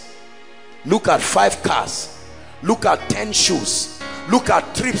house. Look at 5 cars. Look at 10 shoes. Look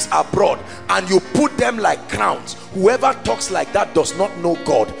at trips abroad, and you put them like crowns. Whoever talks like that does not know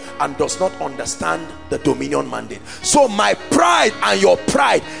God and does not understand the dominion mandate. So my pride and your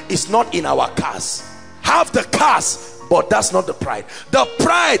pride is not in our cars. Have the cars, but that's not the pride. The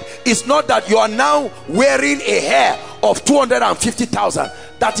pride is not that you are now wearing a hair of 250,000.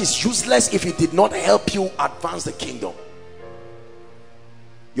 That is useless if it did not help you advance the kingdom.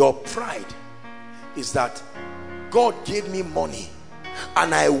 Your pride is that God gave me money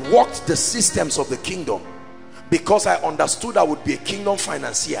and I worked the systems of the kingdom because I understood I would be a kingdom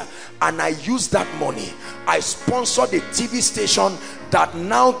financier, and I used that money. I sponsored a TV station that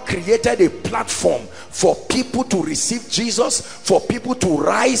now created a platform for people to receive Jesus, for people to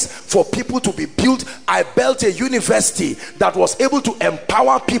rise, for people to be built. I built a university that was able to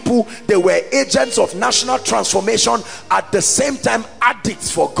empower people. They were agents of national transformation, at the same time addicts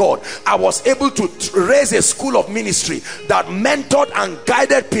for God. I was able to raise a school of ministry that mentored and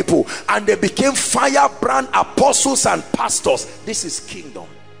guided people, and they became firebrand apostles and pastors. This is kingdom.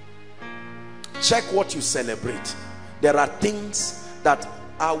 Check what you celebrate. There are things that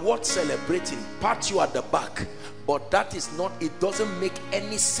are worth celebrating. Pat you at the back, but that is not, it doesn't make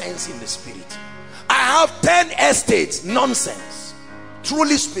any sense in the spirit. I have 10 estates. Nonsense.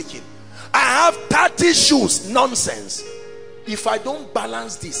 Truly speaking, I have 30 shoes. Nonsense. If I don't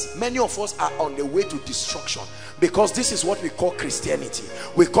balance this, many of us are on the way to destruction, because this is what we call Christianity.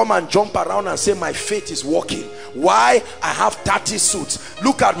 We come and jump around and say my faith is working. Why? I have 30 suits.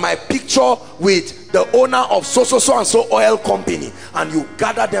 Look at my picture with the owner of so and so oil company, and you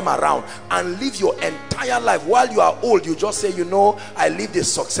gather them around and live your entire life. While you are old, you just say, you know, I lived a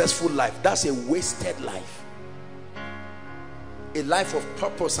successful life. That's a wasted life. A life of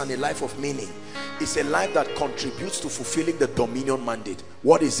purpose and a life of meaning is a life that contributes to fulfilling the dominion mandate.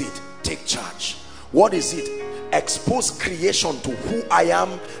 What is it? Take charge. What is it? Expose creation to who I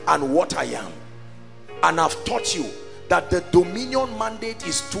am and what I am. And I've taught you that the dominion mandate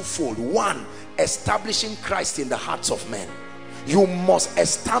is twofold. One, establishing Christ in the hearts of men. You must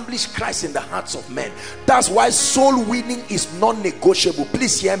establish Christ in the hearts of men. That's why soul winning is non-negotiable.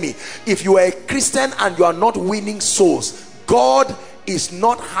 Please hear me. If you are a Christian and you are not winning souls, God is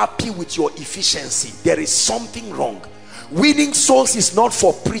not happy with your efficiency. There is something wrong. Winning souls is not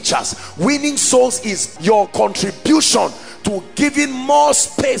for preachers. Winning souls is your contribution to giving more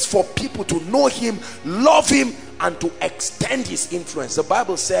space for people to know him, love him, and to extend his influence. The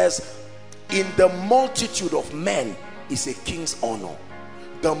Bible says, in the multitude of men is a king's honor.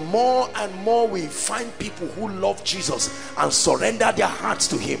 The more and more we find people who love Jesus and surrender their hearts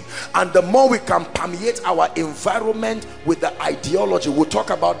to him, and the more we can permeate our environment with the ideology, we'll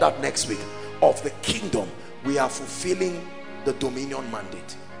talk about that next week, of the kingdom, we are fulfilling the dominion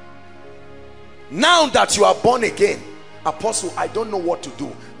mandate. Now that you are born again, apostle, I don't know what to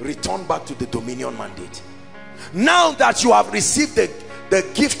do. Return back to the dominion mandate. Now that you have received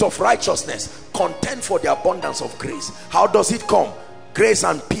the gift of righteousness, contend for the abundance of grace. How does it come? Grace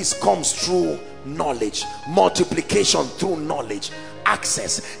and peace comes through knowledge, multiplication through knowledge,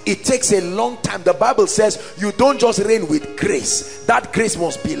 access. It takes a long time. The Bible says you don't just reign with grace. That grace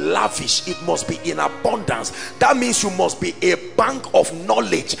must be lavish. It must be in abundance. That means you must be a bank of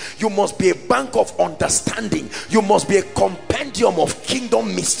knowledge. You must be a bank of understanding. You must be a compendium of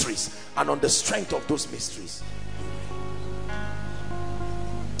kingdom mysteries, and on the strength of those mysteries,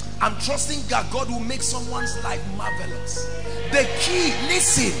 I'm trusting that God will make someone's life marvelous. The key,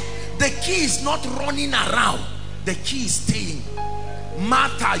 listen, the key is not running around. The key is staying.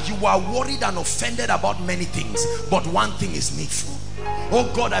 Martha, you are worried and offended about many things, but one thing is needful.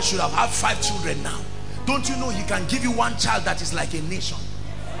 Oh God, I should have had 5 children now. Don't you know he can give you one child that is like a nation?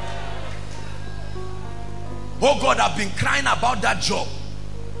 Oh God, I've been crying about that job.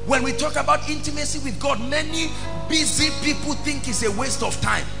 When we talk about intimacy with God, many busy people think it's a waste of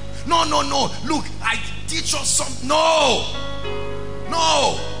time. No, no, no. Look, I teach us some. No,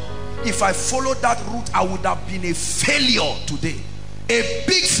 no. If I followed that route, I would have been a failure today. A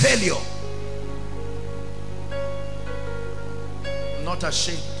big failure. I'm not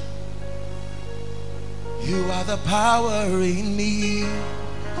ashamed. You are the power in me.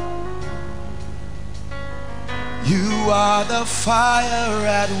 You are the fire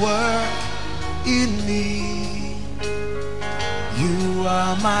at work in me. You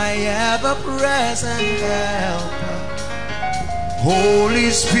are my ever-present helper. Holy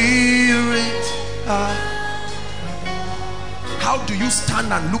Spirit. How do you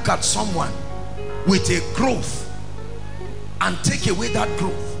stand and look at someone with a growth and take away that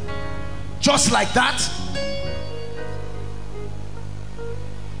growth? Just like that?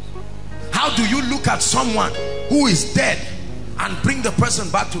 How do you look at someone who is dead and bring the person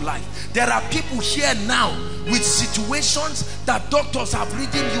back to life? There are people here now with situations that doctors have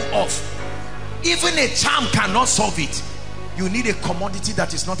written you off. Even a charm cannot solve it. You need a commodity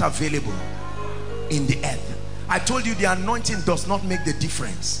that is not available in the earth. I told you the anointing does not make the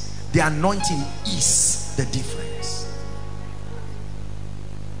difference. The anointing is the difference.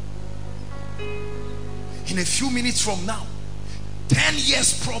 In a few minutes from now, 10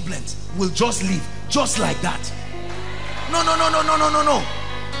 years problems will just leave, just like that. No, no, no, no, no, no, no, no.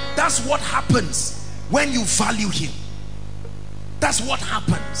 That's what happens when you value him. That's what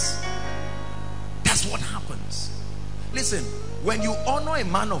happens. That's what happens. Listen, when you honor a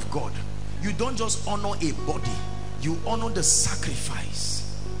man of God, you don't just honor a body, you honor the sacrifice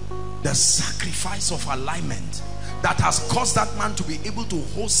of alignment that has caused that man to be able to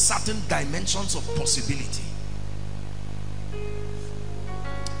host certain dimensions of possibility.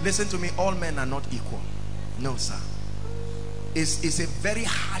 Listen to me, all men are not equal. No, sir. It's a very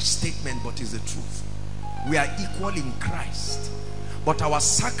harsh statement, but it's the truth. We are equal in Christ, but our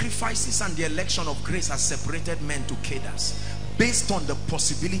sacrifices and the election of grace has separated men to cadres based on the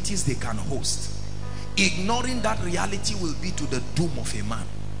possibilities they can host. Ignoring that reality will be to the doom of a man.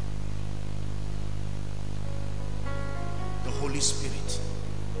 The Holy Spirit.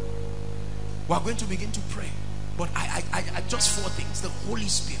 We are going to begin to pray, but I just 4 things. The Holy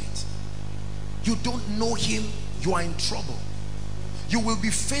Spirit. You don't know him, you are in trouble. You will be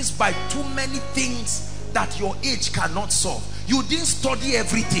faced by too many things that your age cannot solve. You didn't study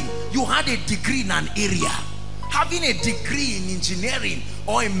everything. You had a degree in an area. Having a degree in engineering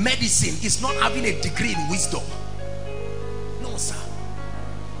or in medicine is not having a degree in wisdom. No, sir.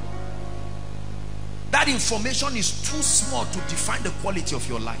 That information is too small to define the quality of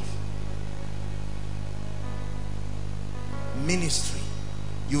your life. Ministry,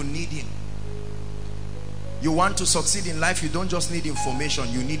 you need him. You want to succeed in life, you don't just need information,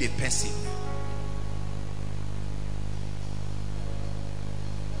 you need a person.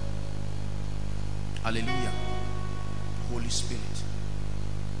 Hallelujah. Holy Spirit,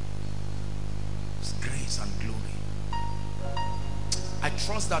 His grace and glory. I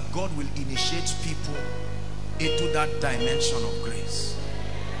trust that God will initiate people into that dimension of grace,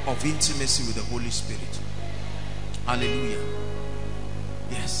 of intimacy with the Holy Spirit. Hallelujah.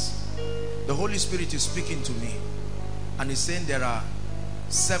 Yes. The Holy Spirit is speaking to me and he's saying there are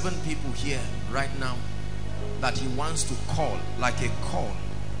 7 people here right now that he wants to call, like a call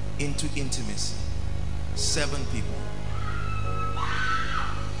into intimacy. 7 people.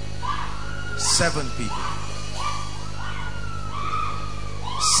 7 people.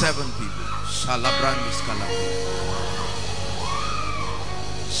 7 people. Shalabrandis Kalabri.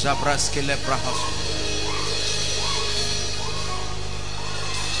 Shabraskele Brahas.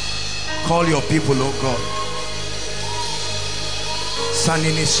 Call your people, oh God. It's an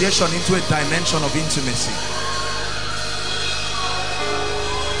initiation into a dimension of intimacy.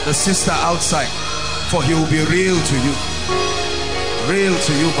 The sister outside, for he will be real to you. real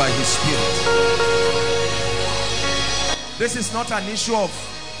to you by his Spirit. This is not an issue of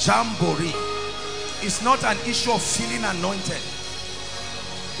jamboree. It's not an issue of feeling anointed.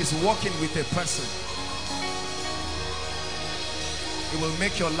 It's walking with a person. It will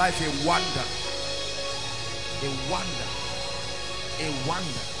make your life a wonder. A wonder. A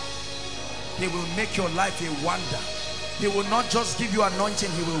wonder. He will make your life a wonder. He will not just give you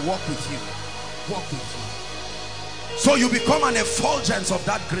anointing, he will walk with you. Walk with you. So you become an effulgence of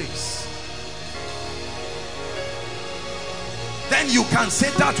that grace. Then you can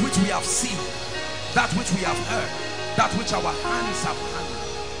say that which we have seen, that which we have heard, that which our hands have handled.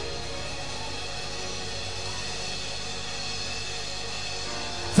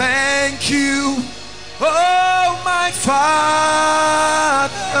 Thank you, oh my Father,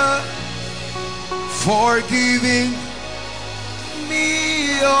 for giving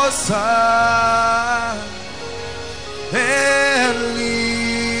me your Son and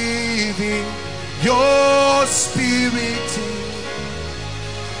leaving your Spirit in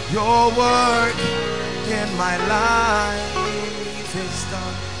your work in my life is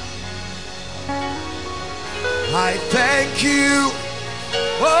done. I thank you,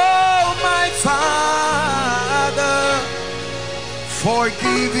 oh my Father, for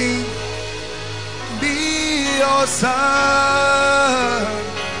giving me your Son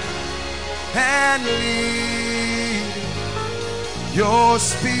and leaving your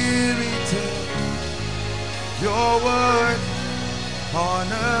Spirit in your work on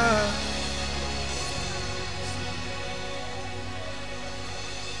earth.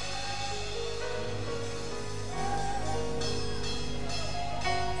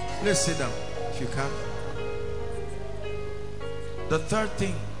 Please sit down if you can. The third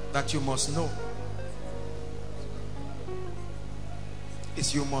thing that you must know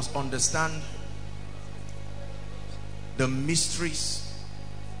is you must understand the mysteries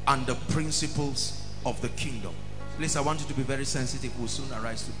and the principles of the kingdom. Please, I want you to be very sensitive. We'll soon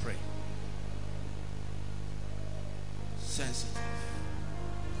arise to pray. Sensitive.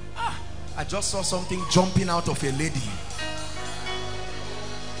 I just saw something jumping out of a lady.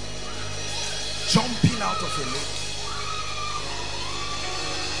 Jumping out of a lady.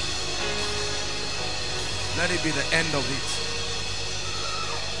 Let it be the end of it.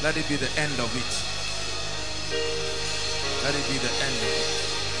 Let it be the end of it. Let it be the end of it.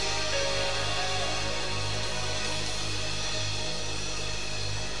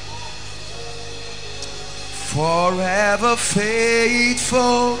 Forever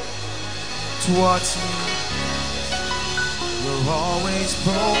faithful towards me, you're always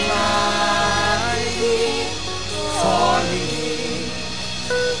providing for me.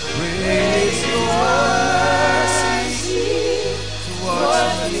 Raise your mercy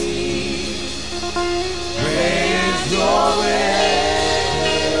towards me. Raise your way.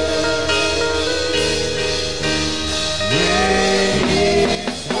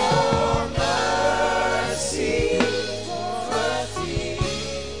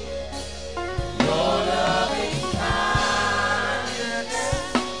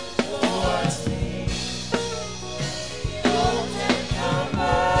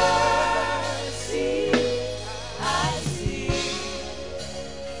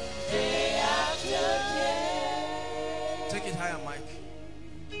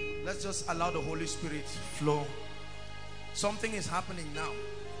 Just allow the Holy Spirit flow. Something is happening now.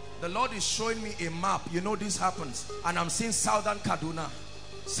 The Lord is showing me a map. You know this happens, and I'm seeing Southern Kaduna.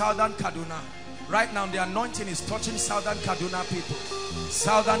 Southern Kaduna. Right now the anointing is touching Southern Kaduna people.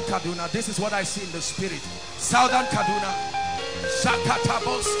 Southern Kaduna. This is what I see in the spirit. Southern Kaduna.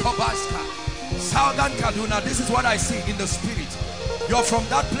 Southern Kaduna. This is what I see in the spirit. You're from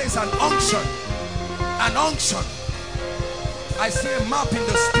that place. An unction. An unction. I see a map in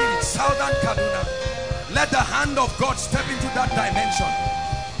the spirit. Southern Kaduna. Let the hand of God step into that dimension.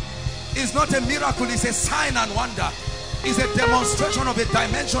 It's not a miracle, it's a sign and wonder. It's a demonstration of a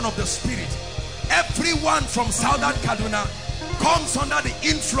dimension of the spirit. Everyone from Southern Kaduna comes under the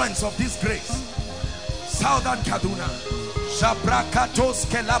influence of this grace. Southern Kaduna.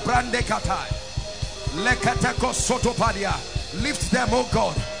 Lift them, oh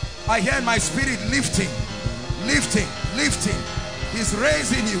God. I hear in my spirit lifting, lifting, lifting. He's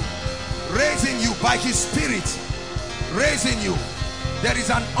raising you by his spirit, raising you. There is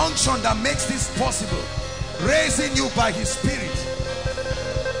an unction that makes this possible, raising you by his spirit.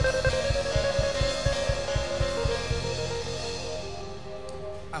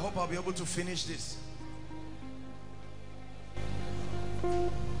 I hope I'll be able to finish this.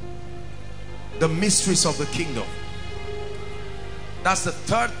 The mysteries of the kingdom. That's the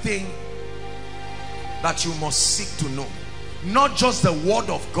third thing that you must seek to know. Not just the word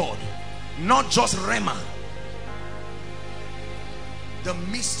of God, not just Rhema, the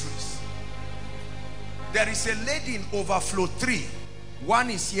mysteries. There is a lady in overflow 3. 1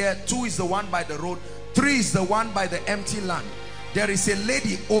 is here, 2 is the one by the road, 3 is the one by the empty land. There is a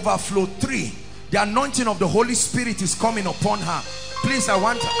lady, overflow 3. The anointing of the Holy Spirit is coming upon her. Please, I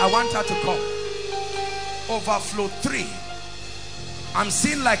want her to come. Overflow 3. I'm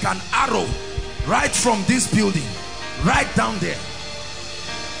seeing like an arrow right from this building, right down there.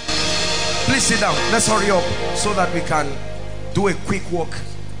 Please sit down. Let's hurry up so that we can do a quick walk.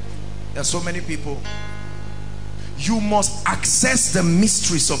 There are so many people. You must access the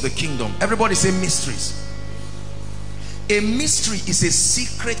mysteries of the kingdom. Everybody say mysteries. A mystery is a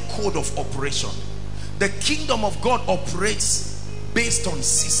secret code of operation. The kingdom of God operates based on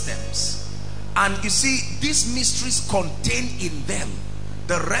systems. And you see, these mysteries contain in them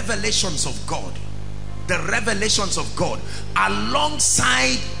the revelations of God. The revelations of God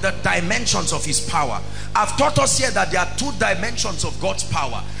alongside the dimensions of his power. I've taught us here that there are 2 dimensions of God's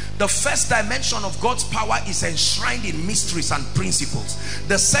power. The first dimension of God's power is enshrined in mysteries and principles.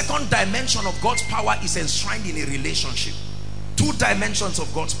 The second dimension of God's power is enshrined in a relationship. 2 dimensions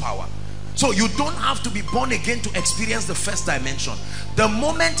of God's power. So you don't have to be born again to experience the first dimension. The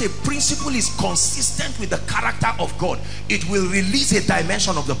moment a principle is consistent with the character of God, it will release a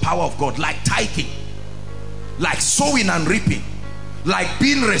dimension of the power of God, like tithing, like sowing and reaping, like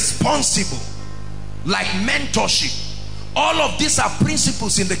being responsible, like mentorship. All of these are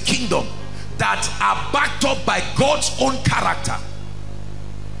principles in the kingdom that are backed up by God's own character.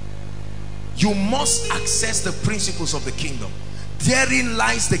 You must access the principles of the kingdom. Therein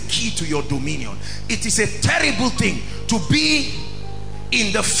lies the key to your dominion. It is a terrible thing to be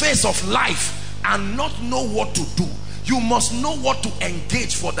in the face of life and not know what to do. You must know what to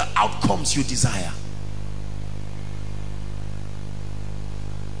engage for the outcomes you desire.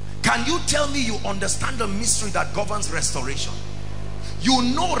 Can you tell me you understand the mystery that governs restoration? You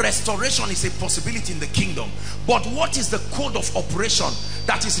know restoration is a possibility in the kingdom, but what is the code of operation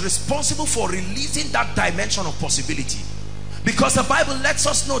that is responsible for releasing that dimension of possibility? Because the Bible lets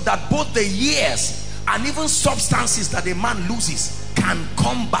us know that both the years and even substances that a man loses can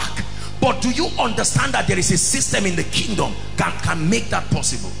come back. But do you understand that there is a system in the kingdom that can make that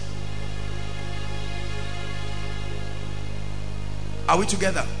possible? Are we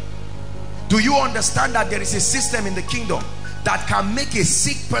together? Do you understand that there is a system in the kingdom that can make a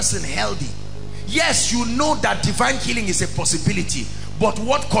sick person healthy? Yes, you know that divine healing is a possibility, but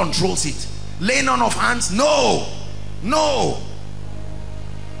what controls it? Laying on of hands? No. No.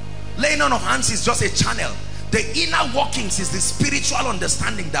 Laying on of hands is just a channel. The inner workings is the spiritual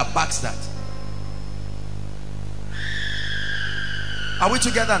understanding that backs that. Are we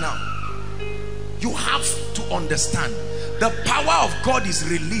together now? You have to understand the power of God is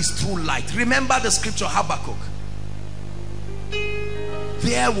released through light. Remember the scripture Habakkuk.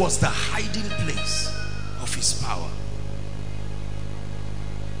 There was the hiding place of his power.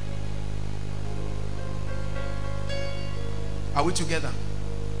 Are we together?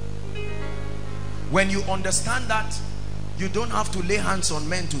 When you understand that, you don't have to lay hands on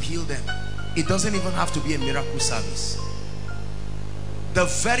men to heal them. It doesn't even have to be a miracle service. The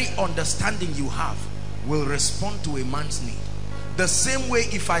very understanding you have will respond to a man's need. The same way,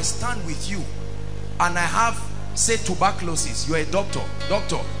 if I stand with you and I have, say, tuberculosis, you're a doctor.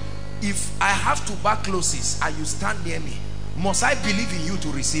 Doctor, if I have tuberculosis and you stand near me, must I believe in you to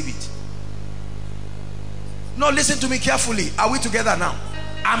receive it? No, listen to me carefully. Are we together now?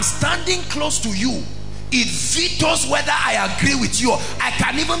 I'm standing close to you. It vetoes whether I agree with you. I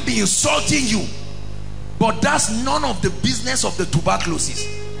can even be insulting you. But that's none of the business of the tuberculosis.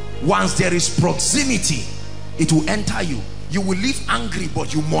 Once there is proximity, it will enter you. You will live angry,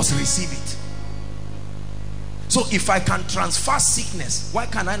 but you must receive it. So if I can transfer sickness, why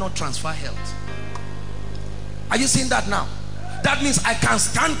can I not transfer health? Are you seeing that now? That means I can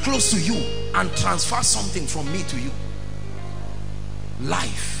stand close to you and transfer something from me to you.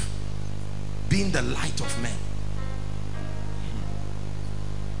 Life, being the light of men.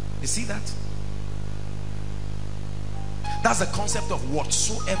 You see that? That's the concept of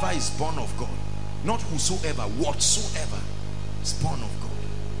whatsoever is born of God. Not whosoever, whatsoever is born of God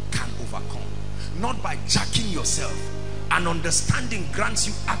can overcome. Not by jacking yourself. An understanding grants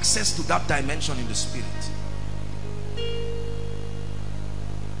you access to that dimension in the spirit,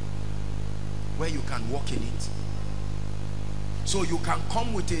 where you can walk in it. So you can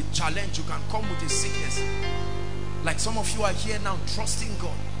come with a challenge, you can come with a sickness. Like some of you are here now trusting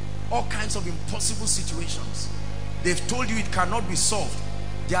God. All kinds of impossible situations. They've told you it cannot be solved.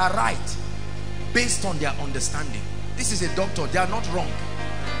 They are right based on their understanding. This is a doctor. They are not wrong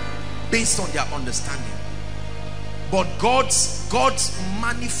based on their understanding. But God's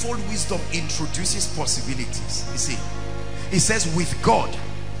manifold wisdom introduces possibilities. You see, he says with God,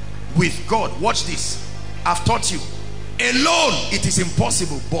 watch this. I've taught you. Alone it is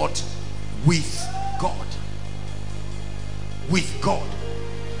impossible, but with God. With God.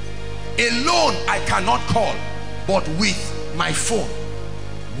 Alone I cannot call, but with my phone,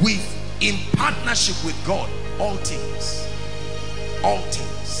 in partnership with God, all things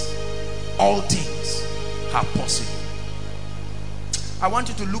are possible. I want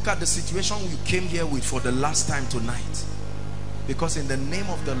you to look at the situation you came here with for the last time tonight, because in the name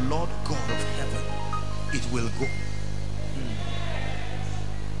of the Lord God of heaven, it will go.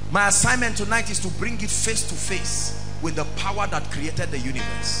 My assignment tonight is to bring it face to face with the power that created the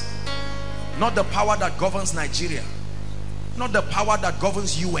universe. Not the power that governs Nigeria, not the power that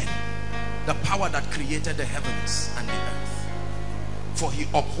governs UN, the power that created the heavens and the earth. For he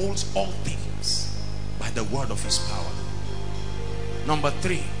upholds all things by the word of his power. Number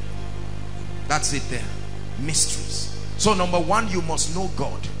 3, that's it there, mysteries. So number 1, you must know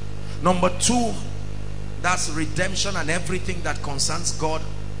God. Number 2, that's redemption and everything that concerns God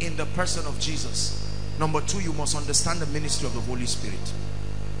in the person of Jesus. Number 2, you must understand the ministry of the Holy Spirit.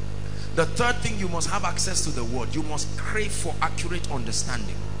 The third thing, you must have access to the word. You must crave for accurate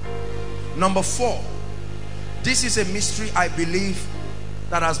understanding. Number 4, this is a mystery I believe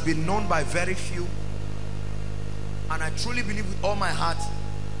that has been known by very few, and I truly believe with all my heart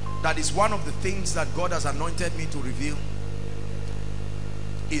that is one of the things that God has anointed me to reveal,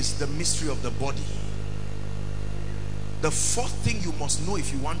 is the mystery of the body. The 4th thing you must know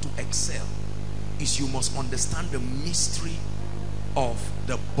if you want to excel is you must understand the mystery of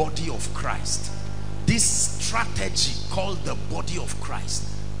the body of Christ. This strategy called the body of Christ.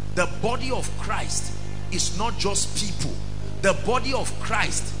 The body of Christ is not just people. The body of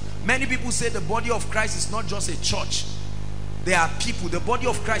Christ, many people say the body of Christ is not just a church. There are people. The body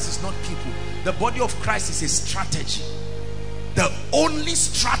of Christ is not people. The body of Christ is a strategy. The only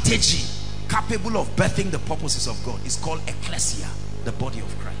strategy capable of birthing the purposes of God is called ecclesia, the body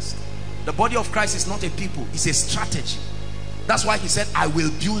of Christ. The body of Christ is not a people, it's a strategy. That's why he said, I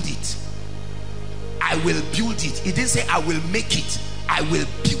will build it. I will build it. He didn't say I will make it. I will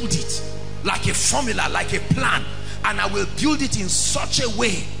build it like a formula, like a plan. And I will build it in such a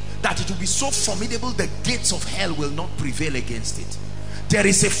way that it will be so formidable the gates of hell will not prevail against it. There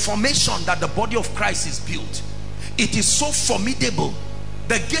is a formation that the body of Christ is built. It is so formidable,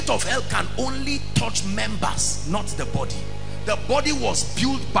 the gate of hell can only touch members, not the body. The body was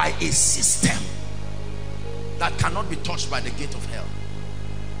built by a system that cannot be touched by the gate of hell.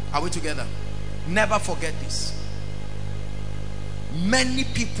 Are we together? Never forget this. Many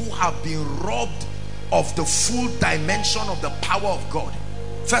people have been robbed of the full dimension of the power of God.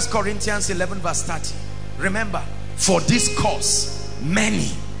 1 Corinthians 11 verse 30. Remember, for this cause many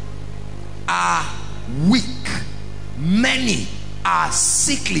are weak, many are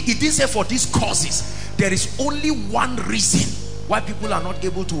sickly. It didn't say for these causes. There is only one reason why people are not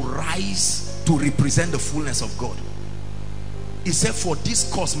able to rise to represent the fullness of God. He said for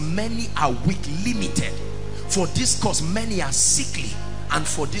this cause many are weak, limited. For this cause many are sickly, and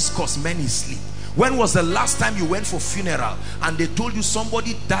for this cause many sleep. When was the last time you went for funeral and they told you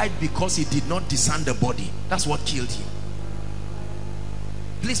somebody died because he did not discern the body? That's what killed him.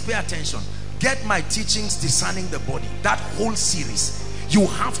 Please pay attention. Get my teachings, Discerning the Body, that whole series. You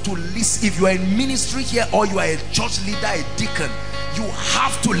have to listen. If you are in ministry here or you are a church leader, a deacon, you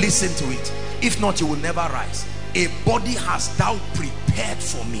have to listen to it. If not, you will never rise. A body hast thou prepared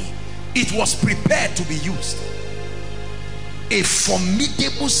for me. It was prepared to be used. A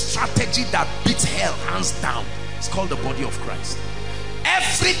formidable strategy that beats hell hands down. It's called the body of Christ.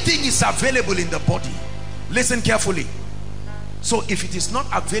 Everything is available in the body. Listen carefully. So if it is not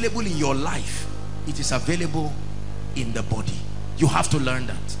available in your life, it is available in the body. You have to learn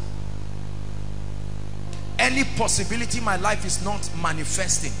that. Any possibility my life is not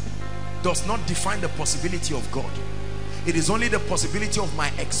manifesting does not define the possibility of God. It is only the possibility of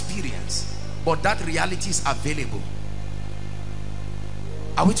my experience, but that reality is available.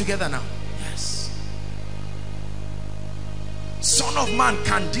 Are we together now? Yes. Son of man,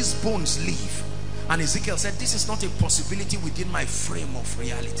 can these bones live? And Ezekiel said, this is not a possibility within my frame of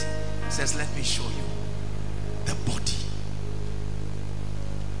reality. He says, let me show you. The body.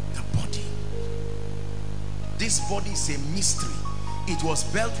 The body. This body is a mystery. It was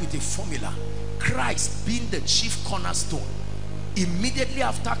built with a formula. Christ being the chief cornerstone. Immediately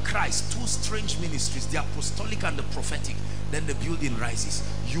after Christ, two strange ministries, the apostolic and the prophetic. Then the building rises.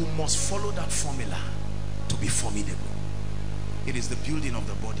 You must follow that formula to be formidable. It is the building of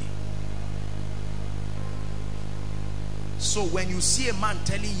the body. So when you see a man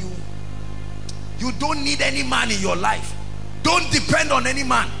telling you, you don't need any man in your life, don't depend on any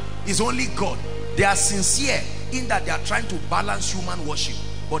man, it's only God, they are sincere in that they are trying to balance human worship,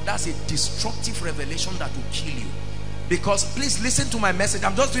 but that's a destructive revelation that will kill you. Because please listen to my message.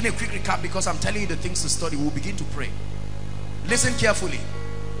 I'm just doing a quick recap because I'm telling you the things to study. We'll begin to pray. Listen carefully.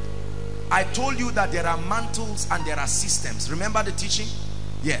 I told you that there are mantles and there are systems. Remember the teaching?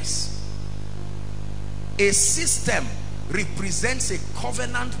 Yes. A system represents a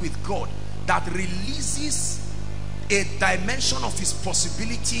covenant with God that releases a dimension of his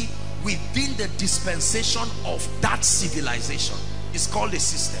possibility within the dispensation of that civilization. It's called a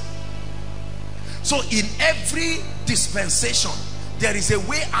system. So in every dispensation, there is a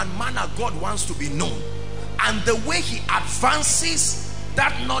way and manner God wants to be known. And the way he advances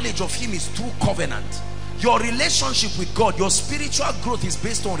that knowledge of him is through covenant. Your relationship with God, your spiritual growth is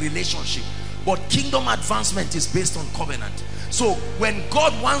based on relationship. But kingdom advancement is based on covenant. So when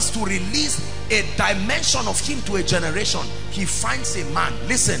God wants to release a dimension of him to a generation, he finds a man.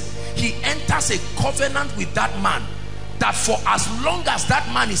 Listen, he enters a covenant with that man, that for as long as that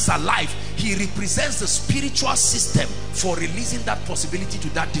man is alive, he represents the spiritual system for releasing that possibility to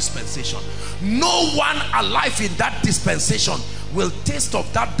that dispensation. No one alive in that dispensation will taste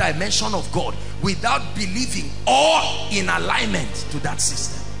of that dimension of God without believing or in alignment to that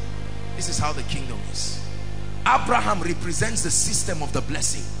system. This is how the kingdom is. Abraham represents the system of the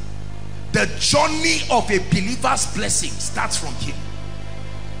blessing. The journey of a believer's blessing starts from him.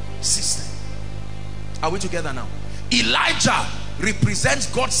 System. Are we together now? Elijah represents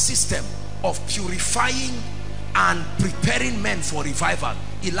God's system of purifying and preparing men for revival.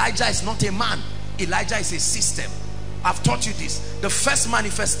 Elijah is not a man. Elijah is a system. I've taught you this. The first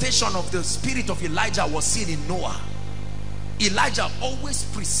manifestation of the spirit of Elijah was seen in Noah. Elijah always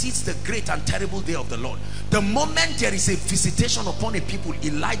precedes the great and terrible day of the Lord. The moment there is a visitation upon a people,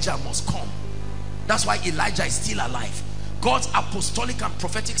 Elijah must come. That's why Elijah is still alive. God's apostolic and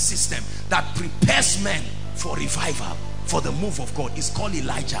prophetic system that prepares men for revival, for the move of God, is called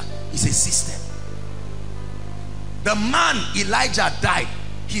Elijah. It's a system. The man Elijah died,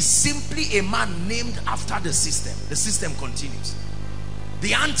 he's simply a man named after the system. The system continues.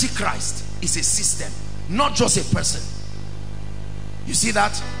 The Antichrist is a system, not just a person. You see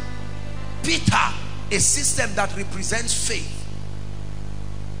that? Peter, a system that represents faith.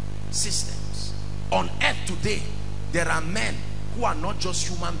 Systems. On earth today, there are men who are not just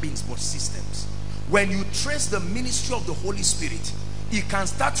human beings but systems. When you trace the ministry of the Holy Spirit, it can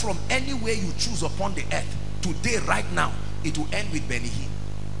start from anywhere you choose upon the earth. Today, right now, it will end with Benny Hinn.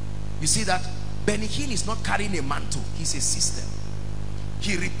 You see that? Benny Hinn is not carrying a mantle. He's a system.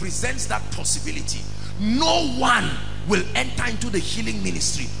 He represents that possibility. No one will enter into the healing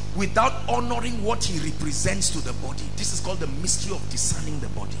ministry without honoring what he represents to the body. This is called the mystery of discerning the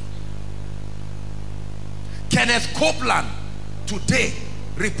body. Kenneth Copeland today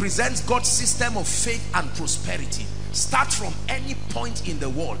represents God's system of faith and prosperity. Start from any point in the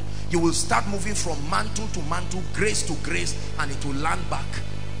world. You will start moving from mantle to mantle, grace to grace, and it will land back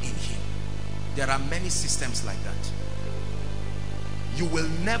in him. There are many systems like that. You will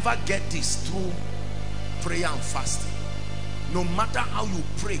never get this through prayer and fasting. No matter how you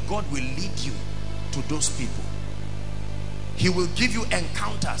pray, God will lead you to those people. He will give you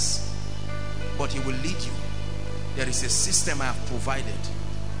encounters, but he will lead you. There is a system I have provided.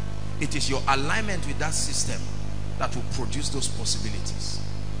 It is your alignment with that system that will produce those possibilities.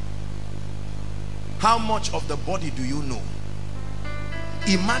 How much of the body do you know?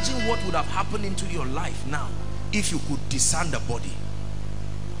 Imagine what would have happened into your life now if you could discern the body.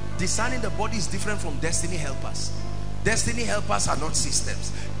 Discerning the body is different from destiny helpers. Destiny helpers are not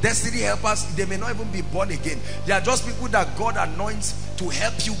systems. Destiny helpers, they may not even be born again. They are just people that God anoints to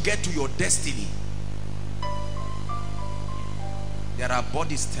help you get to your destiny. There are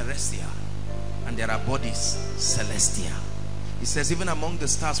bodies terrestrial and there are bodies celestial. It says even among the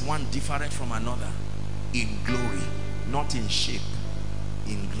stars, one different from another in glory, not in shape,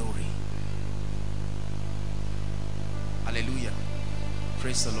 in glory. Hallelujah.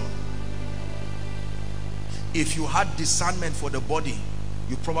 Praise the Lord. If you had discernment for the body,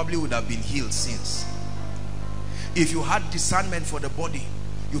 you probably would have been healed since. If you had discernment for the body,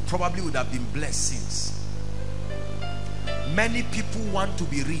 you probably would have been blessed since. Many people want to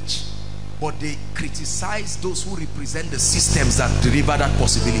be rich, but they criticize those who represent the systems that deliver that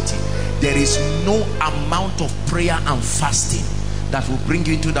possibility. There is no amount of prayer and fasting that will bring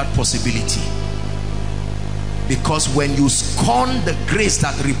you into that possibility. Because when you scorn the grace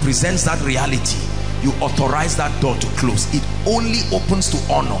that represents that reality, you authorize that door to close. It only opens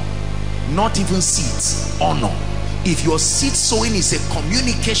to honor, not even seeds, honor. If your seed sowing is a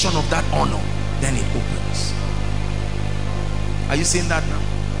communication of that honor, then it opens. Are you seeing that now?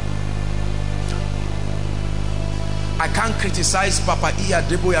 I can't criticize Papa Iya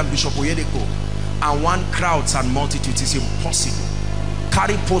Debo and Bishop Oyedeko and want crowds and multitudes. It's impossible.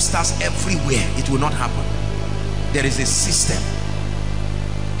 Carry posters everywhere, it will not happen. There is a system.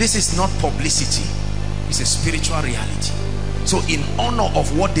 This is not publicity, it's a spiritual reality. So in honor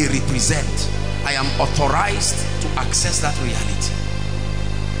of what they represent, I am authorized to access that reality.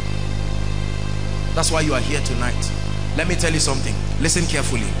 That's why you are here tonight. Let me tell you something. Listen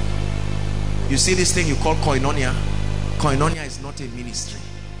carefully. You see this thing you call koinonia? Koinonia is not a ministry.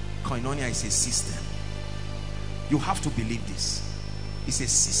 Koinonia is a system. You have to believe this. It's a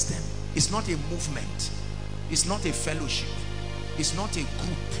system. It's not a movement. It's not a fellowship. It's not a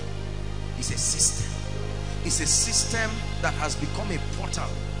group. It's a system. It's a system that has become a portal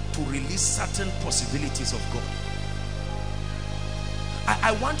to release certain possibilities of God.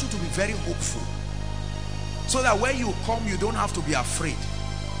 I want you to be very hopeful, so that when you come, you don't have to be afraid.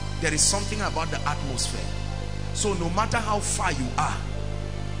 There is something about the atmosphere. So no matter how far you are,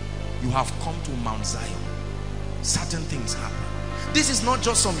 you have come to Mount Zion. Certain things happen. This is not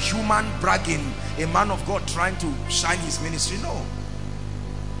just some human bragging, a man of God trying to shine his ministry. No.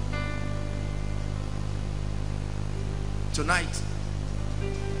 Tonight,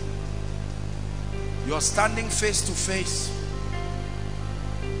 you are standing face to face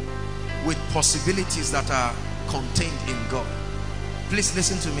with possibilities that are contained in God. Please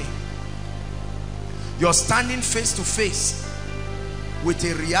listen to me. You're standing face to face with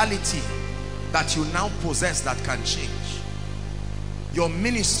a reality that you now possess that can change. Your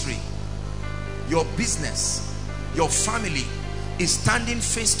ministry, your business, your family is standing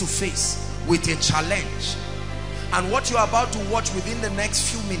face to face with a challenge. And what you're about to watch within the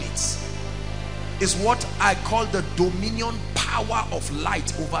next few minutes is what I call the dominion power of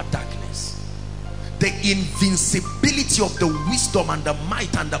light over darkness. The invincibility of the wisdom and the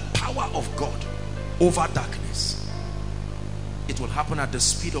might and the power of God over darkness. It will happen at the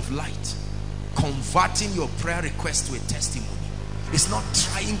speed of light, converting your prayer request to a testimony. It's not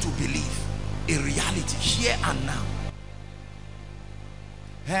trying to believe, a reality here and now.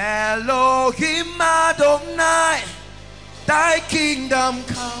 Elohim Adonai, thy kingdom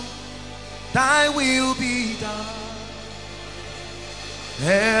come, thy will be done.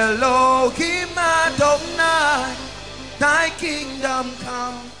 Elohim Adonai, thy kingdom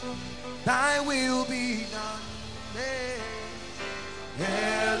come, thy will be done.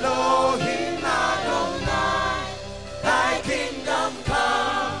 Elohim Adonai, thy kingdom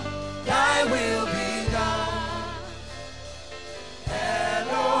come, thy will be done.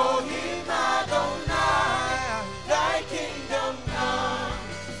 Elohim Adonai, thy kingdom come,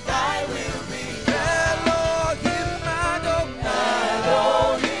 thy will be done. Elohim Adonai,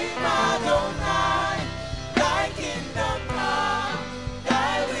 Elohim Adonai, thy kingdom come,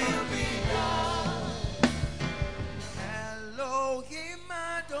 thy will be done. Elohim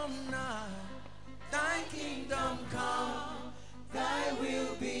Adonai, thy kingdom come, thy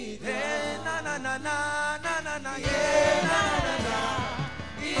will be done. Yeah, na na na na na na na, yeah, na na na,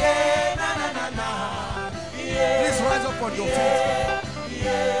 yeah, na na na na, yeah. Please rise up on your feet.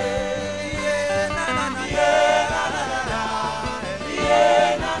 Yeah, yeah, na na na, yeah, na na na, yeah,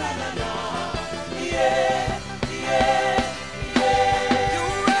 na na na, yeah, yeah.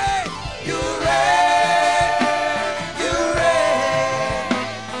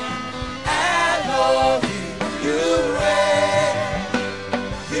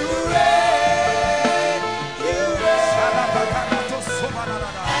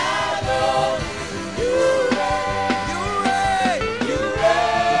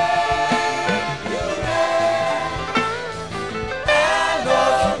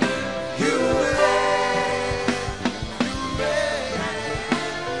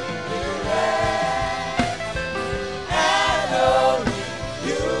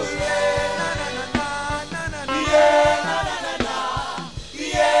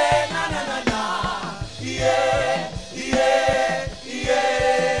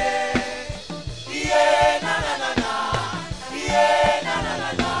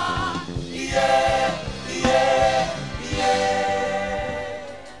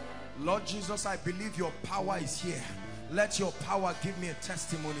 Jesus, I believe your power is here. Let your power give me a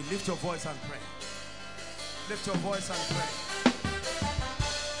testimony. Lift your voice and pray. Lift your voice and pray.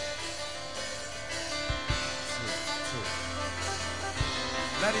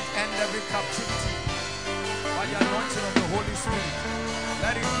 Let it end every captivity. By the anointing of the Holy Spirit,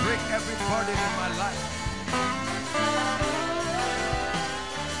 let it break every burden in my life.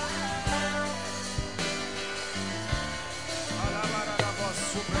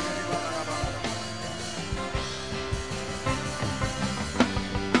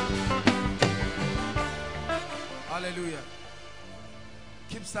 Hallelujah.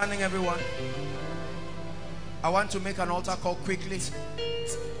 Keep standing, everyone. I want to make an altar call quickly.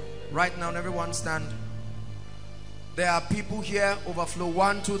 Right now, everyone stand. There are people here, overflow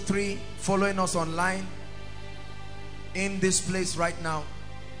 1, 2, 3, following us online. In this place right now,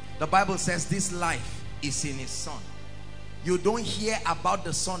 the Bible says this life is in his Son. You don't hear about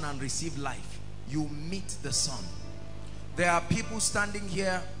the Son and receive life. You meet the Son. There are people standing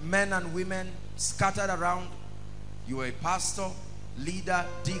here, men and women, scattered around. You are a pastor, leader,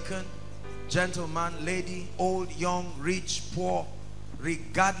 deacon, gentleman, lady, old, young, rich, poor,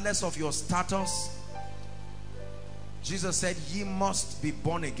 regardless of your status. Jesus said, ye must be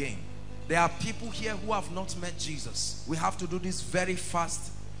born again. There are people here who have not met Jesus. We have to do this very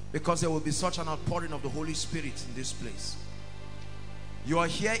fast because there will be such an outpouring of the Holy Spirit in this place. You are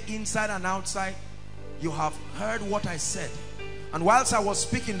here inside and outside. You have heard what I said. And whilst I was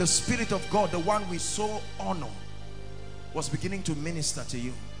speaking, the Spirit of God, the one we so honor, was beginning to minister to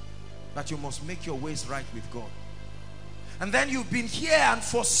you that you must make your ways right with God. And then you've been here and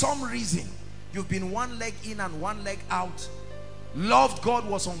for some reason you've been one leg in and one leg out. Loved God,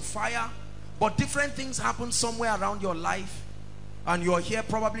 was on fire, but different things happened somewhere around your life and you're here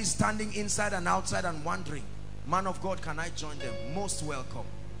probably standing inside and outside and wondering, man of God, can I join them? Most welcome.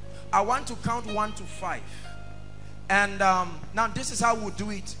 I want to count 1 to 5 and now this is how we'll do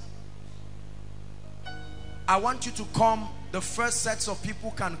it. I want you to come. The first sets of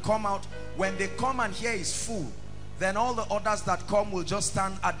people can come out. When they come and here is full, then all the others that come will just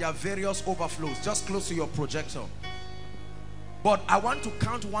stand at their various overflows, just close to your projector. But I want to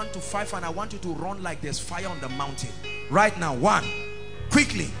count 1 to 5 and I want you to run like there's fire on the mountain. Right now, 1.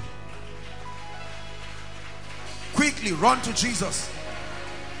 Quickly. Quickly run to Jesus.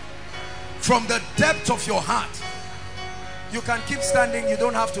 From the depth of your heart. You can keep standing. You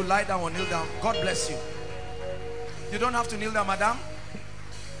don't have to lie down or kneel down. God bless you. You don't have to kneel down, madam.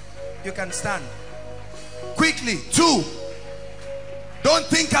 You can stand. Quickly. 2. Don't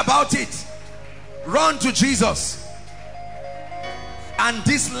think about it. Run to Jesus. And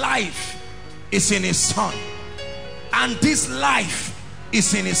this life is in his Son. And this life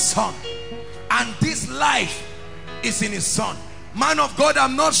is in his Son. And this life is in his Son. Man of God,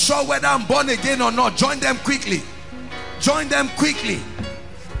 I'm not sure whether I'm born again or not. Join them quickly. Join them quickly.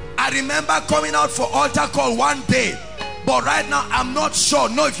 I remember coming out for altar call one day, but right now I'm not sure.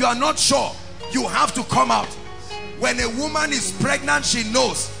 No, if you are not sure, you have to come out. When a woman is pregnant, she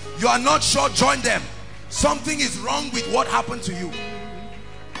knows. You are not sure, join them. Something is wrong with what happened to you.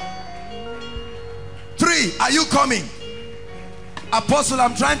 3, are you coming? Apostle,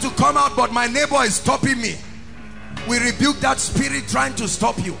 I'm trying to come out, but my neighbor is stopping me. We rebuke that spirit trying to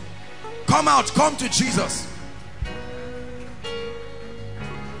stop you. Come out, come to Jesus.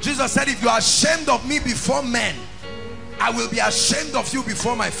 Jesus said, if you are ashamed of me before men, I will be ashamed of you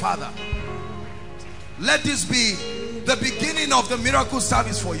before my Father. Let this be the beginning of the miracle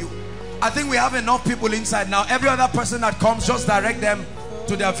service for you. I think we have enough people inside now. Every other person that comes, just direct them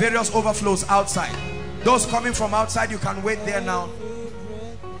to their various overflows outside. Those coming from outside, you can wait there now.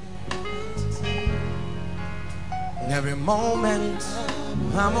 In every moment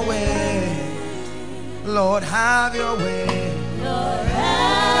I'm away, Lord, have your way. Lord,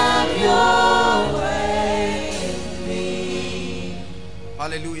 have your way in me.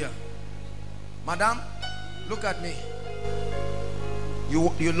 Hallelujah. Madam, look at me.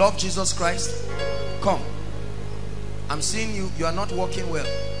 You love Jesus Christ? Come. I'm seeing you. You are not walking well.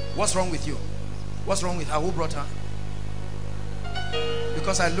 What's wrong with you? What's wrong with her? Who brought her?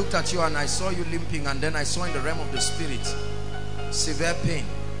 Because I looked at you and I saw you limping, and then I saw in the realm of the spirit severe pain.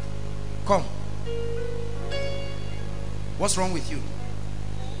 Come. What's wrong with you?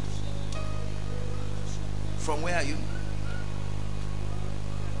 From where are you?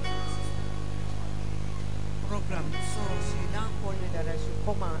 Program. So she now told me that I should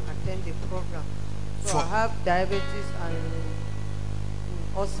come and attend the program. So I have diabetes and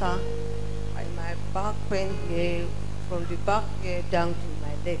ulcer. And my back pain here, from the back here down to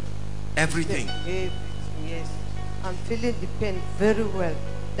my leg. Everything? Everything, yes. I'm feeling the pain very well.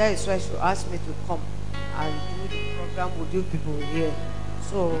 That is why she asked me to come and do the program with you people here.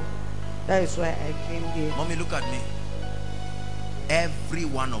 So that is why I came here. Mommy, look at me. Every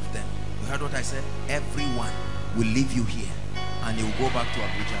one of them, you heard what I said? Everyone will leave you here and you will go back to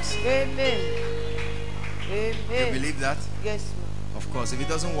Abuja. Amen. Amen. You believe that? Yes, ma'am. Of course. If it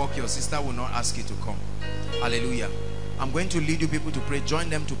doesn't work, your sister will not ask you to come. Hallelujah. I'm going to lead you people to pray. Join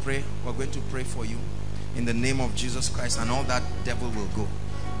them to pray. We're going to pray for you in the name of Jesus Christ, and all that devil will go.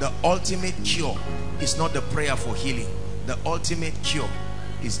 The ultimate cure is not the prayer for healing. The ultimate cure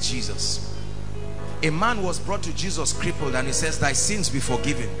is Jesus. A man was brought to Jesus crippled, and he says, thy sins be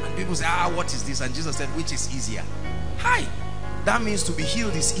forgiven. And people say, what is this? And Jesus said, which is easier? Hi. That means to be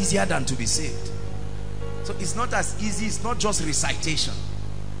healed is easier than to be saved. So it's not as easy. It's not just recitation.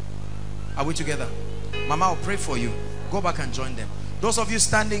 Are we together? Mama, I'll pray for you. Go back and join them. Those of you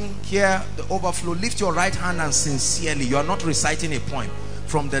standing here, the overflow, lift your right hand and sincerely. You are not reciting a poem.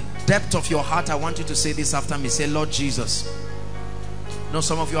 From the depth of your heart, I want you to say this after me. Say, Lord Jesus. No,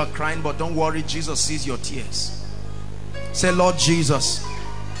 some of you are crying, but don't worry. Jesus sees your tears. Say, Lord Jesus,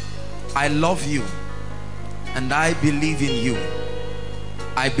 I love you and I believe in you.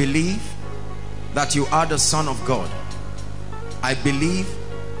 I believe that you are the Son of God. I believe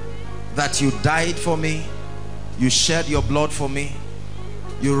that you died for me. You shed your blood for me.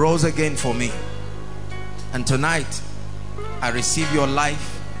 You rose again for me. And tonight, I receive your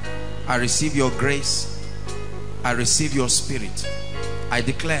life. I receive your grace. I receive your spirit. I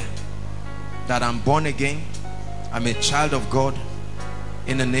declare that I'm born again. I'm a child of God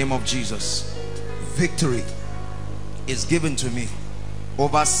in the name of Jesus. Victory is given to me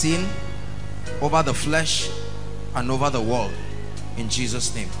over sin, over the flesh, and over the world, in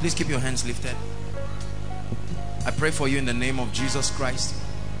Jesus' name. Please keep your hands lifted. I pray for you in the name of Jesus Christ.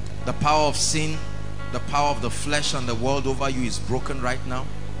 The power of sin, the power of the flesh and the world over you is broken right now.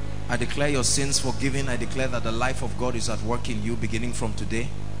 I declare your sins forgiven. I declare that the life of God is at work in you beginning from today.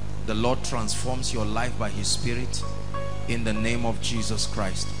 The Lord transforms your life by his spirit in the name of Jesus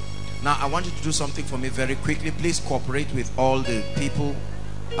Christ. Now I want you to do something for me very quickly. Please cooperate with all the people,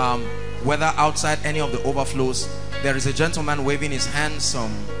 whether outside any of the overflows. There is a gentleman waving his hand,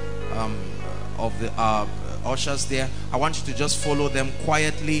 some of the ushers there. I want you to just follow them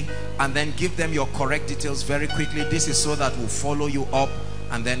quietly and then give them your correct details very quickly. This is so that we'll follow you up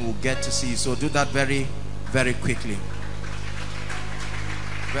and then we'll get to see you. So do that very, very quickly.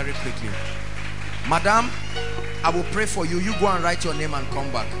 Very quickly. Madam, I will pray for you. You go and write your name and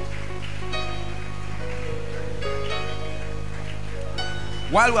come back.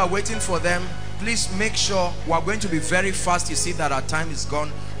 While we are waiting for them, please make sure we are going to be very fast. You see that our time is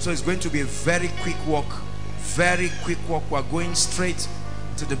gone. So it's going to be a very quick walk. Very quick walk. We're going straight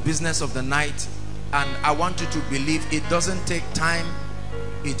to the business of the night, and I want you to believe it doesn't take time,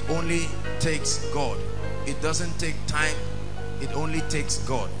 it only takes God. It doesn't take time, it only takes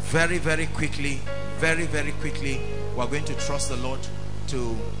God. Very, very quickly, very, very quickly, we're going to trust the Lord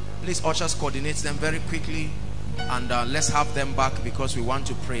to, please ushers, coordinate them very quickly, and let's have them back because we want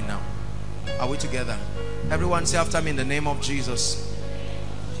to pray now. Are we together? Everyone say after me, in the name of Jesus.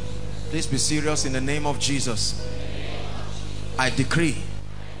 Please be serious. In the name of Jesus, I decree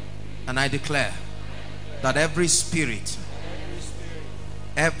and I declare that every spirit,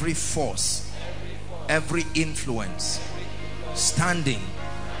 every force, every influence standing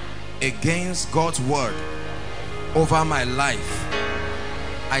against God's word over my life,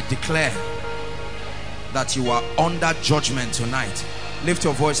 I declare that you are under judgment tonight. Lift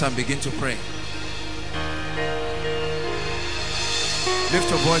your voice and begin to pray. Lift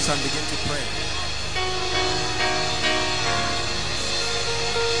your voice and begin to pray.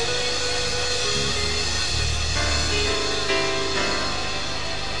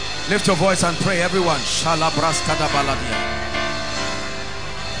 Lift your voice and pray, everyone. Shalabraskada baladia.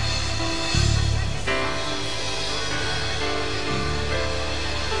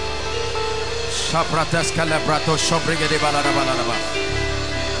 Shabrateska lebrato shobrigede balada balada.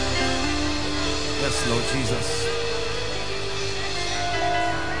 Yes, Lord Jesus.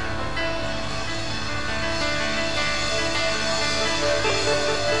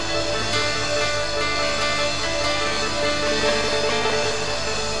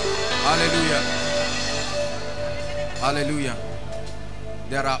 Hallelujah. Hallelujah.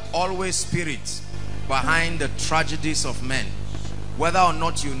 There are always spirits behind the tragedies of men. Whether or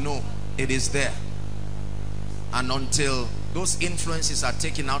not you know, it is there. And until those influences are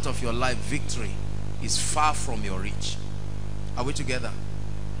taken out of your life, victory is far from your reach. Are we together?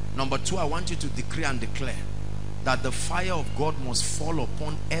 Number two, I want you to decree and declare that the fire of God must fall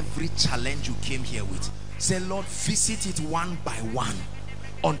upon every challenge you came here with. Say, Lord, visit it one by one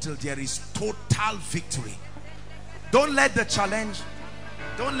until there is total victory. Don't let the challenge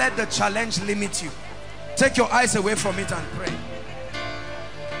limit you. Take your eyes away from it and pray.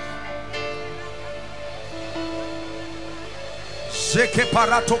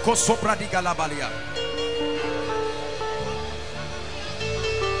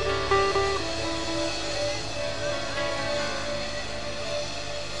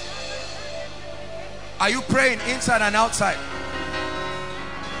 Are you praying inside and outside?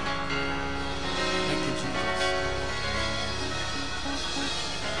 Thank you, Jesus.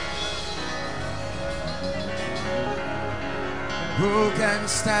 Who can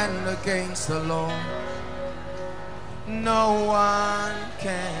stand against the Lord? No one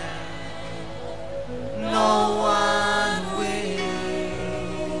can. No one will.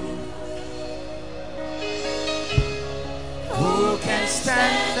 Who can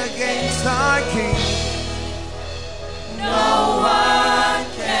stand against our King? No one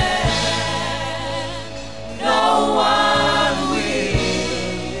can. No one will.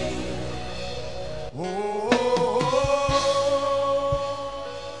 Oh,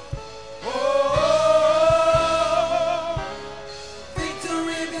 oh, oh.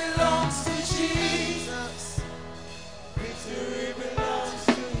 Victory belongs to Jesus. Victory belongs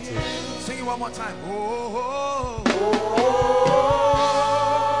to Him. Sing it one more time. Oh, oh, oh.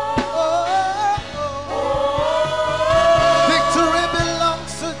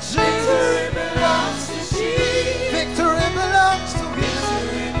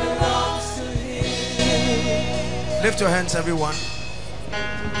 Lift your hands, everyone.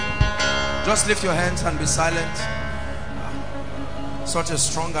 Just lift your hands and be silent. Such a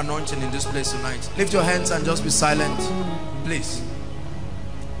strong anointing in this place tonight. Lift your hands and just be silent, please.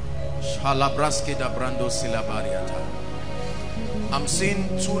 I'm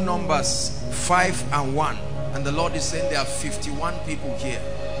seeing two numbers, 5 and 1, and the Lord is saying there are 51 people here.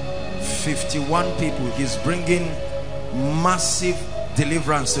 51 people. He's bringing massive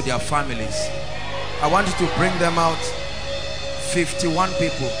deliverance to their families. I want you to bring them out. 51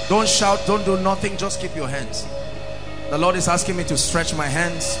 people. Don't shout, don't do nothing, just keep your hands. The Lord is asking me to stretch my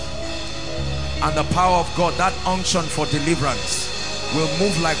hands, and the power of God, that unction for deliverance, will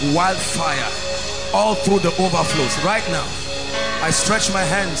move like wildfire all through the overflows. Right now, I stretch my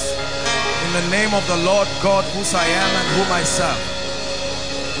hands in the name of the Lord God, whose I am and whom I serve.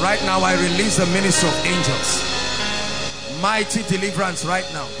 Right now, I release the ministry of angels. Mighty deliverance right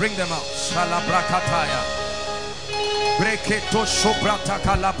now. Bring them out. Shalabrakataya. Breketo shobrata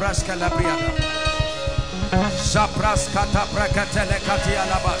kalabraska labriada. Shabraskata brakatele katia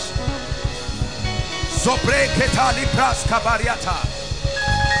labash. Zobreketa libraska bariata.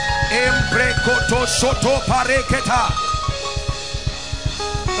 Embrekoto shoto pareketa.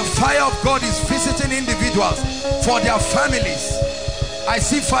 The fire of God is visiting individuals for their families. I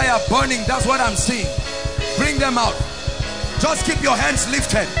see fire burning. That's what I'm seeing. Bring them out. Just keep your hands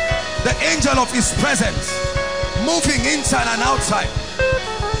lifted. The angel of His presence moving inside and outside.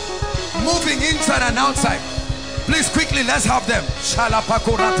 Moving inside and outside. Please quickly, let's have them.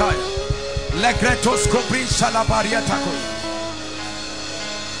 Shalapakorataya. Legretos kobri shalabariatako.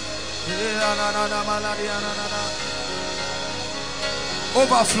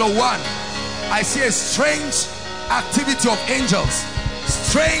 Overflow 1. I see a strange activity of angels.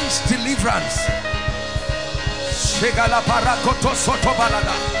 Strange deliverance. You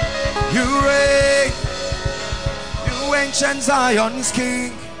reign, you ancient Zion's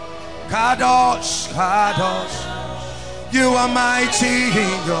King. Kadosh, Kadosh, you are mighty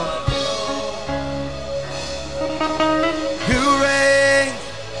God. You reign,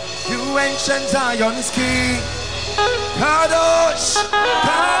 you ancient Zion's King. Kadosh,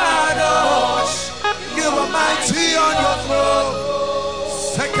 Kadosh, you are mighty on your throne.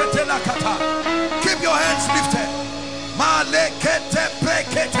 Seketelakata. Keep your hands lifted. Malekete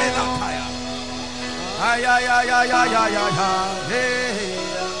brekete lakaya. Ay ay ay ay ay ay ay ay.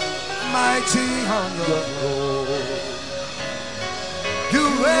 Mighty on your throne. You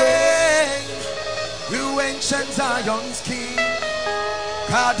reign, you ancient Zion's King.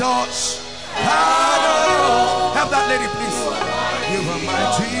 Kadosh, Kadosh. Help that lady, please. You are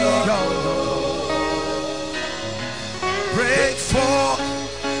mighty on your throne. Break forth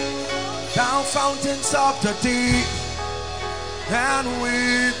down fountains of the deep, and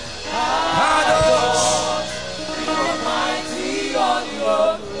with Kadosh, you are mighty on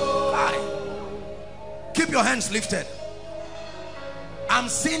your throne. Keep your hands lifted. I'm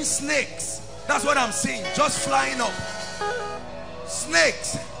seeing snakes. That's what I'm seeing. Just flying up.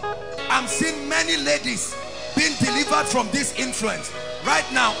 Snakes. I'm seeing many ladies being delivered from this influence. Right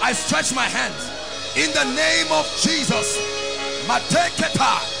now, I stretch my hands in the name of Jesus.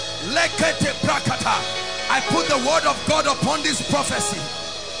 Mateketa. Lekete brakata. I put the word of God upon this prophecy.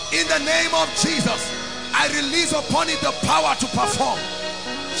 In the name of Jesus, I release upon it the power to perform.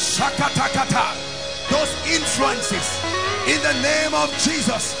 Shakatakata. Those influences. In the name of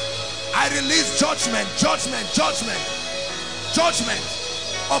Jesus, I release judgment, judgment, judgment, judgment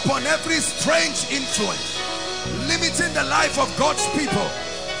upon every strange influence limiting the life of God's people.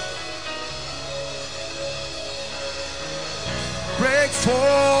 break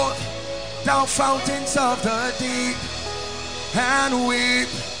forth, thou fountains of the deep, and weep,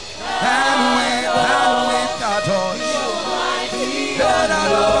 and weep, and weep, that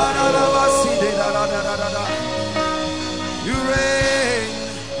you reign,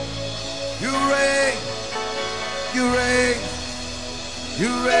 you reign, you reign,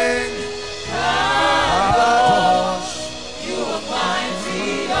 you reign.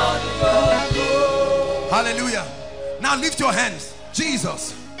 Hallelujah. Now lift your hands.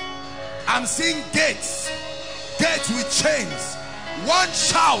 Jesus, I'm seeing gates with chains. One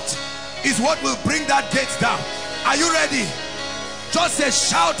shout is what will bring that gate down. Are you ready? Just a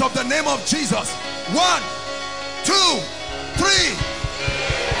shout of the name of Jesus. 1, 2, 3.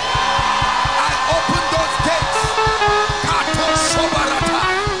 I open those gates. Kato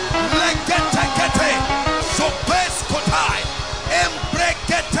shobarata, legete kete, sobes kotai,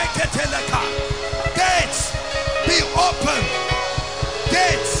 embrekete kete leka. Gates be open.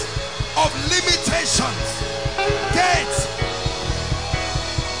 Gates of limitations, gates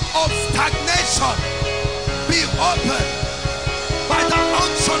of stagnation be open by the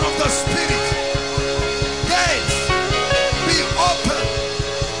unction of the Spirit. Gates be open.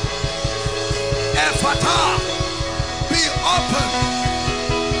 Ephata be open.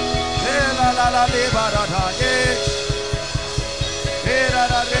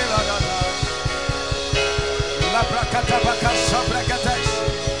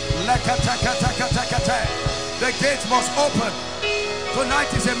 The gates must open.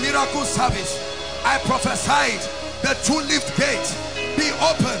 Tonight is a miracle service. I prophesied the two-lift gate be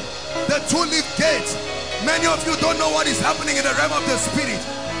open. The two-lift gate. Many of you don't know what is happening in the realm of the Spirit.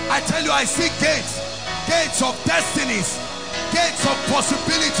 I tell you, I see gates. Gates of destinies. Gates of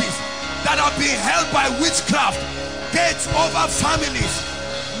possibilities that are being held by witchcraft. Gates over families.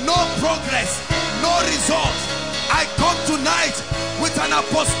 No progress. No results. I come tonight with an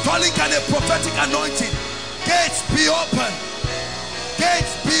apostolic and a prophetic anointing. Gates be open.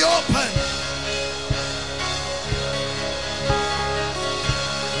 Gates be open.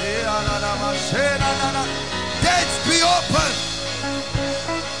 Gates be open.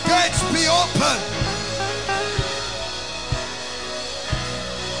 Gates be open.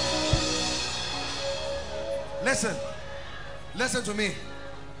 Listen. Listen to me.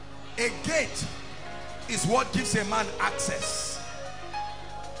 A gate is what gives a man access.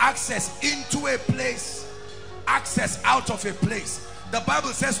 Access into a place. Access out of a place. The Bible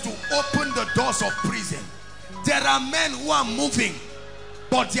says to open the doors of prison. There are men who are moving,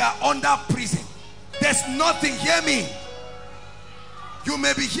 but they are under prison. There's nothing, hear me. You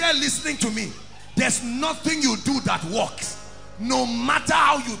may be here listening to me. There's nothing you do that works. No matter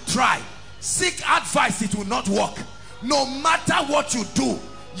how you try, seek advice, it will not work. No matter what you do,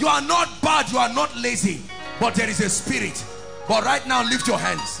 you are not bad, you are not lazy, but there is a spirit. But right now, lift your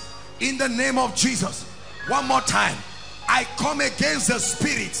hands in the name of Jesus. One more time. I come against the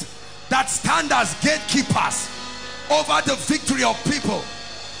spirits that stand as gatekeepers over the victory of people,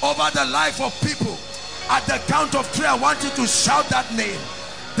 over the life of people. At the count of 3, I want you to shout that name.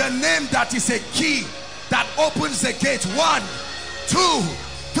 The name that is a key that opens the gate. 1, 2,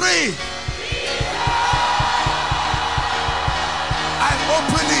 3. I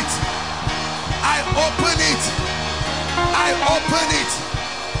open it. I open it. I open it.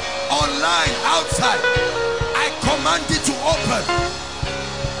 Online, outside, I command it to open.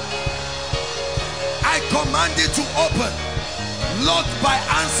 I command it to open. Locked by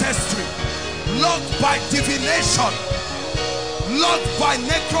ancestry, locked by divination, locked by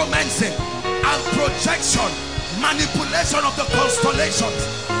necromancy and projection, manipulation of the constellations.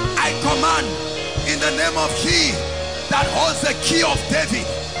 I command in the name of He that holds the key of David.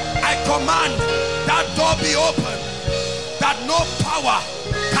 I command that door be open, that no power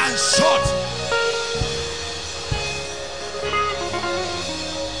can shut.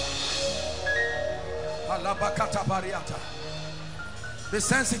 Be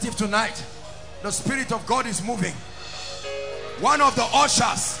sensitive tonight. The Spirit of God is moving. One of the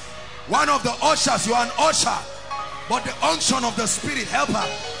ushers, you are an usher, but the unction of the Spirit, help her,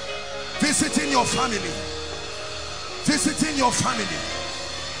 visiting your family, visiting your family.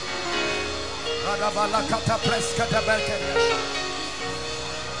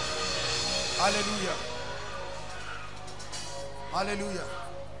 Hallelujah. Hallelujah.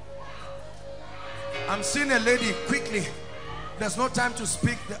 I'm seeing a lady quickly. There's no time to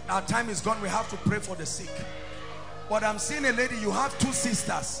speak. Our time is gone. We have to pray for the sick. But I'm seeing a lady. You have 2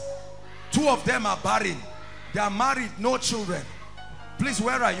 sisters. 2 of them are barren. They are married, no children. Please,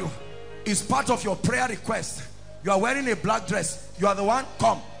 where are you? It's part of your prayer request. You are wearing a black dress. You are the one.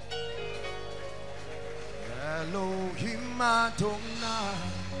 Come. Elohim Adonai,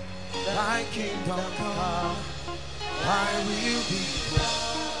 thy kingdom come, thy will be done.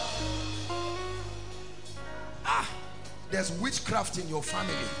 There's witchcraft in your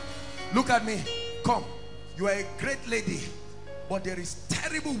family. Look at me. Come. You are a great lady, but there is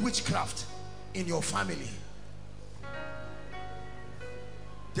terrible witchcraft in your family.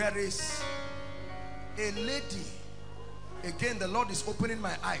 There is a lady. Again, the Lord is opening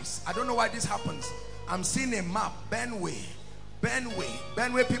my eyes. I don't know why this happens. I'm seeing a map. Benway. Benway.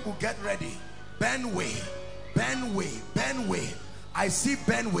 Benway, people get ready. Benway. Benway. Benway. I see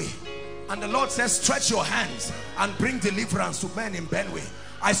Benway. And the Lord says, stretch your hands and bring deliverance to men in Benway.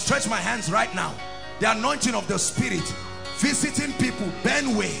 I stretch my hands right now. The anointing of the Spirit visiting people.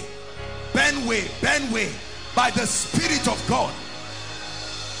 Benway. Benway. Benway. By the Spirit of God.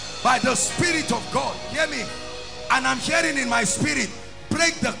 By the Spirit of God. Hear me. And I'm hearing in my spirit,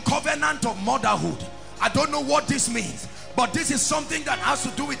 break the covenant of motherhood. I don't know what this means, but this is something that has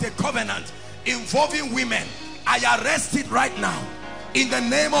to do with a covenant involving women. I arrest it right now in the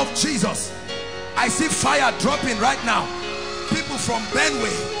name of Jesus. I see fire dropping right now. People from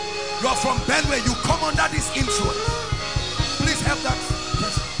Benway, you are from Benway, you come under this influence. Please help that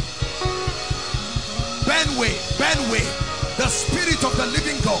person. Benway, Benway, the Spirit of the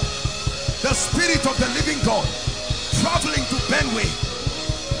living God, the Spirit of the living God traveling to Benway,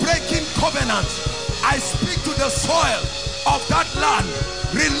 breaking covenants. I speak to the soil of that land.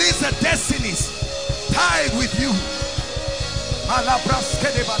 Release the destinies tied with you.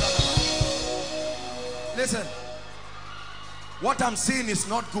 Listen, what I'm seeing is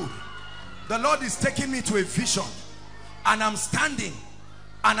not good. The Lord is taking me to a vision, and I'm standing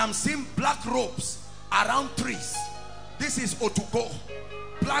and I'm seeing black ropes around trees. This is Otugo.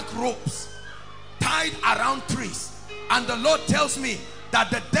 Black ropes tied around trees. And the Lord tells me that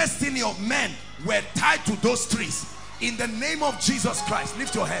the destiny of men were tied to those trees. In the name of Jesus Christ,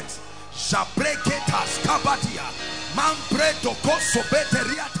 lift your hands.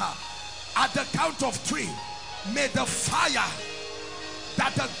 At the count of 3, may the fire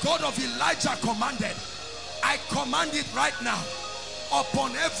that the God of Elijah commanded, I command it right now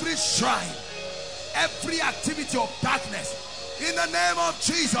upon every shrine, every activity of darkness. In the name of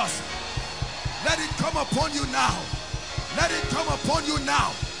Jesus, let it come upon you now. Let it come upon you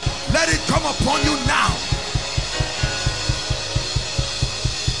now. Let it come upon you now.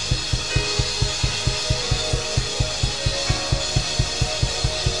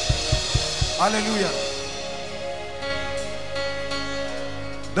 Hallelujah.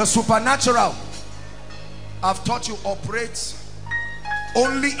 The supernatural, I've taught you, operates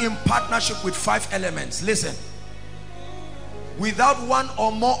only in partnership with 5 elements. Listen. Without one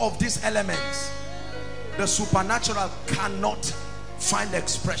or more of these elements, the supernatural cannot find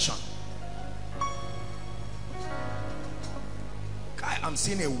expression. I'm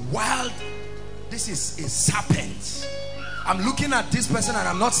seeing a wild, this is a serpent. I'm looking at this person and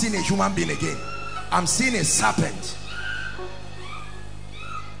I'm not seeing a human being again. I'm seeing a serpent.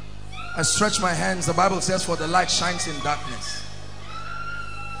 I stretch my hands. The Bible says, for the light shines in darkness,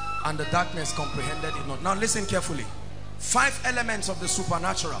 and the darkness comprehended it not. Now listen carefully. 5 elements of the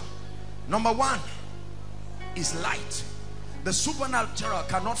supernatural. Number 1 is light. The supernatural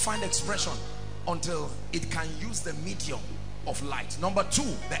cannot find expression until it can use the medium of light. Number 2,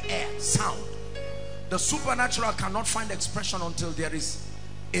 the air, sound. The supernatural cannot find expression until there is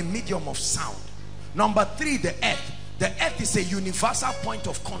a medium of sound. Number 3, the earth. The earth is a universal point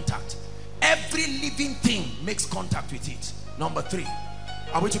of contact. Every living thing makes contact with it. Number 3.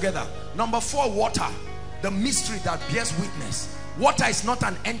 Are we together? Number 4, water. The mystery that bears witness. Water is not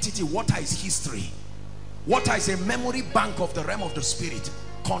an entity. Water is history. Water is a memory bank of the realm of the spirit.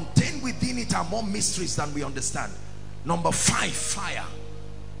 Contained within it are more mysteries than we understand. Number 5, fire.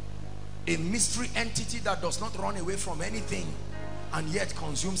 A mystery entity that does not run away from anything and yet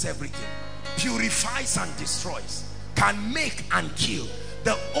consumes everything. Purifies and destroys. Can make and kill.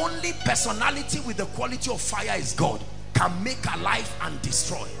 The only personality with the quality of fire is God. Can make alive and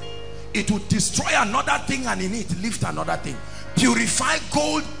destroy. It will destroy another thing and in it lift another thing. Purify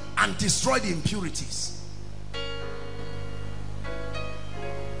gold and destroy the impurities.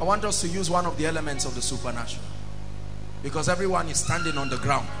 I want us to use one of the elements of the supernatural, because everyone is standing on the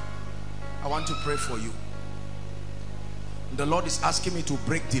ground. I want to pray for you. The Lord is asking me to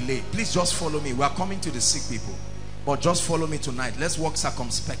break delay. Please just follow me. We are coming to the sick people, but just follow me tonight. Let's walk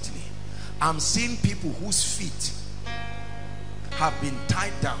circumspectly. I'm seeing people whose feet have been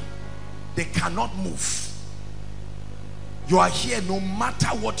tied down. They cannot move. You are here, no matter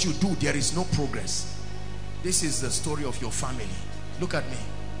what you do, there is no progress. This is the story of your family. Look at me.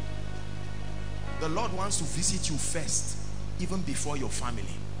 The Lord wants to visit you first, even before your family.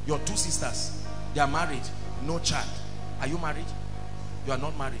 Your two sisters, they are married, no child. Are you married? You are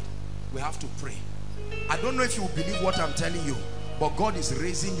not married. We have to pray. I don't know if you believe what I'm telling you, but God is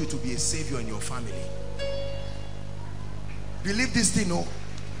raising you to be a savior in your family. Believe this thing, no?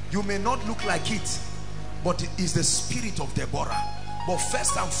 You may not look like it, but it is the spirit of Deborah. But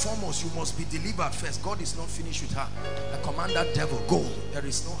first and foremost, you must be delivered first. God is not finished with her. I command that devil, go. There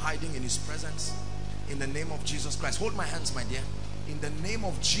is no hiding in his presence. In the name of Jesus Christ. Hold my hands, my dear. In the name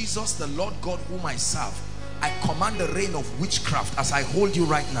of Jesus, the Lord God whom I serve, I command the reign of witchcraft as I hold you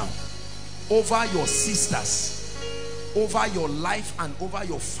right now over your sisters, over your life, and over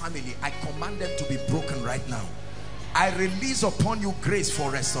your family. I command them to be broken right now. I release upon you grace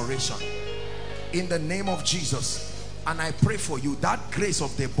for restoration in the name of Jesus. And I pray for you, that grace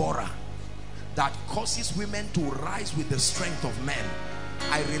of Deborah that causes women to rise with the strength of men,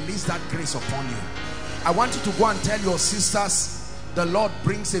 I release that grace upon you. I want you to go and tell your sisters, the Lord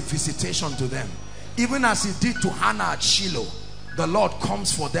brings a visitation to them. Even as he did to Hannah at Shiloh, the Lord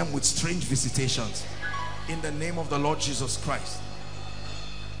comes for them with strange visitations. In the name of the Lord Jesus Christ.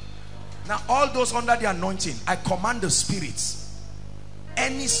 Now all those under the anointing, I command the spirits.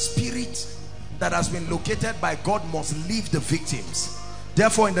 Any spirit that has been located by God must leave the victims.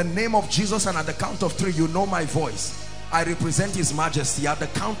 Therefore, in the name of Jesus, and at the count of 3, you know my voice. I represent his majesty. At the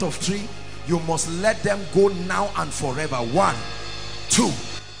count of 3, you must let them go now and forever. 1, 2,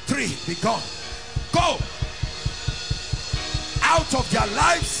 3, be gone. Go out of their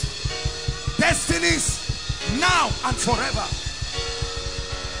lives, destinies, now and forever.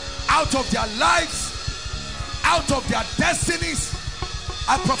 Out of their lives, out of their destinies.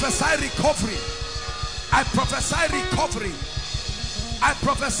 I prophesy recovery. I prophesy recovery. I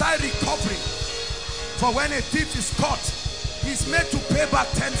prophesy recovery. For when a thief is caught, he's made to pay back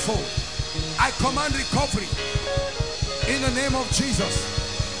tenfold. I command recovery in the name of Jesus.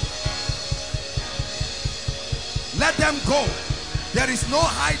 Let them go. There is no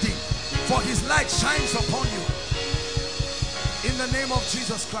hiding, for his light shines upon you. In the name of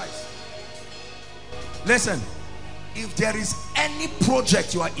Jesus Christ. Listen, if there is any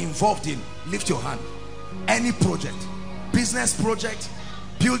project you are involved in, lift your hand. Any project, business project,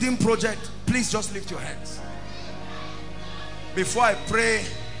 building project, please just lift your hands. Before I pray,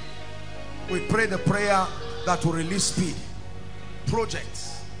 we pray the prayer that will release speed. Projects.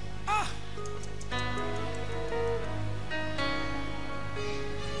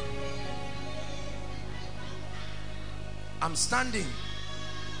 I'm standing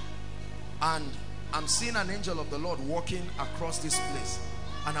and I'm seeing an angel of the Lord walking across this place,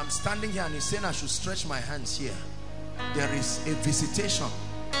 and I'm standing here and he's saying I should stretch my hands here. There is a visitation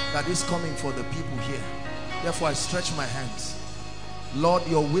that is coming for the people here. Therefore I stretch my hands. Lord,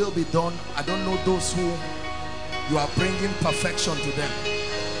 your will be done. I don't know those who you are bringing perfection to them.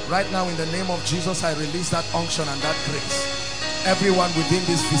 Right now, in the name of Jesus, I release that unction and that grace. Everyone within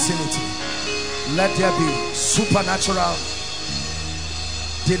this vicinity, let there be supernatural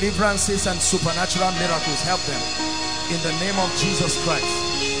deliverances and supernatural miracles. Help them in the name of Jesus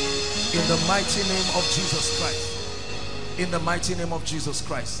Christ. In the mighty name of Jesus Christ. In the mighty name of Jesus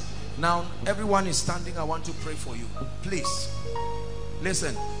Christ. Now everyone is standing. I want to pray for you. Please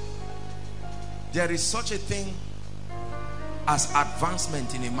listen. There is such a thing as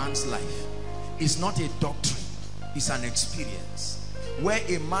advancement in a man's life. It's not a doctrine, it's an experience where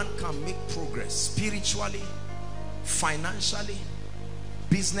a man can make progress spiritually, financially,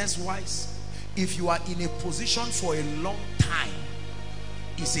 business-wise. If you are in a position for a long time,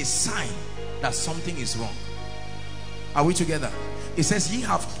 it's a sign that something is wrong. Are we together? It says, ye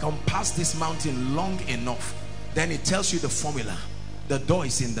have come past this mountain long enough. Then it tells you the formula. The door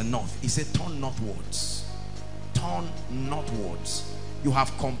is in the north. It said, turn northwards. Turn northwards. You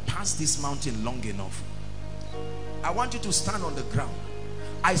have come past this mountain long enough. I want you to stand on the ground.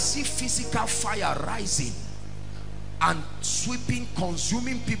 I see physical fire rising and sweeping,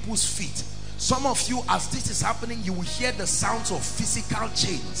 consuming people's feet. Some of you, as this is happening, you will hear the sounds of physical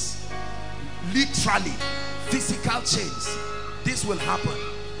chains. Literally, physical chains. This will happen.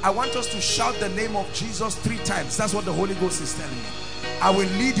 I want us to shout the name of Jesus 3 times. That's what the Holy Ghost is telling me. I will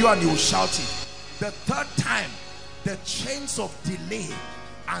lead you and you will shout it. The 3rd time, the chains of delay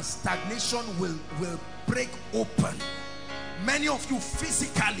and stagnation will break open. Many of you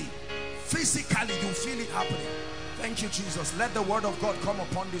physically you feel it happening. Thank you, Jesus. Let the word of God come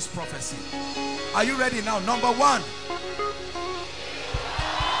upon this prophecy. Are you ready now? Number 1.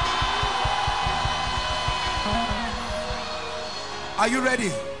 Are you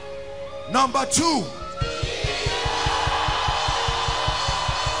ready? Number 2.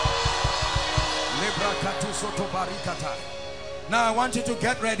 Now I want you to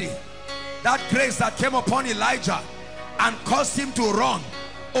get ready. That grace that came upon Elijah and caused him to run,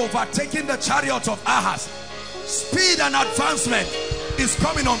 overtaking the chariots of Ahaz. Speed and advancement is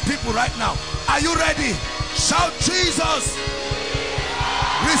coming on people right now. Are you ready? Shout Jesus.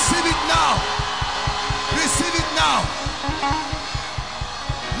 Receive it now. Receive it now.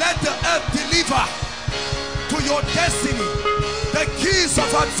 Let the earth deliver to your destiny the keys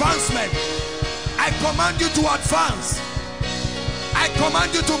of advancement. I command you to advance. I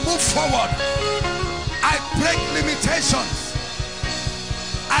command you to move forward. I break limitations.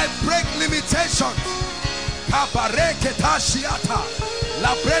 I break limitations. I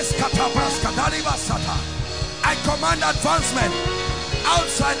command advancement.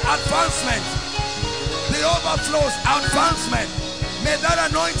 Outside advancement. The overflows, advancement. May that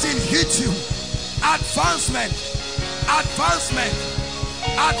anointing hit you. Advancement. Advancement.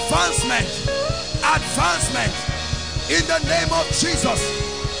 Advancement. Advancement. In the name of Jesus,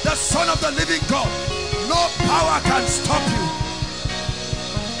 the Son of the living God, no power can stop you.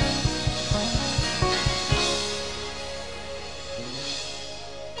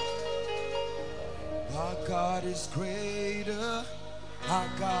 Our God is greater, our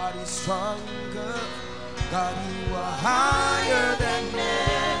God is stronger, God, you are higher than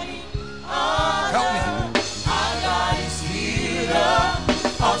any other. Help me. Our God is healer,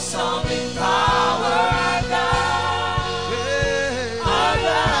 awesome in power, our God.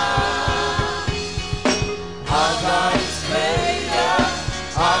 Our God is greater,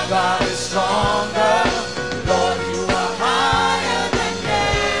 our God is stronger. Lord, you are higher than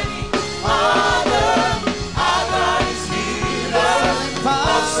any other. Our God is healer,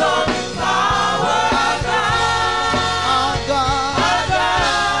 awesome in power, our God.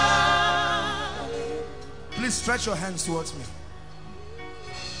 Please stretch your hands towards me.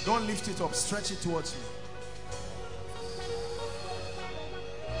 Don't lift it up, stretch it towards me.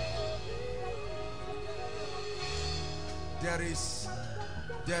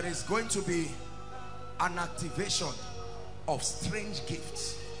 There is going to be an activation of strange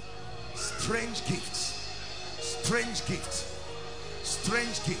gifts. Strange gifts. Strange gifts.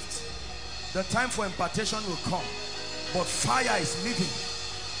 Strange gifts. The time for impartation will come, but fire is living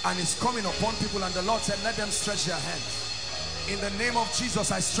and is coming upon people, and the Lord said, let them stretch their hands. In the name of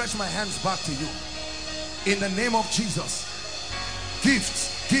Jesus, I stretch my hands back to you. In the name of Jesus.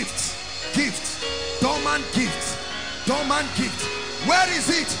 Gifts, gifts, gifts, dormant gifts, dormant gifts. Where is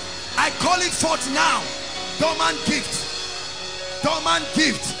it? I call it forth now. Dormant gift. Dormant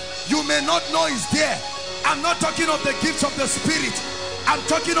gift. You may not know is there. I'm not talking of the gifts of the Spirit. I'm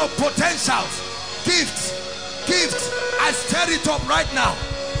talking of potentials. Gifts. Gifts. I stir it up right now.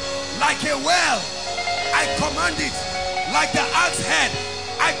 Like a well. I command it. Like the axe head.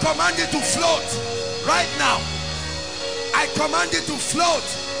 I command it to float right now. I command it to float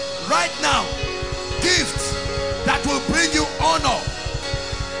right now. Gifts that will bring you honor.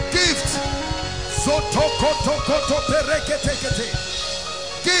 Gifts.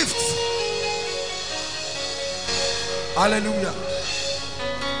 Gifts. Hallelujah.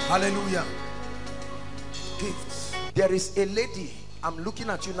 Hallelujah. Gifts. There is a lady. I'm looking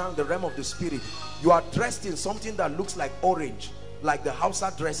at you now in the realm of the Spirit. You are dressed in something that looks like orange, like the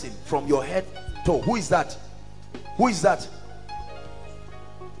Hausa dressing from your head to toe. Who is that? Who is that?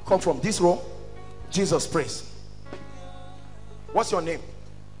 Come from this row. Jesus praise. What's your name?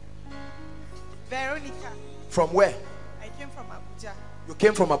 Veronica. From where? I came from Abuja. You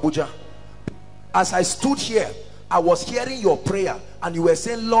came from Abuja. As I stood here, I was hearing your prayer and you were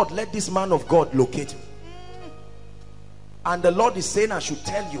saying, Lord, let this man of God locate me. And the Lord is saying I should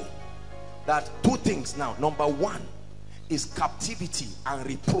tell you that two things now. Number one is captivity and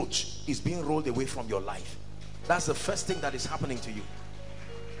reproach is being rolled away from your life. That's the first thing that is happening to you.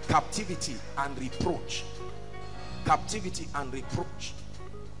 Captivity and reproach. Captivity and reproach.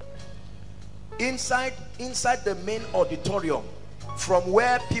 Inside the main auditorium, from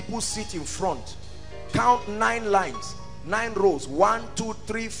where people sit in front, count 9 lines, 9 rows. 1, 2,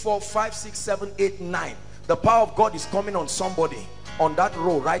 3, 4, 5, 6, 7, 8, 9. The power of God is coming on somebody on that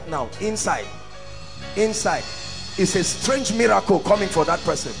row right now. Inside is a strange miracle coming for that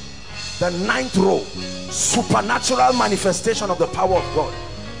person. The 9th row, supernatural manifestation of the power of God.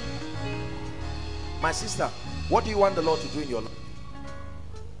 My sister, what do you want the Lord to do in your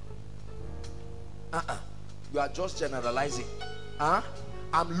life? You are just generalizing. I'm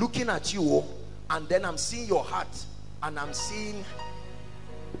looking at you and then I'm seeing your heart and I'm seeing,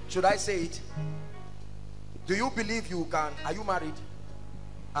 should I say it? Do you believe you can? Are you married?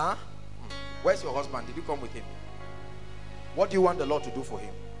 Where's your husband? Did you come with him? What do you want the Lord to do for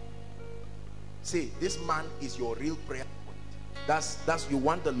him? Say, this man is your real prayer point. That's you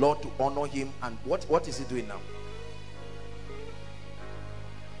want the Lord to honor him. And what is he doing now?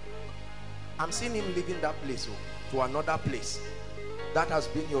 I'm seeing him leaving that place to another place. That has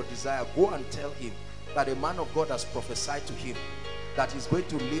been your desire. Go and tell him that a man of God has prophesied to him that he's going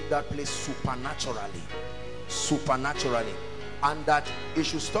to leave that place supernaturally, and that he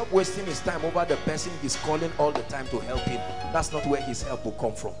should stop wasting his time over the person he's calling all the time to help him. That's not where his help will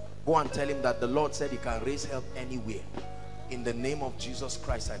come from. Go and tell him that the Lord said he can raise help anywhere. In the name of Jesus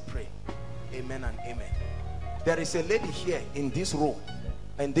Christ I pray. Amen and amen. There is a lady here in this room,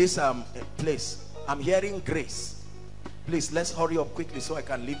 in this place. I'm hearing Grace. Please, let's hurry up quickly so I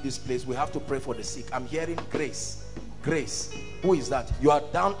can leave this place. We have to pray for the sick. I'm hearing Grace. Grace. Who is that? You are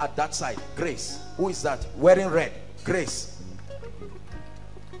down at that side. Grace. Who is that? Wearing red. Grace.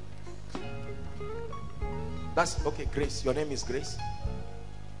 That's okay. Grace. Your name is Grace.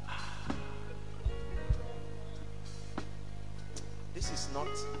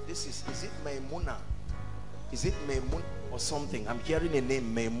 Is it Maimuna? Is it Maimuna or something? I'm hearing a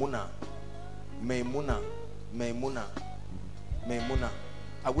name, Maimuna.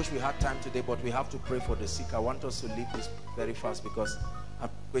 I wish we had time today, but we have to pray for the sick. I want us to leave this very fast because I'm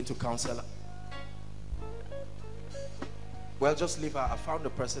going to counsel. Well, just leave her. I found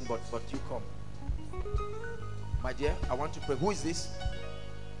the person, but you come. My dear, I want to pray. Who is this?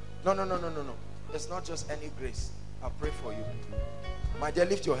 No. It's not just any Grace. I'll pray for you. My dear,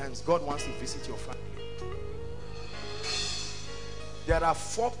 lift your hands. God wants to visit your family. There are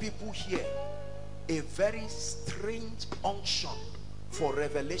 4 people here. A very strange unction for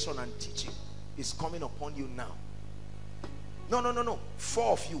revelation and teaching is coming upon you now. No.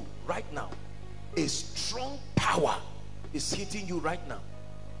 4 of you right now. A strong power is hitting you right now.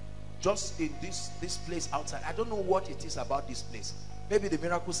 Just in this place outside. I don't know what it is about this place. Maybe the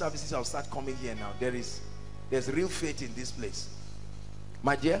miracle services will start coming here now. There's real faith in this place.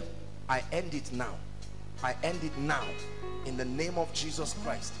 My dear, I end it now. I end it now in the name of Jesus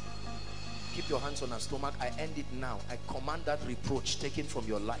Christ. Keep your hands on her stomach. I end it now. I command that reproach taken from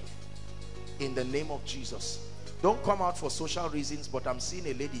your life in the name of Jesus. Don't come out for social reasons, but I'm seeing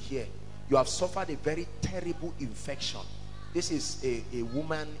a lady here. You have suffered a very terrible infection. This is a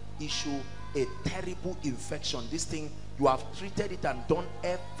woman issue, a terrible infection. This thing, you have treated it and done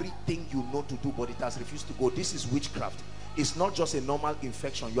everything you know to do, but it has refused to go. This is witchcraft. It's not just a normal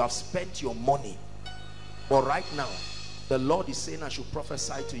infection. You have spent your money, but right now the Lord is saying I should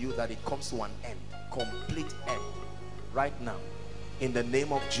prophesy to you that it comes to an end, complete end right now in the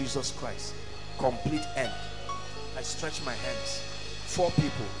name of Jesus Christ. Complete end. I stretch my hands. 4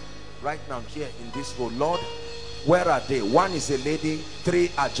 people right now here in this row. Lord, where are they? 1 is a lady,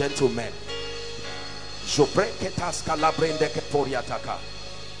 3 are gentlemen.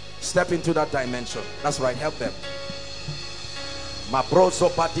 Step into that dimension. That's right, help them.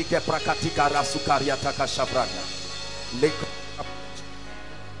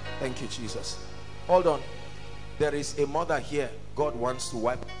 Thank you, Jesus. Hold on. There is a mother here. God wants to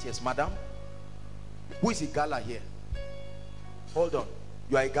wipe tears. Madam, who is Igala here? Hold on.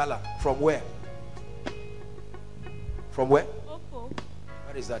 You are Igala. From where? From where? Opo.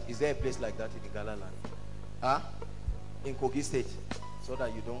 Where is that? Is there a place like that in Igala land? Huh? In Kogi State. So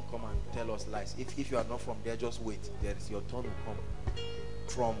that you don't come and tell us lies. If you are not from there, just wait. There is your turn to come.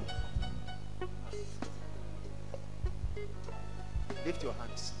 From. Lift your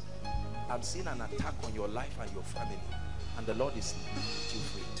hands. I'm seeing an attack on your life and your family, and the Lord is setting you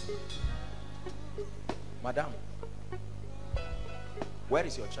free. Madam, where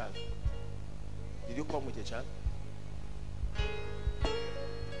is your child? Did you come with a child?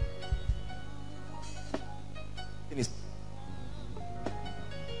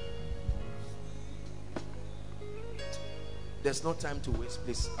 There's no time to waste,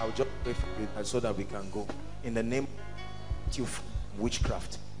 please. I'll just pray for you so that we can go. In the name of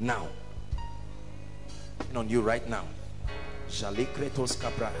witchcraft, now. On you right now. Jesus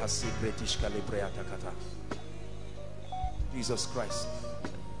Christ.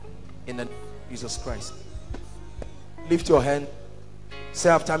 In the name of Jesus Christ. Lift your hand.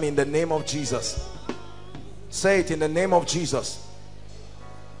 Say after me, in the name of Jesus. Say it, in the name of Jesus.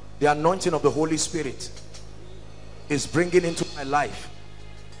 The anointing of the Holy Spirit is bringing into my life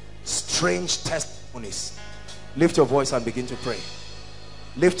strange testimonies. Lift your voice and begin to pray.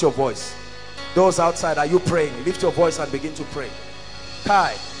 Lift your voice. Those outside, are you praying? Lift your voice and begin to pray.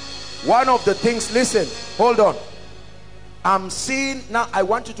 Kai, one of the things, listen, hold on. I'm seeing, now I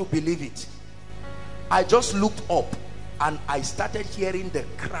want you to believe it. I just looked up and I started hearing the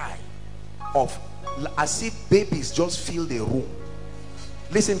cry of, as if babies just fill the room.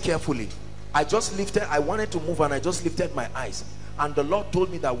 Listen carefully. I wanted to move and I just lifted my eyes. And the Lord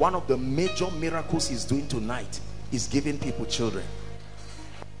told me that one of the major miracles he's doing tonight is giving people children.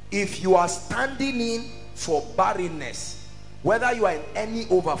 If you are standing in for barrenness, whether you are in any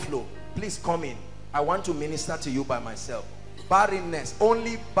overflow, please come in. I want to minister to you by myself. Barrenness,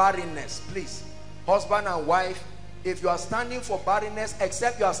 only barrenness, please. Husband and wife, if you are standing for barrenness,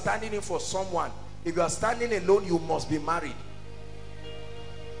 except you are standing in for someone, if you are standing alone, you must be married.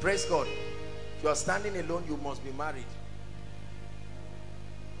 Praise God. If you are standing alone, you must be married.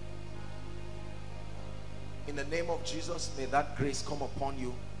 In the name of Jesus, may that grace come upon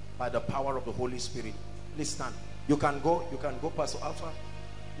you by the power of the Holy Spirit. Please stand. You can go, Pastor Alpha.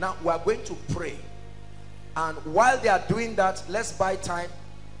 Now we are going to pray. And while they are doing that, let's buy time.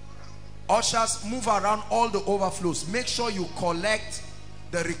 Ushers, move around all the overflows. Make sure you collect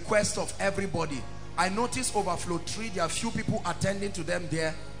the request of everybody. I notice overflow 3, there are few people attending to them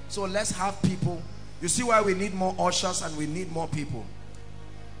there. So let's have people. You see why we need more ushers and we need more people.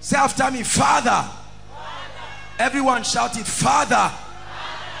 Say after me, Father. Father. Everyone shout it, Father. Father.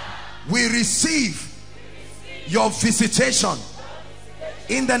 We receive your visitation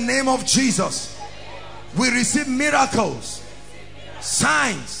in the name of Jesus. We receive miracles,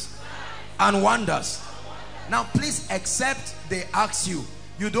 signs and wonders. Now please accept they ask you.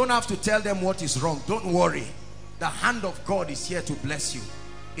 You don't have to tell them what is wrong. Don't worry. The hand of God is here to bless you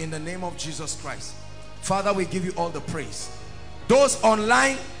in the name of Jesus Christ. Father, we give you all the praise. Those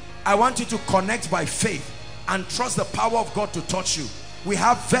online, I want you to connect by faith and trust the power of God to touch you. We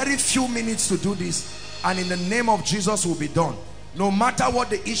have very few minutes to do this, and in the name of Jesus will be done. No matter what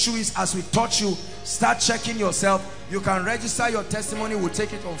the issue is, as we touch you, start checking yourself. You can register your testimony. We'll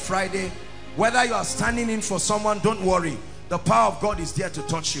take it on Friday. Whether you are standing in for someone, don't worry. The power of God is there to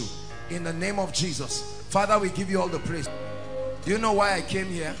touch you in the name of Jesus. Father, we give you all the praise. Do you know why I came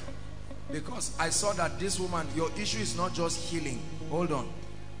here? Because I saw that this woman, your issue is not just healing. Hold on.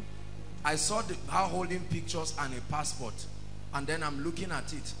 I saw her holding pictures and a passport, and then I'm looking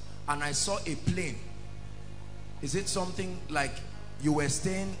at it and I saw a plane. Is it something like you were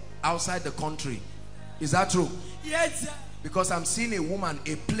staying outside the country? Is that true? Yes, sir. Because I'm seeing a woman,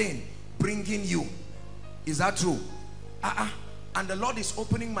 a plane bringing you. Is that true? And the Lord is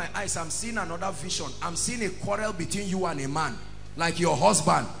opening my eyes. I'm seeing another vision. I'm seeing a quarrel between you and a man, like your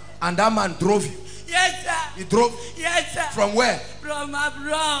husband, and that man drove you. Yes, sir. He drove? Yes, sir. From where? From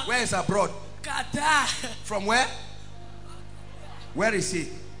abroad. Where is abroad? Qatar. From where? Where is he?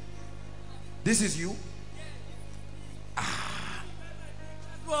 This is you?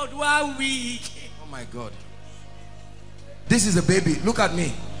 For 1 week. Oh my God. This is a baby. Look at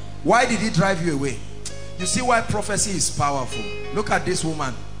me. Why did he drive you away? You see why prophecy is powerful. Look at this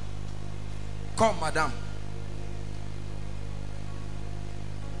woman. Come, madam.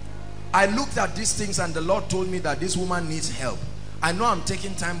 I looked at these things and the Lord told me that this woman needs help. I know I'm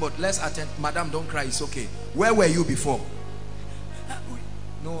taking time, but let's attend. Madam, don't cry, it's okay. Where were you before?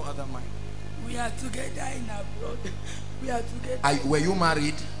 No other mind. We are together in abroad. We are together. Were you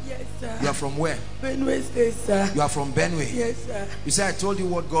married? Yes, sir. You are from where? Benue State, sir. You are from Benue? Yes, sir. You see, I told you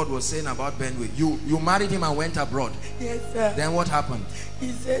what God was saying about Benue. You married him and went abroad. Yes, sir. Then what happened?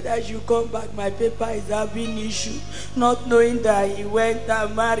 He said I should come back. My paper is having issue. Not knowing that he went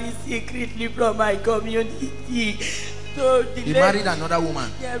and married secretly from my community. So he married another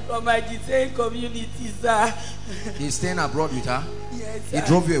woman? Yeah, from my same community, sir. He's staying abroad with her? Yes, sir. He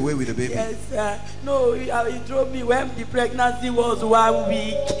drove you away with the baby? Yes, sir. No, he drove me when the pregnancy was 1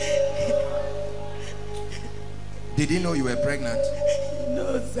 week. Did he know you were pregnant?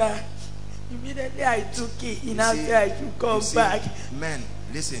 No, sir. Immediately I took it. He now said I should come back. Men,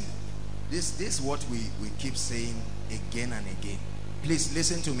 listen. This is what we keep saying again and again. Please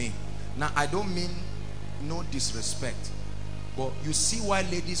listen to me. Now, I don't mean no disrespect, but you see why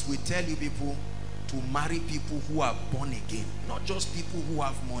ladies will tell you people to marry people who are born again, not just people who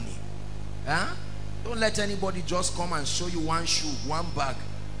have money. Don't let anybody just come and show you one shoe, one bag,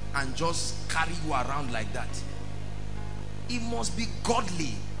 and just carry you around like that. It must be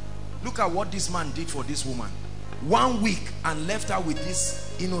godly. Look at what this man did for this woman. 1 week and left her with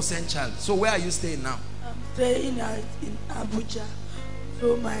this innocent child. So where are you staying now? I'm staying in Abuja.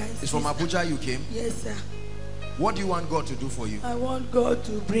 So it's from Abuja you came? Yes, sir. What do you want God to do for you? I want God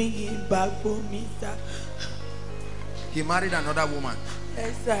to bring him back for me, sir. He married another woman?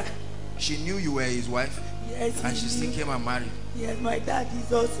 Yes, sir. She knew you were his wife? Yes, and she still came and married? Yes, my dad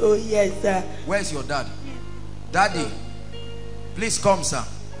is also here, sir. Where's your dad? Daddy, please come, sir.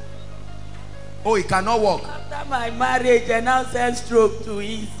 Oh, he cannot walk. After my marriage, I now sent stroke to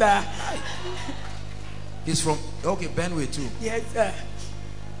him, sir. He's from, okay, Benue too. Yes, sir.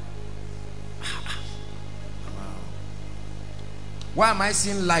 Why am I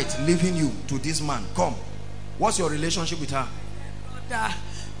seeing light leaving you to this man? Come. What's your relationship with her? Brother,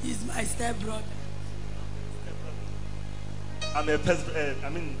 he's my stepbrother. I'm a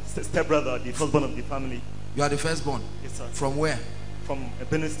stepbrother, the firstborn of the family. You are the firstborn? Yes, sir. From where? From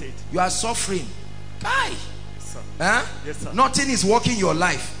Benue State. You are suffering. Kai. Yes, sir. Huh? Yes, sir. Nothing is working your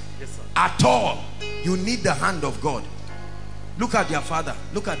life. Yes, sir. At all. You need the hand of God. Look at your father.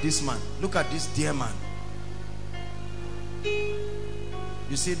 Look at this man. Look at this dear man.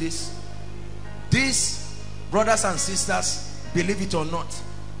 You see this? This, brothers and sisters, believe it or not,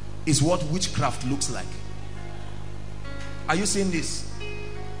 is what witchcraft looks like. Are you seeing this?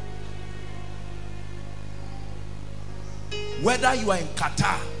 Whether you are in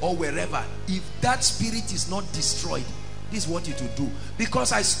Qatar or wherever, if that spirit is not destroyed, this is what it will do.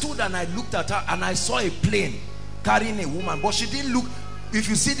 Because I stood and I looked at her and I saw a plane carrying a woman, but she didn't look. If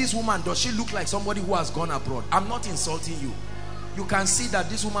you see this woman, does she look like somebody who has gone abroad? I'm not insulting you. You can see that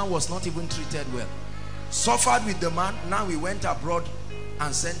this woman was not even treated well. Suffered with the man. Now we went abroad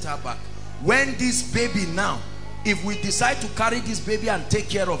and sent her back. When this baby now, if we decide to carry this baby and take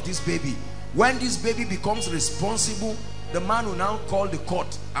care of this baby, when this baby becomes responsible, the man will now call the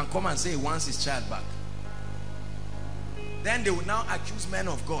court and come and say he wants his child back. Then they will now accuse men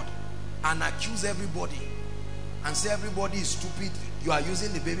of God and accuse everybody and say everybody is stupid. You are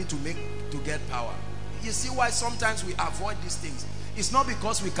using the baby to get power. You see why sometimes we avoid these things? It's not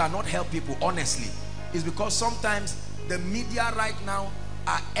because we cannot help people, honestly. It's because sometimes the media right now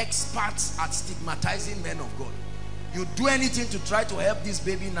are experts at stigmatizing men of God. You do anything to try to help this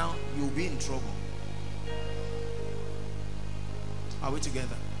baby now, you'll be in trouble. Are we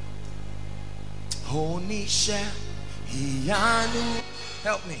together?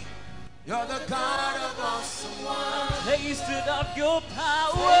 Help me. You're the God of awesome ones. Tasted of your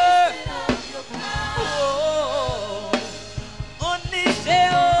power. Oh,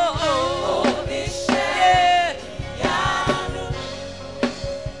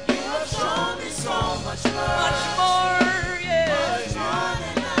 You have shown me so much more, yeah.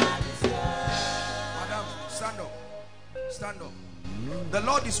 Madam, stand up. Stand up. The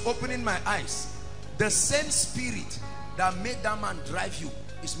Lord is opening my eyes. The same spirit that made that man drive you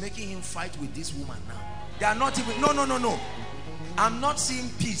is making him fight with this woman now. They are not even, no. I'm not seeing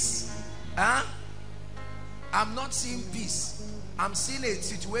peace. Huh? I'm not seeing peace. I'm seeing a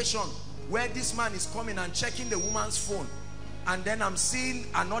situation where this man is coming and checking the woman's phone. And then I'm seeing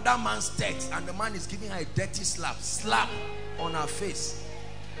another man's text and the man is giving her a dirty slap on her face.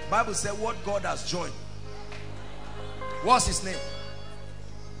 Bible said what God has joined. What's his name?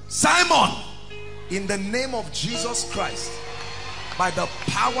 Simon. In the name of Jesus Christ, by the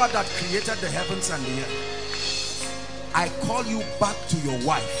power that created the heavens and the earth, I call you back to your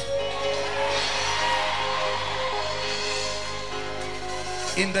wife.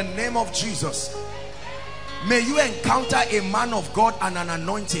 In the name of Jesus, may you encounter a man of God and an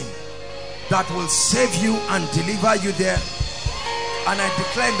anointing that will save you and deliver you there. And I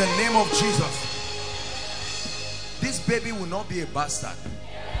declare in the name of Jesus, this baby will not be a bastard.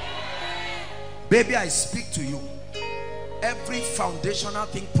 Baby, I speak to you. Every foundational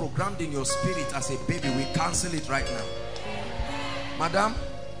thing programmed in your spirit as a baby, we cancel it right now. Madam,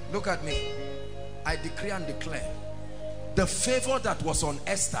 look at me. I decree and declare the favor that was on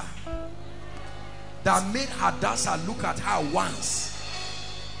Esther, that made Hadassah look at her once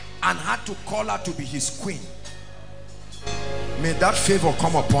and had to call her to be his queen. May that favor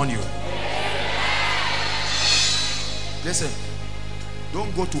come upon you. Listen,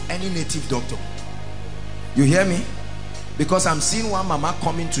 don't go to any native doctor. You hear me? Because I'm seeing one mama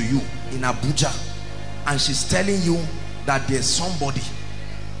coming to you in Abuja and she's telling you that there's somebody.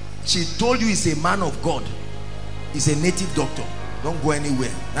 She told you he's a man of God. He's a native doctor. Don't go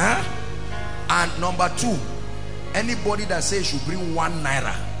anywhere. Huh? And number two, anybody that says you should bring 1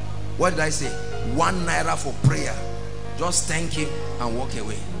 naira. What did I say? 1 naira for prayer. Just thank him and walk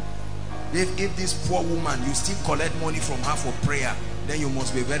away. If this poor woman, you still collect money from her for prayer, then you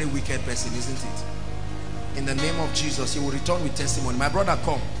must be a very wicked person, isn't it? In the name of Jesus, you will return with testimony. My brother,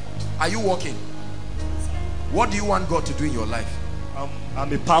 come. Are you walking? What do you want God to do in your life?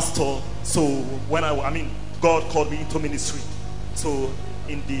 I'm a pastor, so when God called me into ministry. So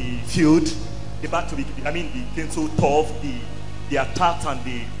in the field, the battle became so tough, the attack and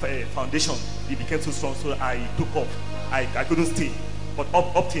the foundation, it became so strong, so I took off. I couldn't stay. But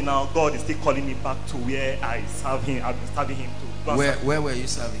up till now, God is still calling me back to where I serve him. I've been serving him to. Where were you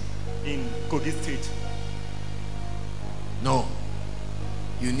serving? In Kogi State. No.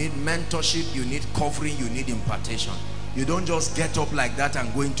 You need mentorship, you need covering, you need impartation. You don't just get up like that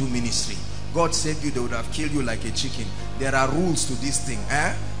and go into ministry. God saved you, they would have killed you like a chicken. There are rules to this thing.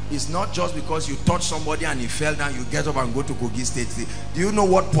 It's not just because you touch somebody and he fell down, you get up and go to Kogi State. Do you know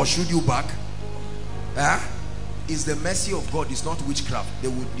what pursued you back? It's the mercy of God. It's not witchcraft.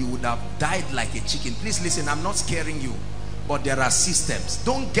 You would have died like a chicken. Please listen, I'm not scaring you, but there are systems.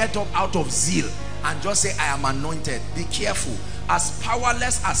 Don't get up out of zeal and just say, I am anointed. Be careful. As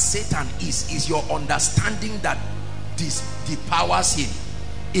powerless as Satan is your understanding that this depowers him.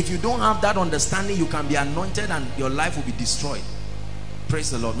 If you don't have that understanding, you can be anointed and your life will be destroyed. Praise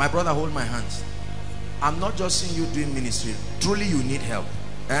the Lord. My brother, hold my hands. I'm not just seeing you doing ministry. Truly, you need help.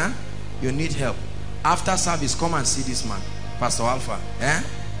 You need help. After service, come and see this man, Pastor Alpha.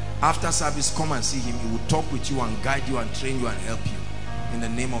 After service, come and see him. He will talk with you and guide you and train you and help you. In the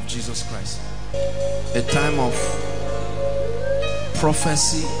name of Jesus Christ. A time of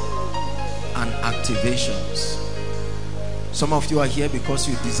prophecy and activations. Some of you are here because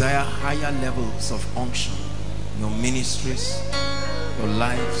you desire higher levels of unction. Your ministries, your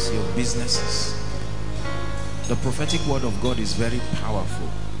lives, your businesses. The prophetic word of God is very powerful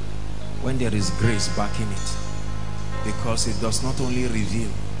when there is grace backing it, because it does not only reveal,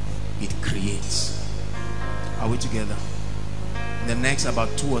 it creates. Are we together? In the next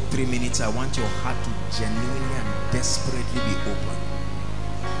about 2 or 3 minutes, I want your heart to genuinely and desperately be open.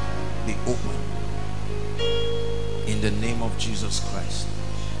 Be open. In the name of Jesus Christ.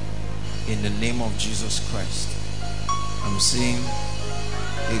 In the name of Jesus Christ. I'm seeing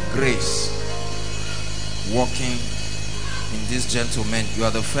a grace walking in this gentleman. You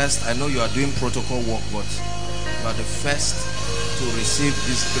are the first. I know you are doing protocol work, but you are the first to receive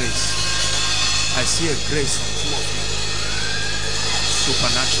this grace. I see a grace on 2 of you.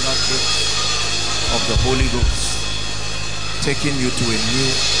 Supernatural grace of the Holy Ghost, taking you to a new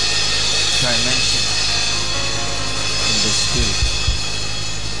dimension in the Spirit.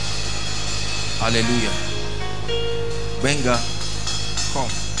 Hallelujah. Benga, come.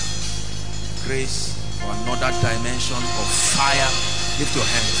 Grace for another dimension of fire. Lift your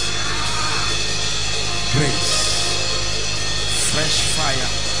hands. Grace, fresh fire,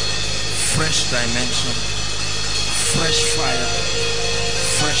 fresh dimension, fresh fire,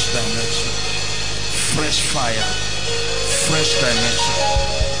 fresh dimension, fresh fire, fresh dimension.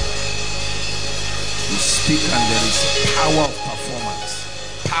 You speak and there is power of performance,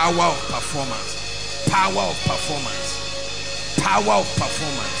 power of performance, power of performance, power of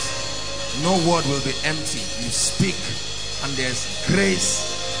performance. No word will be empty. You speak and there's grace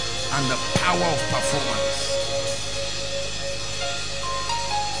and the power of performance.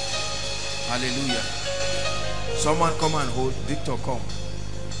 Hallelujah. Someone come and hold. Victor, come.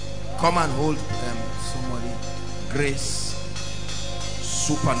 Come and hold somebody. Grace,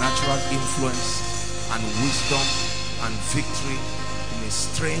 supernatural influence and wisdom and victory in a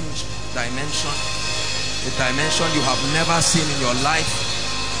strange dimension. A dimension you have never seen in your life.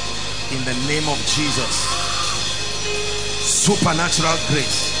 In the name of Jesus. Supernatural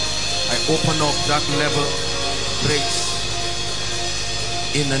grace. I open up that level. Grace.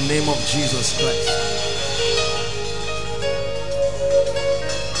 In the name of Jesus Christ.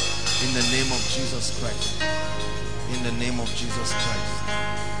 In the name of Jesus Christ. In the name of Jesus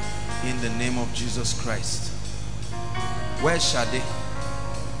Christ. In the name of Jesus Christ. Where's Shade?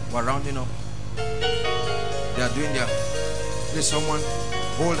 We're rounding up. They are doing their... Please, someone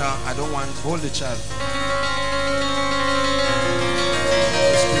hold her. I don't want... Hold the child.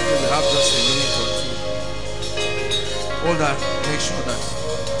 These people will have just a minute or two. Hold her. Make sure that...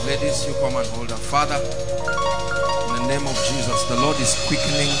 Ladies, you come and hold her. Father, in the name of Jesus, the Lord is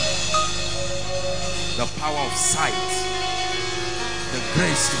quickening the power of sight, the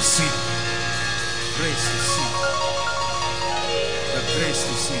grace to see, grace to see, the grace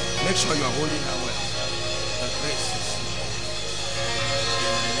to see. Make sure you are holding her well. The grace to see.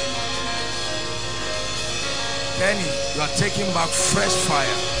 Penny, you are taking back fresh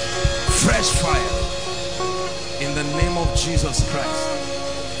fire, fresh fire. In the name of Jesus Christ.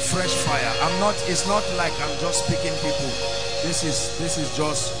 Fresh fire. It's not like I'm just picking people. This is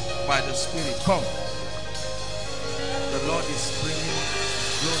just by the Spirit. Come. The Lord is bringing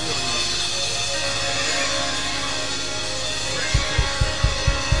glory on you.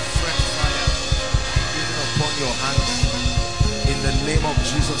 Fresh fire given upon your hands in the name of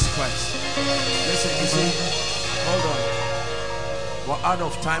Jesus Christ. Listen, you see, hold on. We're out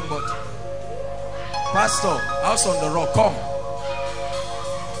of time, but Pastor, House on the Rock, come.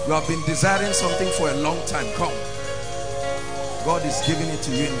 You have been desiring something for a long time. Come. God is giving it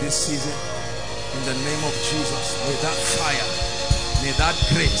to you in this season. In the name of Jesus. May that fire, may that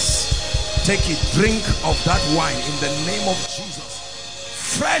grace, take it. Drink of that wine in the name of Jesus.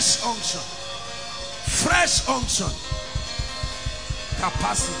 Fresh unction. Fresh unction.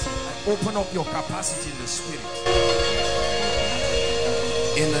 Capacity. I open up your capacity in the spirit.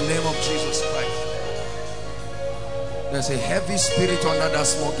 In the name of Jesus Christ. There's a heavy spirit under that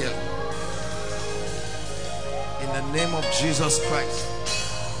small girl. In the name of Jesus Christ.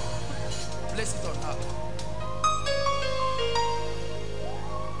 Place it on her.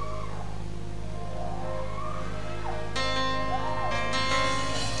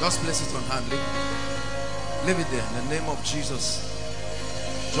 Just place it on her. Leave it there. In the name of Jesus.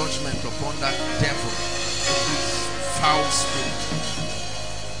 Judgment upon that devil. Foul spirit.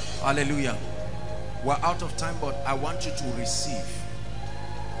 Hallelujah. We're out of time, but I want you to receive.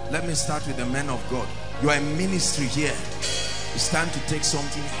 Let me start with the men of God. You are in ministry here. It's time to take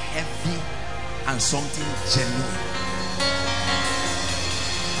something heavy and something genuine.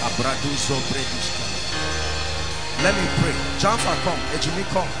 Let me pray. Janfa, come. Ejimi,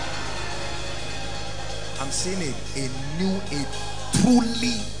 come. I'm seeing a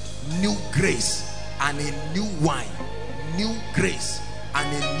truly new grace and a new wine. New grace and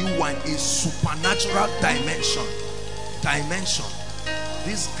a new wine. A supernatural dimension.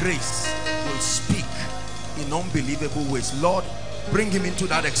 This grace will speak in unbelievable ways. Lord, bring him into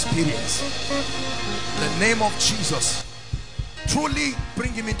that experience. In the name of Jesus, truly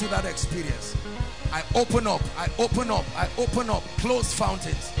bring him into that experience. I open up, I open up, I open up. Close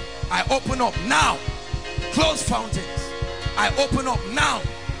fountains. I open up now. Close fountains. I open up now.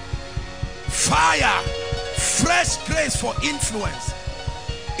 Fire. Fresh grace for influence.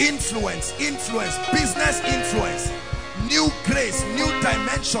 Influence, business influence. New grace, new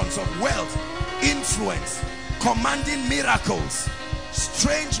dimensions of wealth. Influence. Commanding miracles.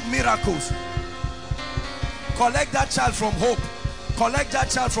 Strange miracles. Collect that child from hope. Collect that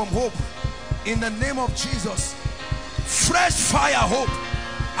child from hope. In the name of Jesus. Fresh fire, hope.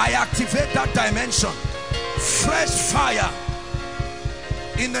 I activate that dimension. Fresh fire.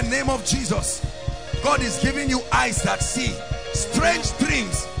 In the name of Jesus. God is giving you eyes that see. Strange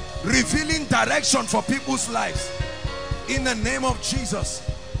dreams. Revealing direction for people's lives. In the name of Jesus.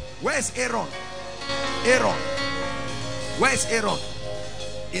 Where's Aaron? Aaron. Where's Aaron?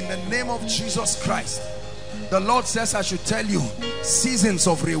 In the name of Jesus Christ. The Lord says I should tell you, seasons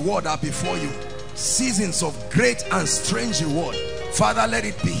of reward are before you. Seasons of great and strange reward. Father, let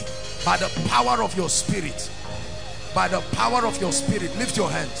it be by the power of your spirit. By the power of your spirit. Lift your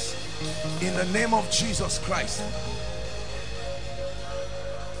hands. In the name of Jesus Christ.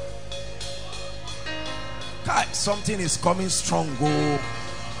 God, something is coming strong. Oh.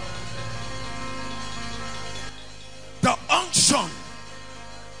 The unction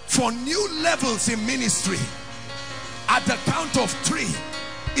for new levels in ministry. At the count of 3,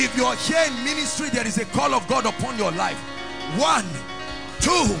 if you're here in ministry, there is a call of God upon your life. 1, 2,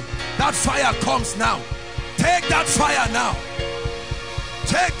 that fire comes now. Take that fire now.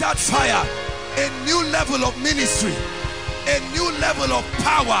 Take that fire. A new level of ministry, a new level of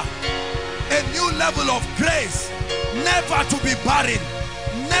power, a new level of grace. Never to be barren.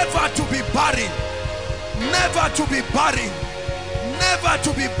 Never to be barren. Never to be barren. Never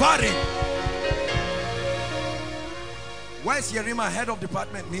to be barren. Where's Yerima, head of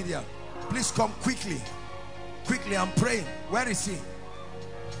department media? Please come quickly. Quickly, I'm praying. Where is he?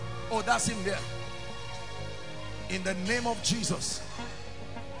 Oh, that's him there. In the name of Jesus.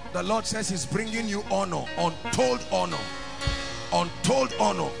 The Lord says he's bringing you honor. Untold honor. Untold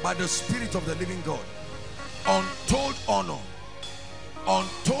honor by the Spirit of the living God. Untold honor.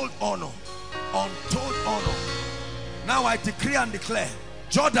 Untold honor. Untold honor. Now I decree and declare.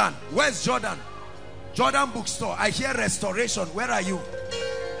 Jordan, where's Jordan? Jordan bookstore. I hear restoration. Where are you?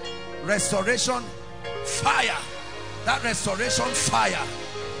 Restoration. Fire. That restoration fire.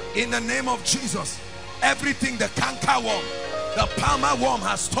 In the name of Jesus. Everything the canker worm, the palmer worm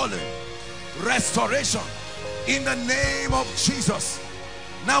has stolen. Restoration. In the name of Jesus.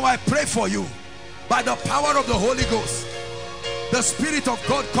 Now I pray for you. By the power of the Holy Ghost. The Spirit of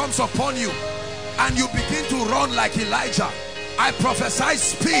God comes upon you. And you begin to run like Elijah. I prophesy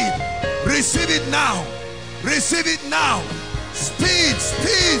speed. Receive it now. Receive it now. Speed,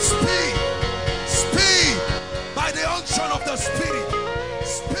 speed, speed. Speed. By the unction of the Spirit.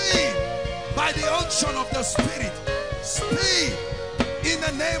 Speed. By the unction of the Spirit. Speed. In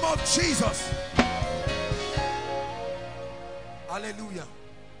the name of Jesus. Hallelujah.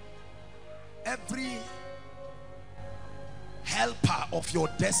 Every helper of your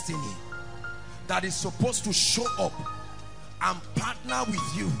destiny that is supposed to show up and partner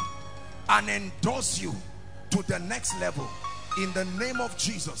with you and endorse you to the next level, in the name of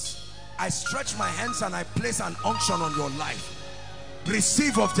Jesus, I stretch my hands and I place an unction on your life.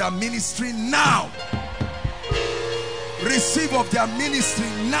 Receive of their ministry now. Receive of their ministry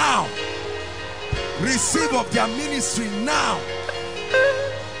now. Receive of their ministry now.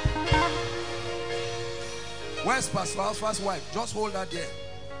 Where's Pastor Alpha's wife? Just hold her there.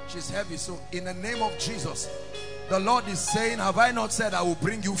 She's heavy. So in the name of Jesus, the Lord is saying, have I not said I will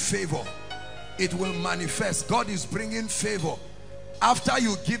bring you favor? It will manifest. God is bringing favor. After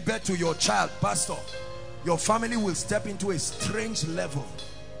you give birth to your child, Pastor, your family will step into a strange level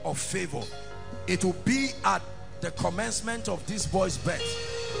of favor. It will be at the commencement of this boy's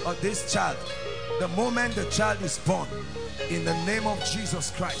birth, or this child. The moment the child is born, in the name of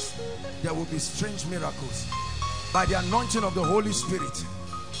Jesus Christ, there will be strange miracles. By the anointing of the Holy Spirit,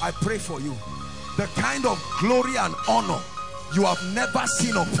 I pray for you. The kind of glory and honor you have never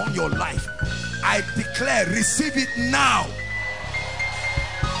seen upon your life, I declare, receive it now.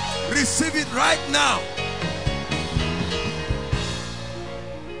 Receive it right now.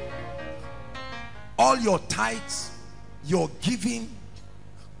 All your tithes, your giving,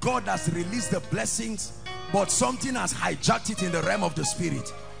 God has released the blessings, but something has hijacked it in the realm of the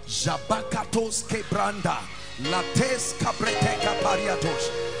spirit. Jabakatos kebranda, lates kabrete kapariatos.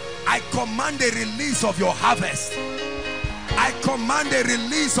 I command a release of your harvest. I command a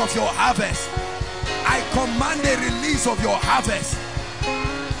release of your harvest. I command a release of your harvest.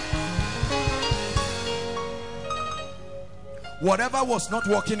 Whatever was not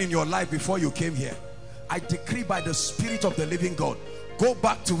working in your life before you came here, I decree by the Spirit of the living God, go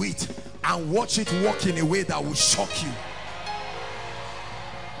back to it and watch it work in a way that will shock you.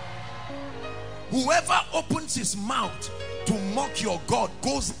 Whoever opens his mouth to mock your God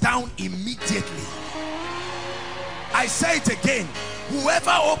goes down immediately. I say it again.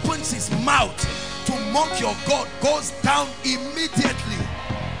 Whoever opens his mouth to mock your God goes down immediately.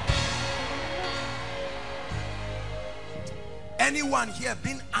 Anyone here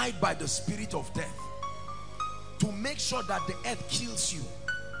been eyed by the spirit of death to make sure that the earth kills you,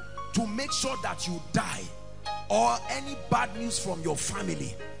 to make sure that you die, or any bad news from your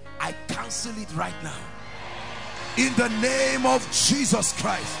family, I cancel it right now in the name of Jesus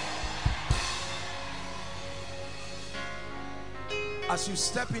Christ. As you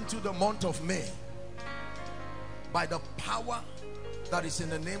step into the month of May, by the power that is in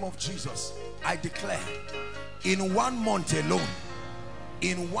the name of Jesus, I declare, in 1 month alone,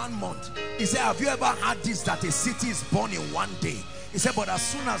 in 1 month, he said, have you ever had this, that a city is born in 1 day? He said, but as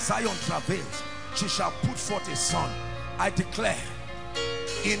soon as Zion travails, she shall put forth a son. I declare,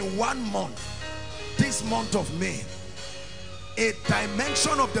 in 1 month, this month of May, a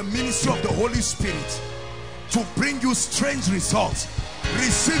dimension of the ministry of the Holy Spirit to bring you strange results.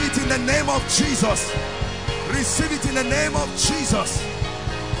 Receive it in the name of Jesus. Receive it in the name of Jesus.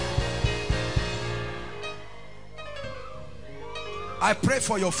 I pray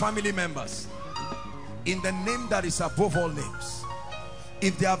for your family members in the name that is above all names.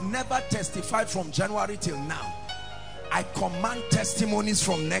 If they have never testified from January till now, I command testimonies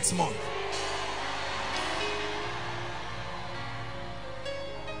from next month.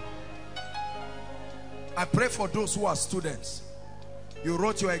 I pray for those who are students. You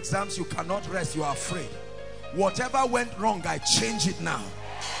wrote your exams, you cannot rest, you are afraid. Whatever went wrong, I change it now.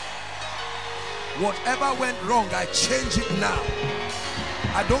 Whatever went wrong, I change it now.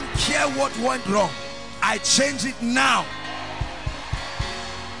 I don't care what went wrong, I change it now.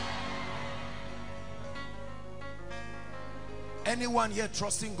 Anyone here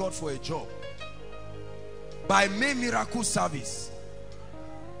trusting God for a job? By May miracle service,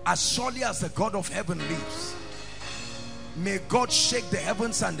 as surely as the God of heaven lives, may God shake the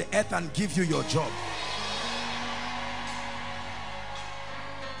heavens and the earth and give you your job.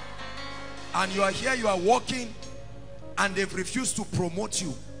 And you are here, you are working, and they've refused to promote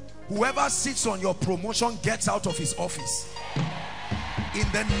you. Whoever sits on your promotion gets out of his office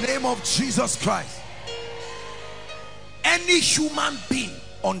in the name of Jesus Christ. Any human being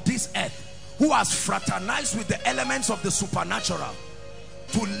on this earth who has fraternized with the elements of the supernatural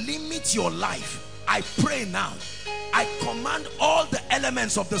to limit your life, I pray now, I command all the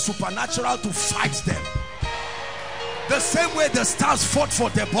elements of the supernatural to fight them. The same way the stars fought for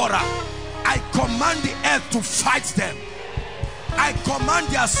Deborah, I command the earth to fight them. I command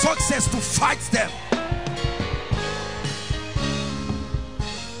their success to fight them.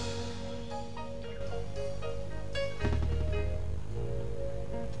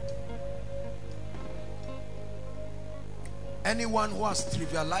 Anyone who has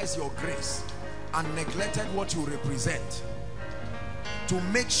trivialized your grace and neglected what you represent to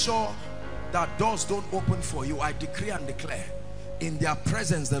make sure that doors don't open for you, I decree and declare, in their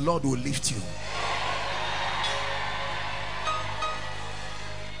presence the Lord will lift you.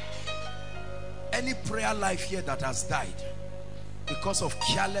 any prayer life here that has died because of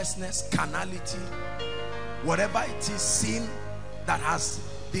carelessness, carnality, whatever it is, sin that has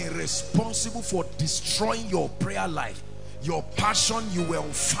been responsible for destroying your prayer life, your passion, you were on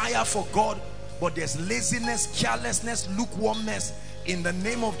fire for God, but there's laziness, carelessness, lukewarmness, in the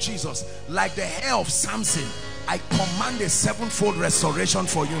name of Jesus, like the hair of Samson, I command a sevenfold restoration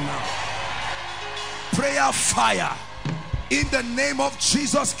for you now. Prayer fire in the name of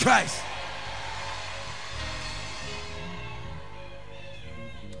Jesus Christ.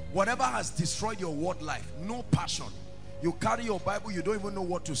 Whatever has destroyed your word life, no passion. You carry your Bible, you don't even know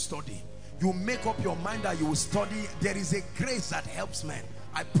what to study. You make up your mind that you will study. There is a grace that helps men.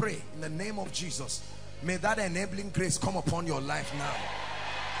 I pray in the name of Jesus, may that enabling grace come upon your life now.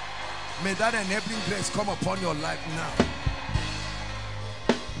 May that enabling grace come upon your life now.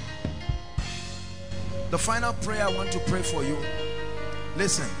 The final prayer I want to pray for you.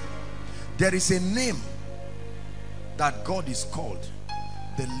 Listen, there is a name that God is called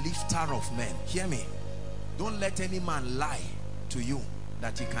the lifter of men. Hear me. Don't let any man lie to you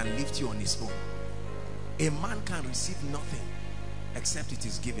that he can lift you on his own. A man can receive nothing except it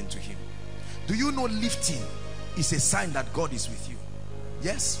is given to him. Do you know lifting is a sign that God is with you?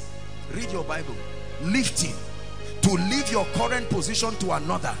 Yes. Read your Bible. Lifting, to leave your current position to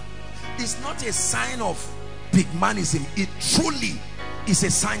another, is not a sign of pygmanism. It truly is a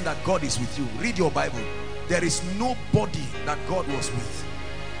sign that God is with you. Read your Bible. There is nobody that God was with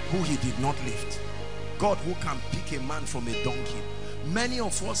who he did not lift. God who can pick a man from a donkey. Many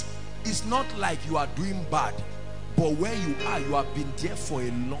of us, it's not like you are doing bad, but where you are, you have been there for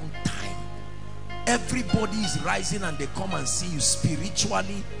a long time. Everybody is rising and they come and see you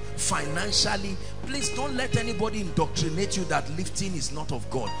spiritually, financially. Please don't let anybody indoctrinate you that lifting is not of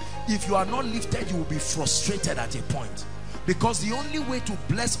God. If you are not lifted, you will be frustrated at a point, because the only way to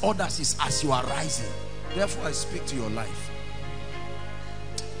bless others is as you are rising. Therefore, I speak to your life.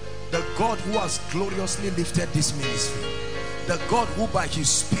 The God who has gloriously lifted this ministry, the God who by his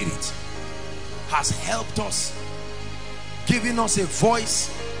Spirit has helped us, given us a voice,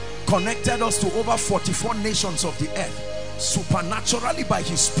 connected us to over 44 nations of the earth, supernaturally by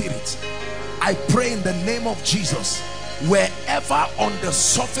his Spirit. I pray in the name of Jesus, wherever on the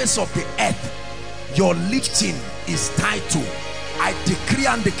surface of the earth your lifting is tied to, I decree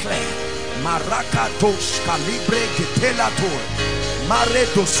and declare, Marakatos Calibre Getelator,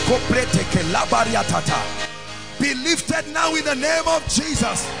 Maredoskopre Tekelabariatata, be lifted now in the name of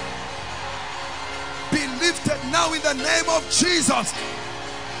Jesus. Be lifted now in the name of Jesus.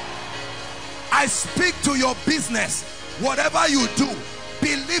 I speak to your business, whatever you do,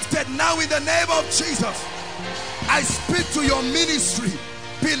 be lifted now in the name of Jesus. I speak to your ministry,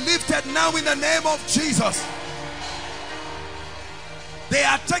 be lifted now in the name of Jesus. They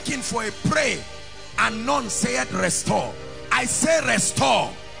are taken for a prey, and none said restore. I say restore.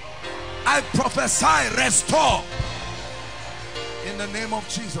 I prophesy restore in the name of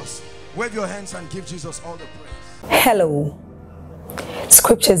Jesus. Wave your hands and give Jesus all the praise. Hello.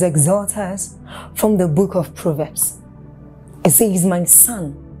 Scriptures exhort us from the book of Proverbs. It says, my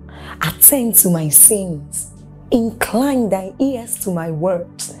son, attend to my sayings, incline thy ears to my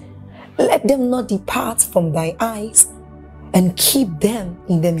words, let them not depart from thy eyes, and keep them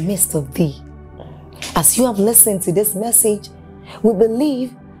in the midst of thee. As you have listened to this message, we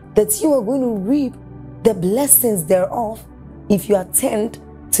believe that you are going to reap the blessings thereof if you attend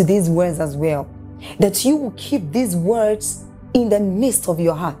to these words as well. That you will keep these words in the midst of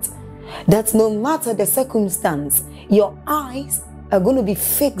your heart. That no matter the circumstance, your eyes are going to be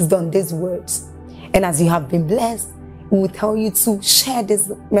fixed on these words. And as you have been blessed, we will tell you to share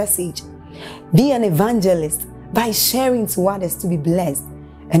this message. Be an evangelist by sharing to others to be blessed.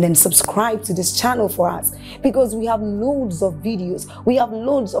 And then subscribe to this channel for us, because we have loads of videos, we have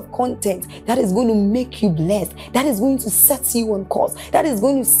loads of content that is going to make you blessed, that is going to set you on course, that is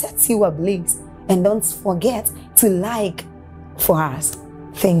going to set you ablaze. And don't forget to like for us.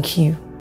 Thank you.